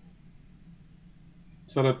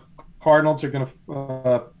 So the Cardinals are going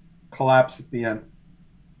to collapse at the end.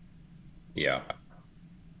 Yeah.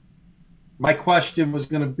 My question was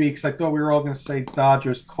going to be, because I thought we were all going to say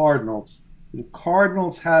Dodgers, Cardinals. Do the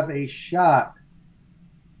Cardinals have a shot,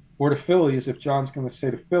 or the Phillies, if John's going to say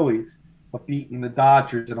the Phillies, of beating the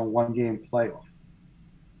Dodgers in a one-game playoff?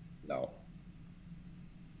 No.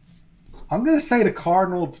 I'm going to say the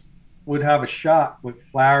Cardinals would have a shot with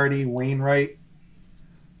Flaherty, Wainwright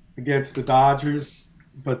against the Dodgers,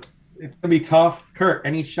 but it's going to be tough. Kurt,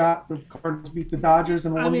 any shot the Cardinals beat the Dodgers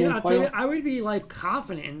in a one-game playoff? I'll tell you, I would be like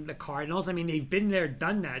confident in the Cardinals. I mean, they've been there,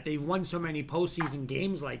 done that. They've won so many postseason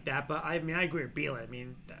games like that. But I mean, I agree with Beal. I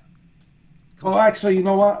mean, well, actually, you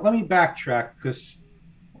know what? Let me backtrack because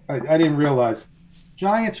I didn't realize.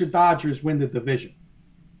 Giants or Dodgers win the division.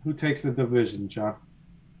 Who takes the division, John?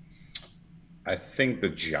 I think the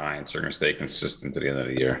Giants are going to stay consistent to the end of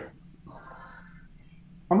the year.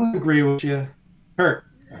 I'm going to agree with you. Kurt.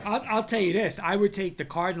 I'll tell you this. I would take the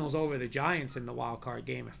Cardinals over the Giants in the wild card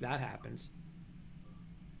game if that happens.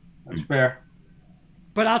 That's fair.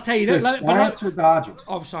 But I'll tell you Sis, this. Giants or Dodgers?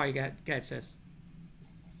 Oh, sorry. Go ahead, sis.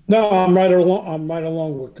 No, I'm right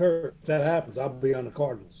along with Kurt. If that happens, I'll be on the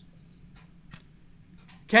Cardinals.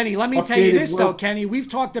 Kenny, let me tell you this, though, Kenny. We've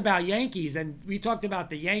talked about Yankees, and we talked about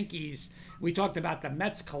the Yankees. We talked about the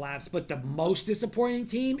Mets collapse, but the most disappointing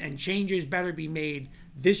team, and changes better be made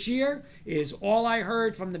this year, is all I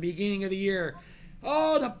heard from the beginning of the year.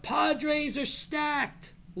 Oh, the Padres are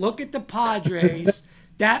stacked. Look at the Padres.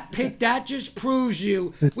 That just proves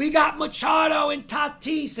you. We got Machado and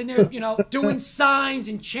Tatis, and they're doing signs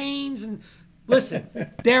and chains. And listen,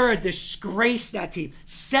 they're a disgrace. That team,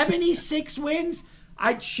 76 wins.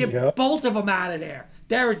 I'd ship both of them out of there.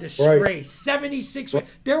 They're a disgrace. Right. 76 wins.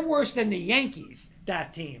 They're worse than the Yankees.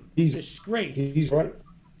 That team, disgrace. He's right.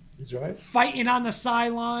 He's right. Fighting on the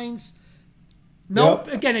sidelines. Nope.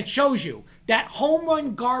 Again, it shows you that home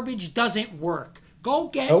run garbage doesn't work. Go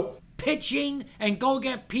get pitching and go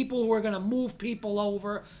get people who are going to move people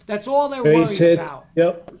over. That's all they're worried about.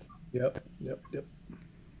 Yep.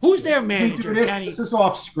 Who's their manager, Kenny? This is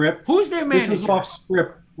off script. Who's their manager? This is off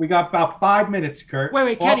script. We got about 5 minutes, Kurt.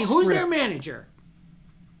 Wait, Kenny, who's their manager?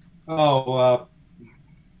 Oh,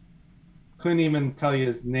 couldn't even tell you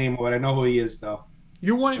his name, but I know who he is, though.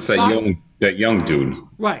 You want it's that young dude.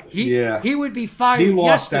 Right. He would be fired yesterday. He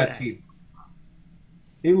lost that team.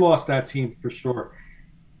 He lost that team for sure.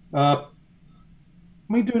 Let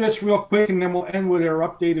me do this real quick, and then we'll end with our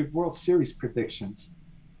updated World Series predictions.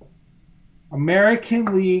 American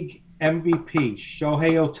League MVP,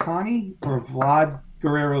 Shohei Ohtani or Vlad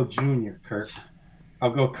Guerrero Jr., Kurt?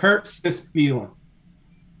 I'll go Kurt, sis, Beelan.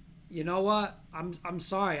 You know what? I'm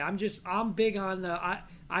sorry. I'm big on the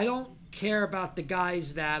I don't care about the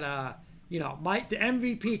guys that the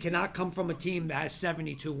MVP cannot come from a team that has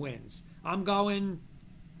 72 wins. I'm going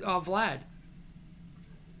Vlad.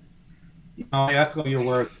 I echo your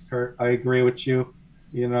words, Kurt. I agree with you.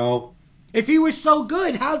 If he was so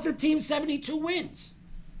good, how's the team 72 wins?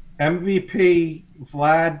 MVP,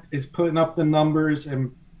 Vlad is putting up the numbers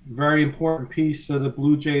and very important piece of the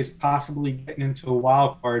Blue Jays possibly getting into a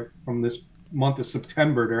wild card from this month of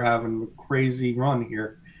September. They're having a crazy run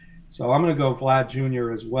here. So I'm going to go Vlad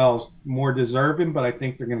Jr. as well. More deserving, but I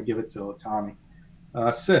think they're going to give it to Ohtani.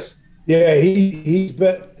 Sis. Yeah, he's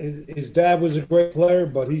his dad was a great player,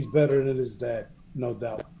 but he's better than his dad, no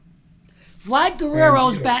doubt. Vlad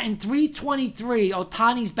Guerrero's batting .323.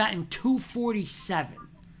 Ohtani's batting .247.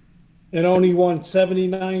 And only won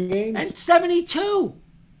 79 games? And 72.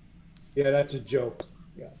 Yeah, that's a joke.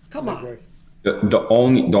 Yeah, come on. The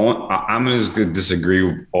only I'm going to disagree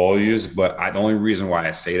with all of you, but the only reason why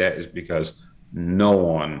I say that is because no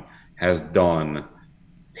one has done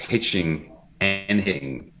pitching and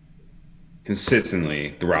hitting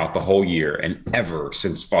consistently throughout the whole year and ever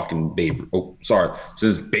since fucking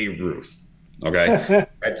since Babe Ruth. Okay,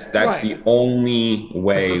 that's right. The only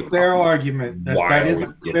way. That's a fair argument. That is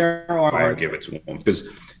a fair argument. Why I give it to him because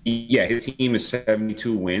his team is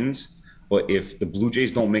 72 wins. But if the Blue Jays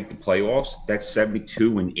don't make the playoffs, that's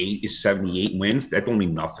 72 and 8 is 78 wins. That don't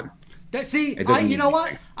mean nothing. You know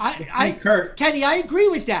what? Kenny, I agree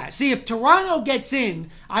with that. See, if Toronto gets in,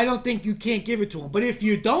 I don't think you can't give it to them. But if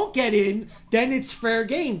you don't get in, then it's fair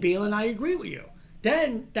game, Beal, and I agree with you.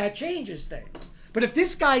 Then that changes things. But if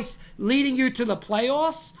this guy's leading you to the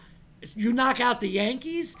playoffs, you knock out the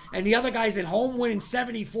Yankees, and the other guy's at home winning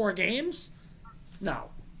 74 games,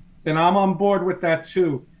 no. And I'm on board with that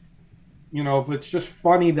too. but it's just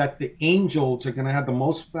funny that the Angels are going to have the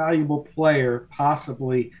most valuable player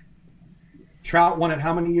possibly. Trout won it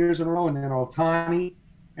how many years in a row, and then Ohtani.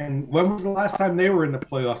 And when was the last time they were in the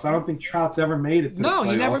playoffs? I don't think Trout's ever made it to the playoffs.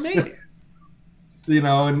 No, he never made it.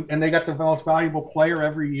 And they got the most valuable player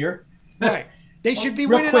every year. Right. They should be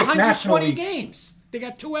winning 120 games. They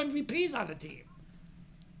got 2 MVPs on the team.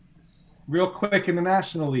 Real quick in the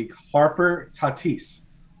National League, Harper, Tatis.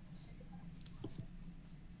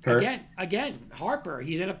 Kurt? Again, Harper.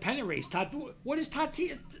 He's in a pennant race. What is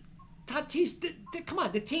Tatis? Tatis, come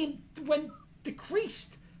on. The team went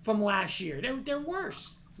decreased from last year. They're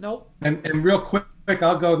worse. Nope. And real quick,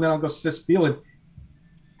 I'll go, and then I'll go Sis Beelan.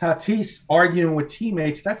 Tatis arguing with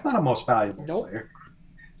teammates, that's not a most valuable player.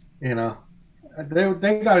 They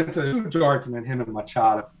got into a huge argument, him and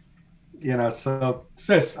Machado. So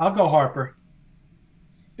Sis, I'll go Harper.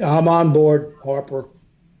 I'm on board, Harper.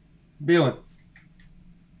 Beelan.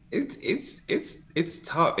 It's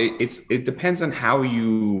tough. It depends on how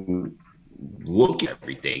you look at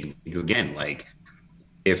everything. Because again, like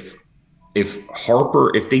if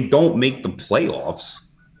Harper, if they don't make the playoffs,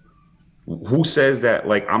 who says that,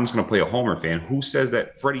 like, I'm just going to play a Homer fan, who says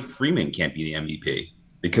that Freddie Freeman can't be the MVP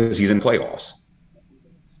because he's in playoffs?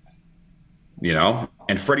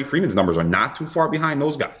 And Freddie Freeman's numbers are not too far behind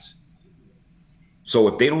those guys. So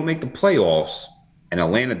if they don't make the playoffs and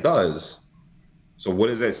Atlanta does, so what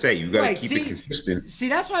does that say? You got to keep it consistent. See,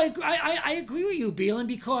 that's why I agree with you, Beelan,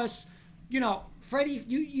 because, Freddie,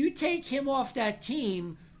 you take him off that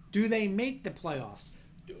team, do they make the playoffs?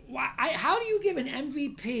 How do you give an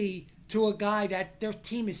MVP to a guy that their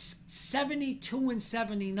team is 72 and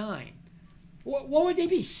 79? What would they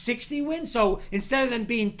be, 60 wins? So instead of them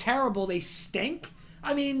being terrible, they stink?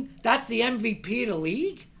 I mean, that's the MVP of the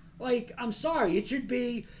league? Like, I'm sorry. It should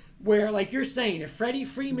be where, like you're saying, if Freddie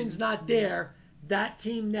Freeman's not there, that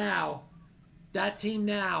team now,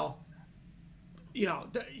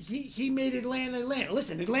 he made Atlanta.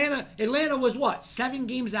 Listen, Atlanta was what, 7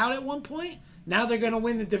 games out at one point? Now they're going to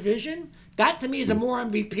win the division? That, to me, is a more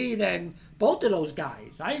MVP than both of those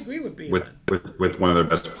guys. I agree with being with one of their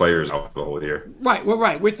best players out the whole year. Right, we're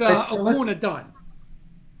right. With Acuna done.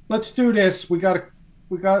 Let's do this. We got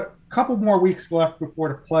a couple more weeks left before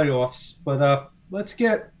the playoffs, but let's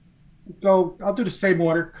go. I'll do the same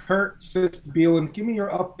order. Kurt, Sis, Beelan, give me your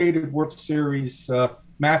updated World Series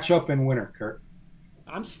matchup and winner, Kurt.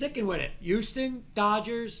 I'm sticking with it. Houston,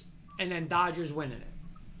 Dodgers, and then Dodgers winning it.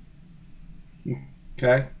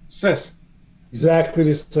 Okay. Sis. Exactly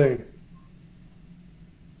the same.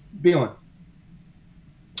 Beelan.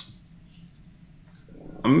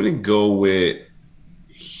 I'm going to go with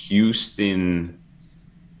Houston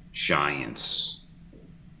Giants.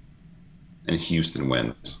 And Houston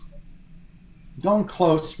wins. Going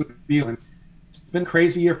close with Beelan. It's been a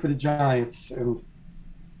crazy year for the Giants, and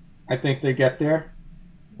I think they get there.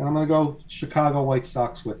 And I'm going to go Chicago White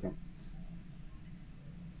Sox with them.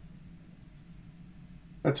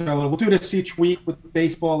 That's we'll do this each week with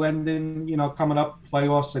baseball ending, coming up,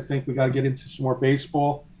 playoffs. I think we got to get into some more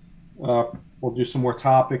baseball. We'll do some more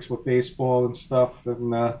topics with baseball and stuff,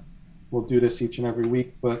 and we'll do this each and every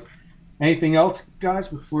week. But anything else, guys,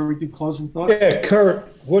 before we do closing thoughts? Yeah, Kurt,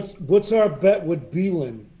 what's our bet with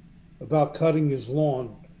Beelan about cutting his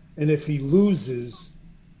lawn? And if he loses,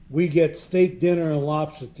 we get steak dinner and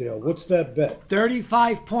lobster tail. What's that bet?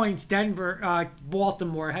 35 points.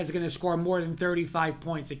 Baltimore is going to score more than 35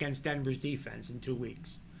 points against Denver's defense in 2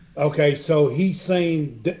 weeks. Okay, so he's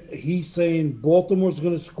saying Baltimore's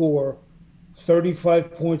going to score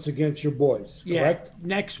 35 points against your boys, correct? Yeah,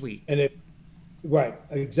 next week. And right,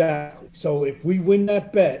 exactly. So if we win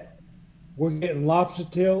that bet, we're getting lobster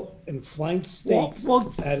tail and flank steaks.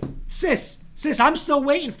 Well, Sis, I'm still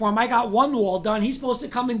waiting for him. I got one wall done. He's supposed to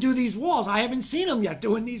come and do these walls. I haven't seen him yet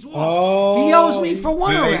doing these walls. Oh, he owes me for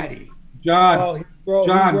one already. John, don't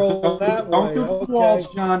do the walls,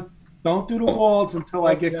 John. Don't do the walls until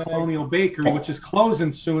I get Colonial Bakery, which is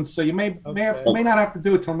closing soon. So you may not have to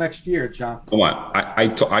do it till next year, John. Hold on. What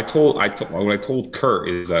I told Kurt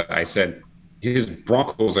is I said his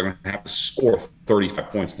Broncos are going to have to score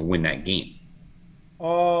 35 points to win that game.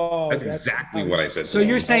 Oh, that's exactly what I said. So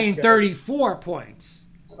you're saying 34 points.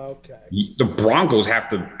 Okay. The Broncos have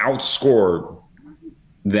to outscore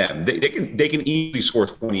them. They can easily score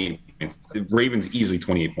 28 points. The Ravens easily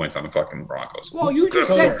 28 points on the fucking Broncos. Well, you just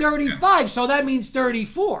said 35, so that means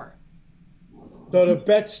 34. So the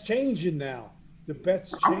bet's changing now. The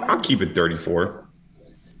bet's changing. I'll keep it 34.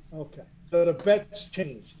 Okay. So the bet's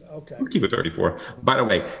changed. Okay. I'll keep it 34. By the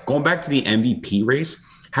way, going back to the MVP race,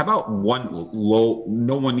 how about one low?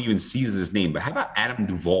 No one even sees his name, but how about Adam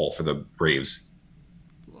Duvall for the Braves?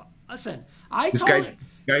 Listen, This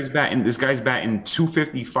guy's batting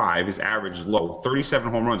 255. His average is low.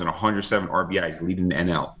 37 home runs and 107 RBIs, leading the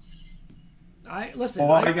NL.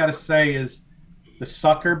 All I gotta say is the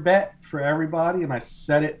sucker bet for everybody, and I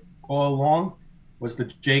said it all along, was the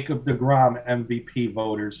Jacob deGrom MVP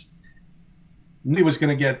voters. Knew he was going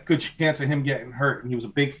to get a good chance of him getting hurt, and he was a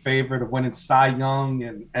big favorite of winning Cy Young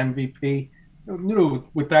and MVP. Knew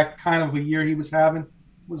with that kind of a year he was having, it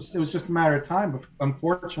was just a matter of time,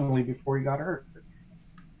 unfortunately, before he got hurt.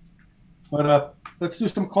 But let's do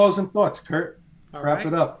some closing thoughts, Kurt. Wrap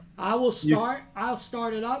it up. I'll start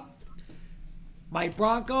it up. My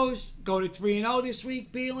Broncos go to 3-0 this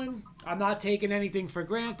week, Beelan. I'm not taking anything for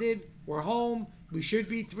granted. We're home. We should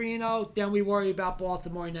be 3-0. Then we worry about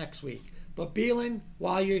Baltimore next week. But Beelan,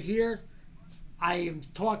 while you're here, I am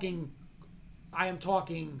talking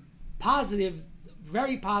positive,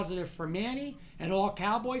 very positive for Manny and all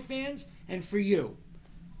Cowboy fans, and for you.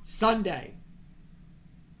 Sunday,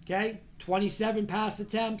 okay, 27 pass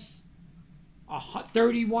attempts,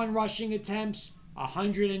 31 rushing attempts,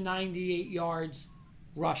 198 yards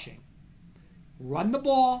rushing. Run the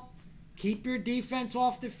ball, keep your defense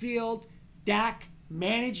off the field. Dak,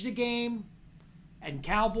 manage the game. And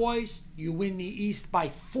Cowboys, you win the East by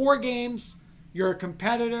 4 games. You're a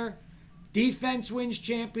competitor. Defense wins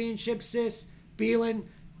championship, sis. Beelan,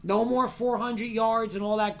 no more 400 yards and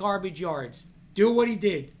all that garbage yards. Do what he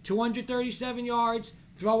did. 237 yards,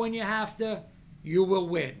 throw when you have to, you will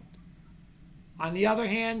win. On the other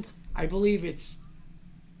hand, I believe it's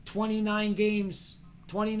 29 games,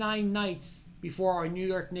 29 nights before our New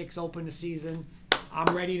York Knicks open the season.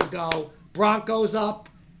 I'm ready to go. Broncos up,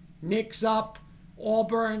 Knicks up.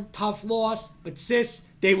 Auburn, tough loss, but sis,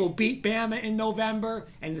 they will beat Bama in November,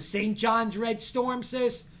 and the St. John's Red Storm,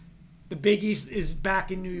 sis, the Big East is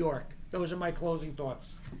back in New York. Those are my closing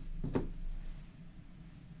thoughts.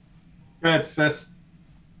 Good, sis.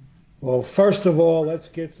 Well, first of all, let's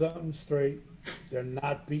get something straight. They're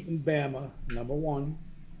not beating Bama, number one.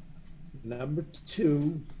 Number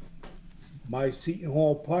two, my Seton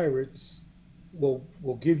Hall Pirates will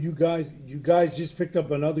give you guys just picked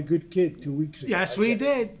up another good kid 2 weeks ago. Yes, we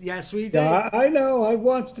did. Yes, we did. Yeah, I know. I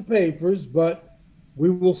watched the papers, but we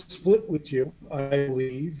will split with you, I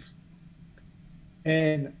believe.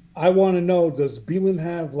 And I want to know, does Beelan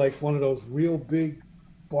have like one of those real big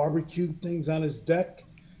barbecue things on his deck?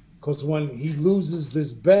 Because when he loses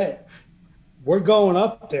this bet, we're going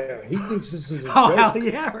up there. He thinks this is a joke. Hell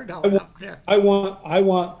yeah, we're going up there. I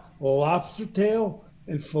want lobster tail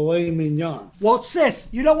and filet mignon. Well, sis,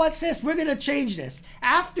 you know what, sis? We're going to change this.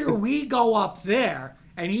 After we go up there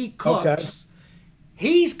and he cooks,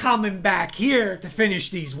 he's coming back here to finish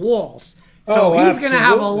these walls. So he's going to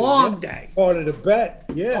have a long day. Part of the bet,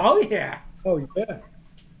 yeah. Oh, yeah. Oh, yeah.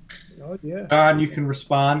 Oh, yeah. John, you can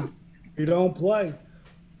respond. You don't play.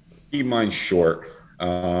 Keep mine short.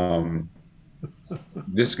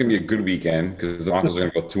 This is going to be a good weekend because the Broncos are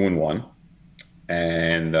going to go 2-1.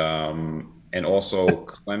 And also,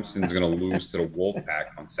 Clemson's going to lose to the Wolfpack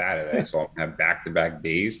on Saturday, so I'll have back-to-back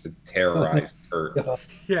days to terrorize Kurt.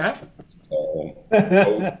 Yeah.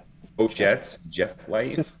 So, go Jets, Jeff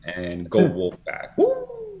Life, and go Wolfpack.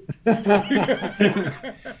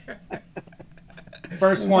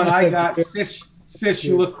 First one I got, Sis,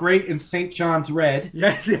 you look great in St. John's red.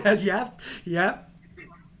 Yes, yep.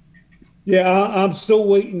 Yeah, I'm still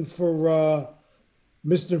waiting for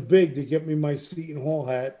Mr. Big to get me my Seton Hall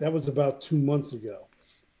hat. That was about 2 months ago.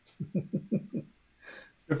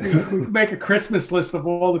 We can make a Christmas list of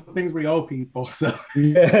all the things we owe people. So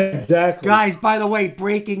yeah, exactly. Guys, by the way,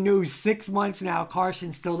 breaking news: 6 months now,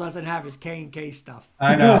 Carson still doesn't have his K&K stuff.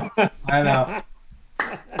 I know.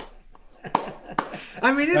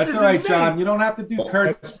 I mean, this That's is all right, insane. John. You don't have to do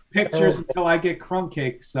Kurt's pictures until I get crumb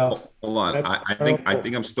cake. So hold on, I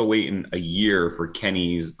think I'm still waiting a year for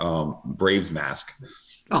Kenny's Braves mask.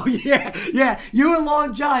 Oh yeah. You and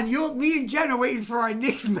Long John, me and Jen are waiting for our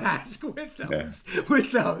Knicks mask with those. Yeah.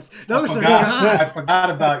 With those are gone. I forgot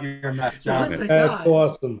about your mask, John. Those are That's gone.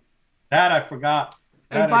 awesome. That I forgot.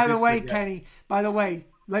 And by the way, Kenny,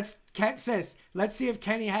 let's see if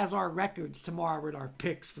Kenny has our records tomorrow with our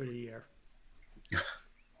picks for the year.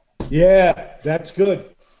 Yeah, that's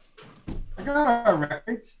good. I got our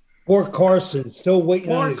records. Poor Carson, still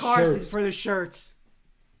waiting on Poor his Carson shirt. for the shirts.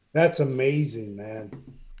 That's amazing, man.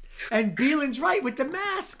 And Beelan's right with the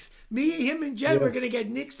masks. Me, him, and Jen were going to get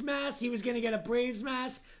Knicks mask. He was going to get a Braves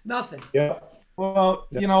mask. Nothing. Yeah. Well,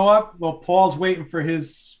 you know what? Well, Paul's waiting for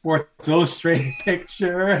his Sports Illustrated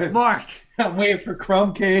picture. Mark. I'm waiting for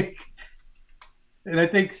crumb cake. And I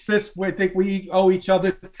think we owe each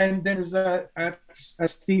other 10 dinners at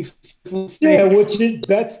Steve's Steaks. Yeah,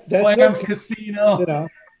 that's Clams okay. Casino. You know,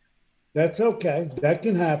 that's okay. That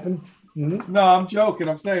can happen. Mm-hmm. No, I'm joking.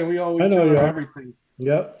 I'm saying we owe each other everything.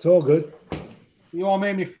 Yep, it's all good. You all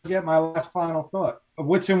made me forget my last final thought. Of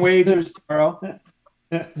Wits and Wagers tomorrow.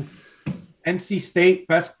 NC State,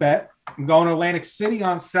 best bet. I'm going to Atlantic City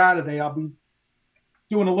on Saturday. I'll be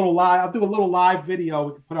doing a little live. I'll do a little live video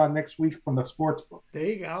we can put on next week from the sports book. There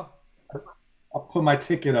you go. I'll put my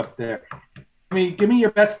ticket up there. Give me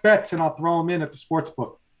your best bets and I'll throw them in at the sports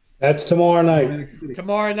book. That's tomorrow night.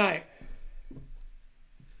 Tomorrow night.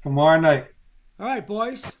 Tomorrow night. All right,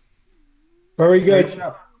 boys. Very good. Great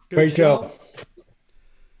show. Great show.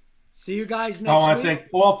 See you guys next week. I want to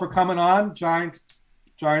thank Paul for coming on, Giants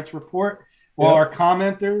Report. All our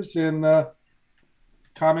commenters and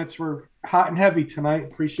comments were hot and heavy tonight.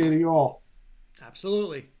 Appreciate you all.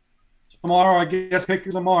 Absolutely. Tomorrow, I guess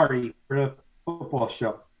Pickers Amari for the football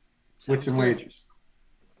show. Wits and Wagers.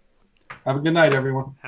 Have a good night, everyone.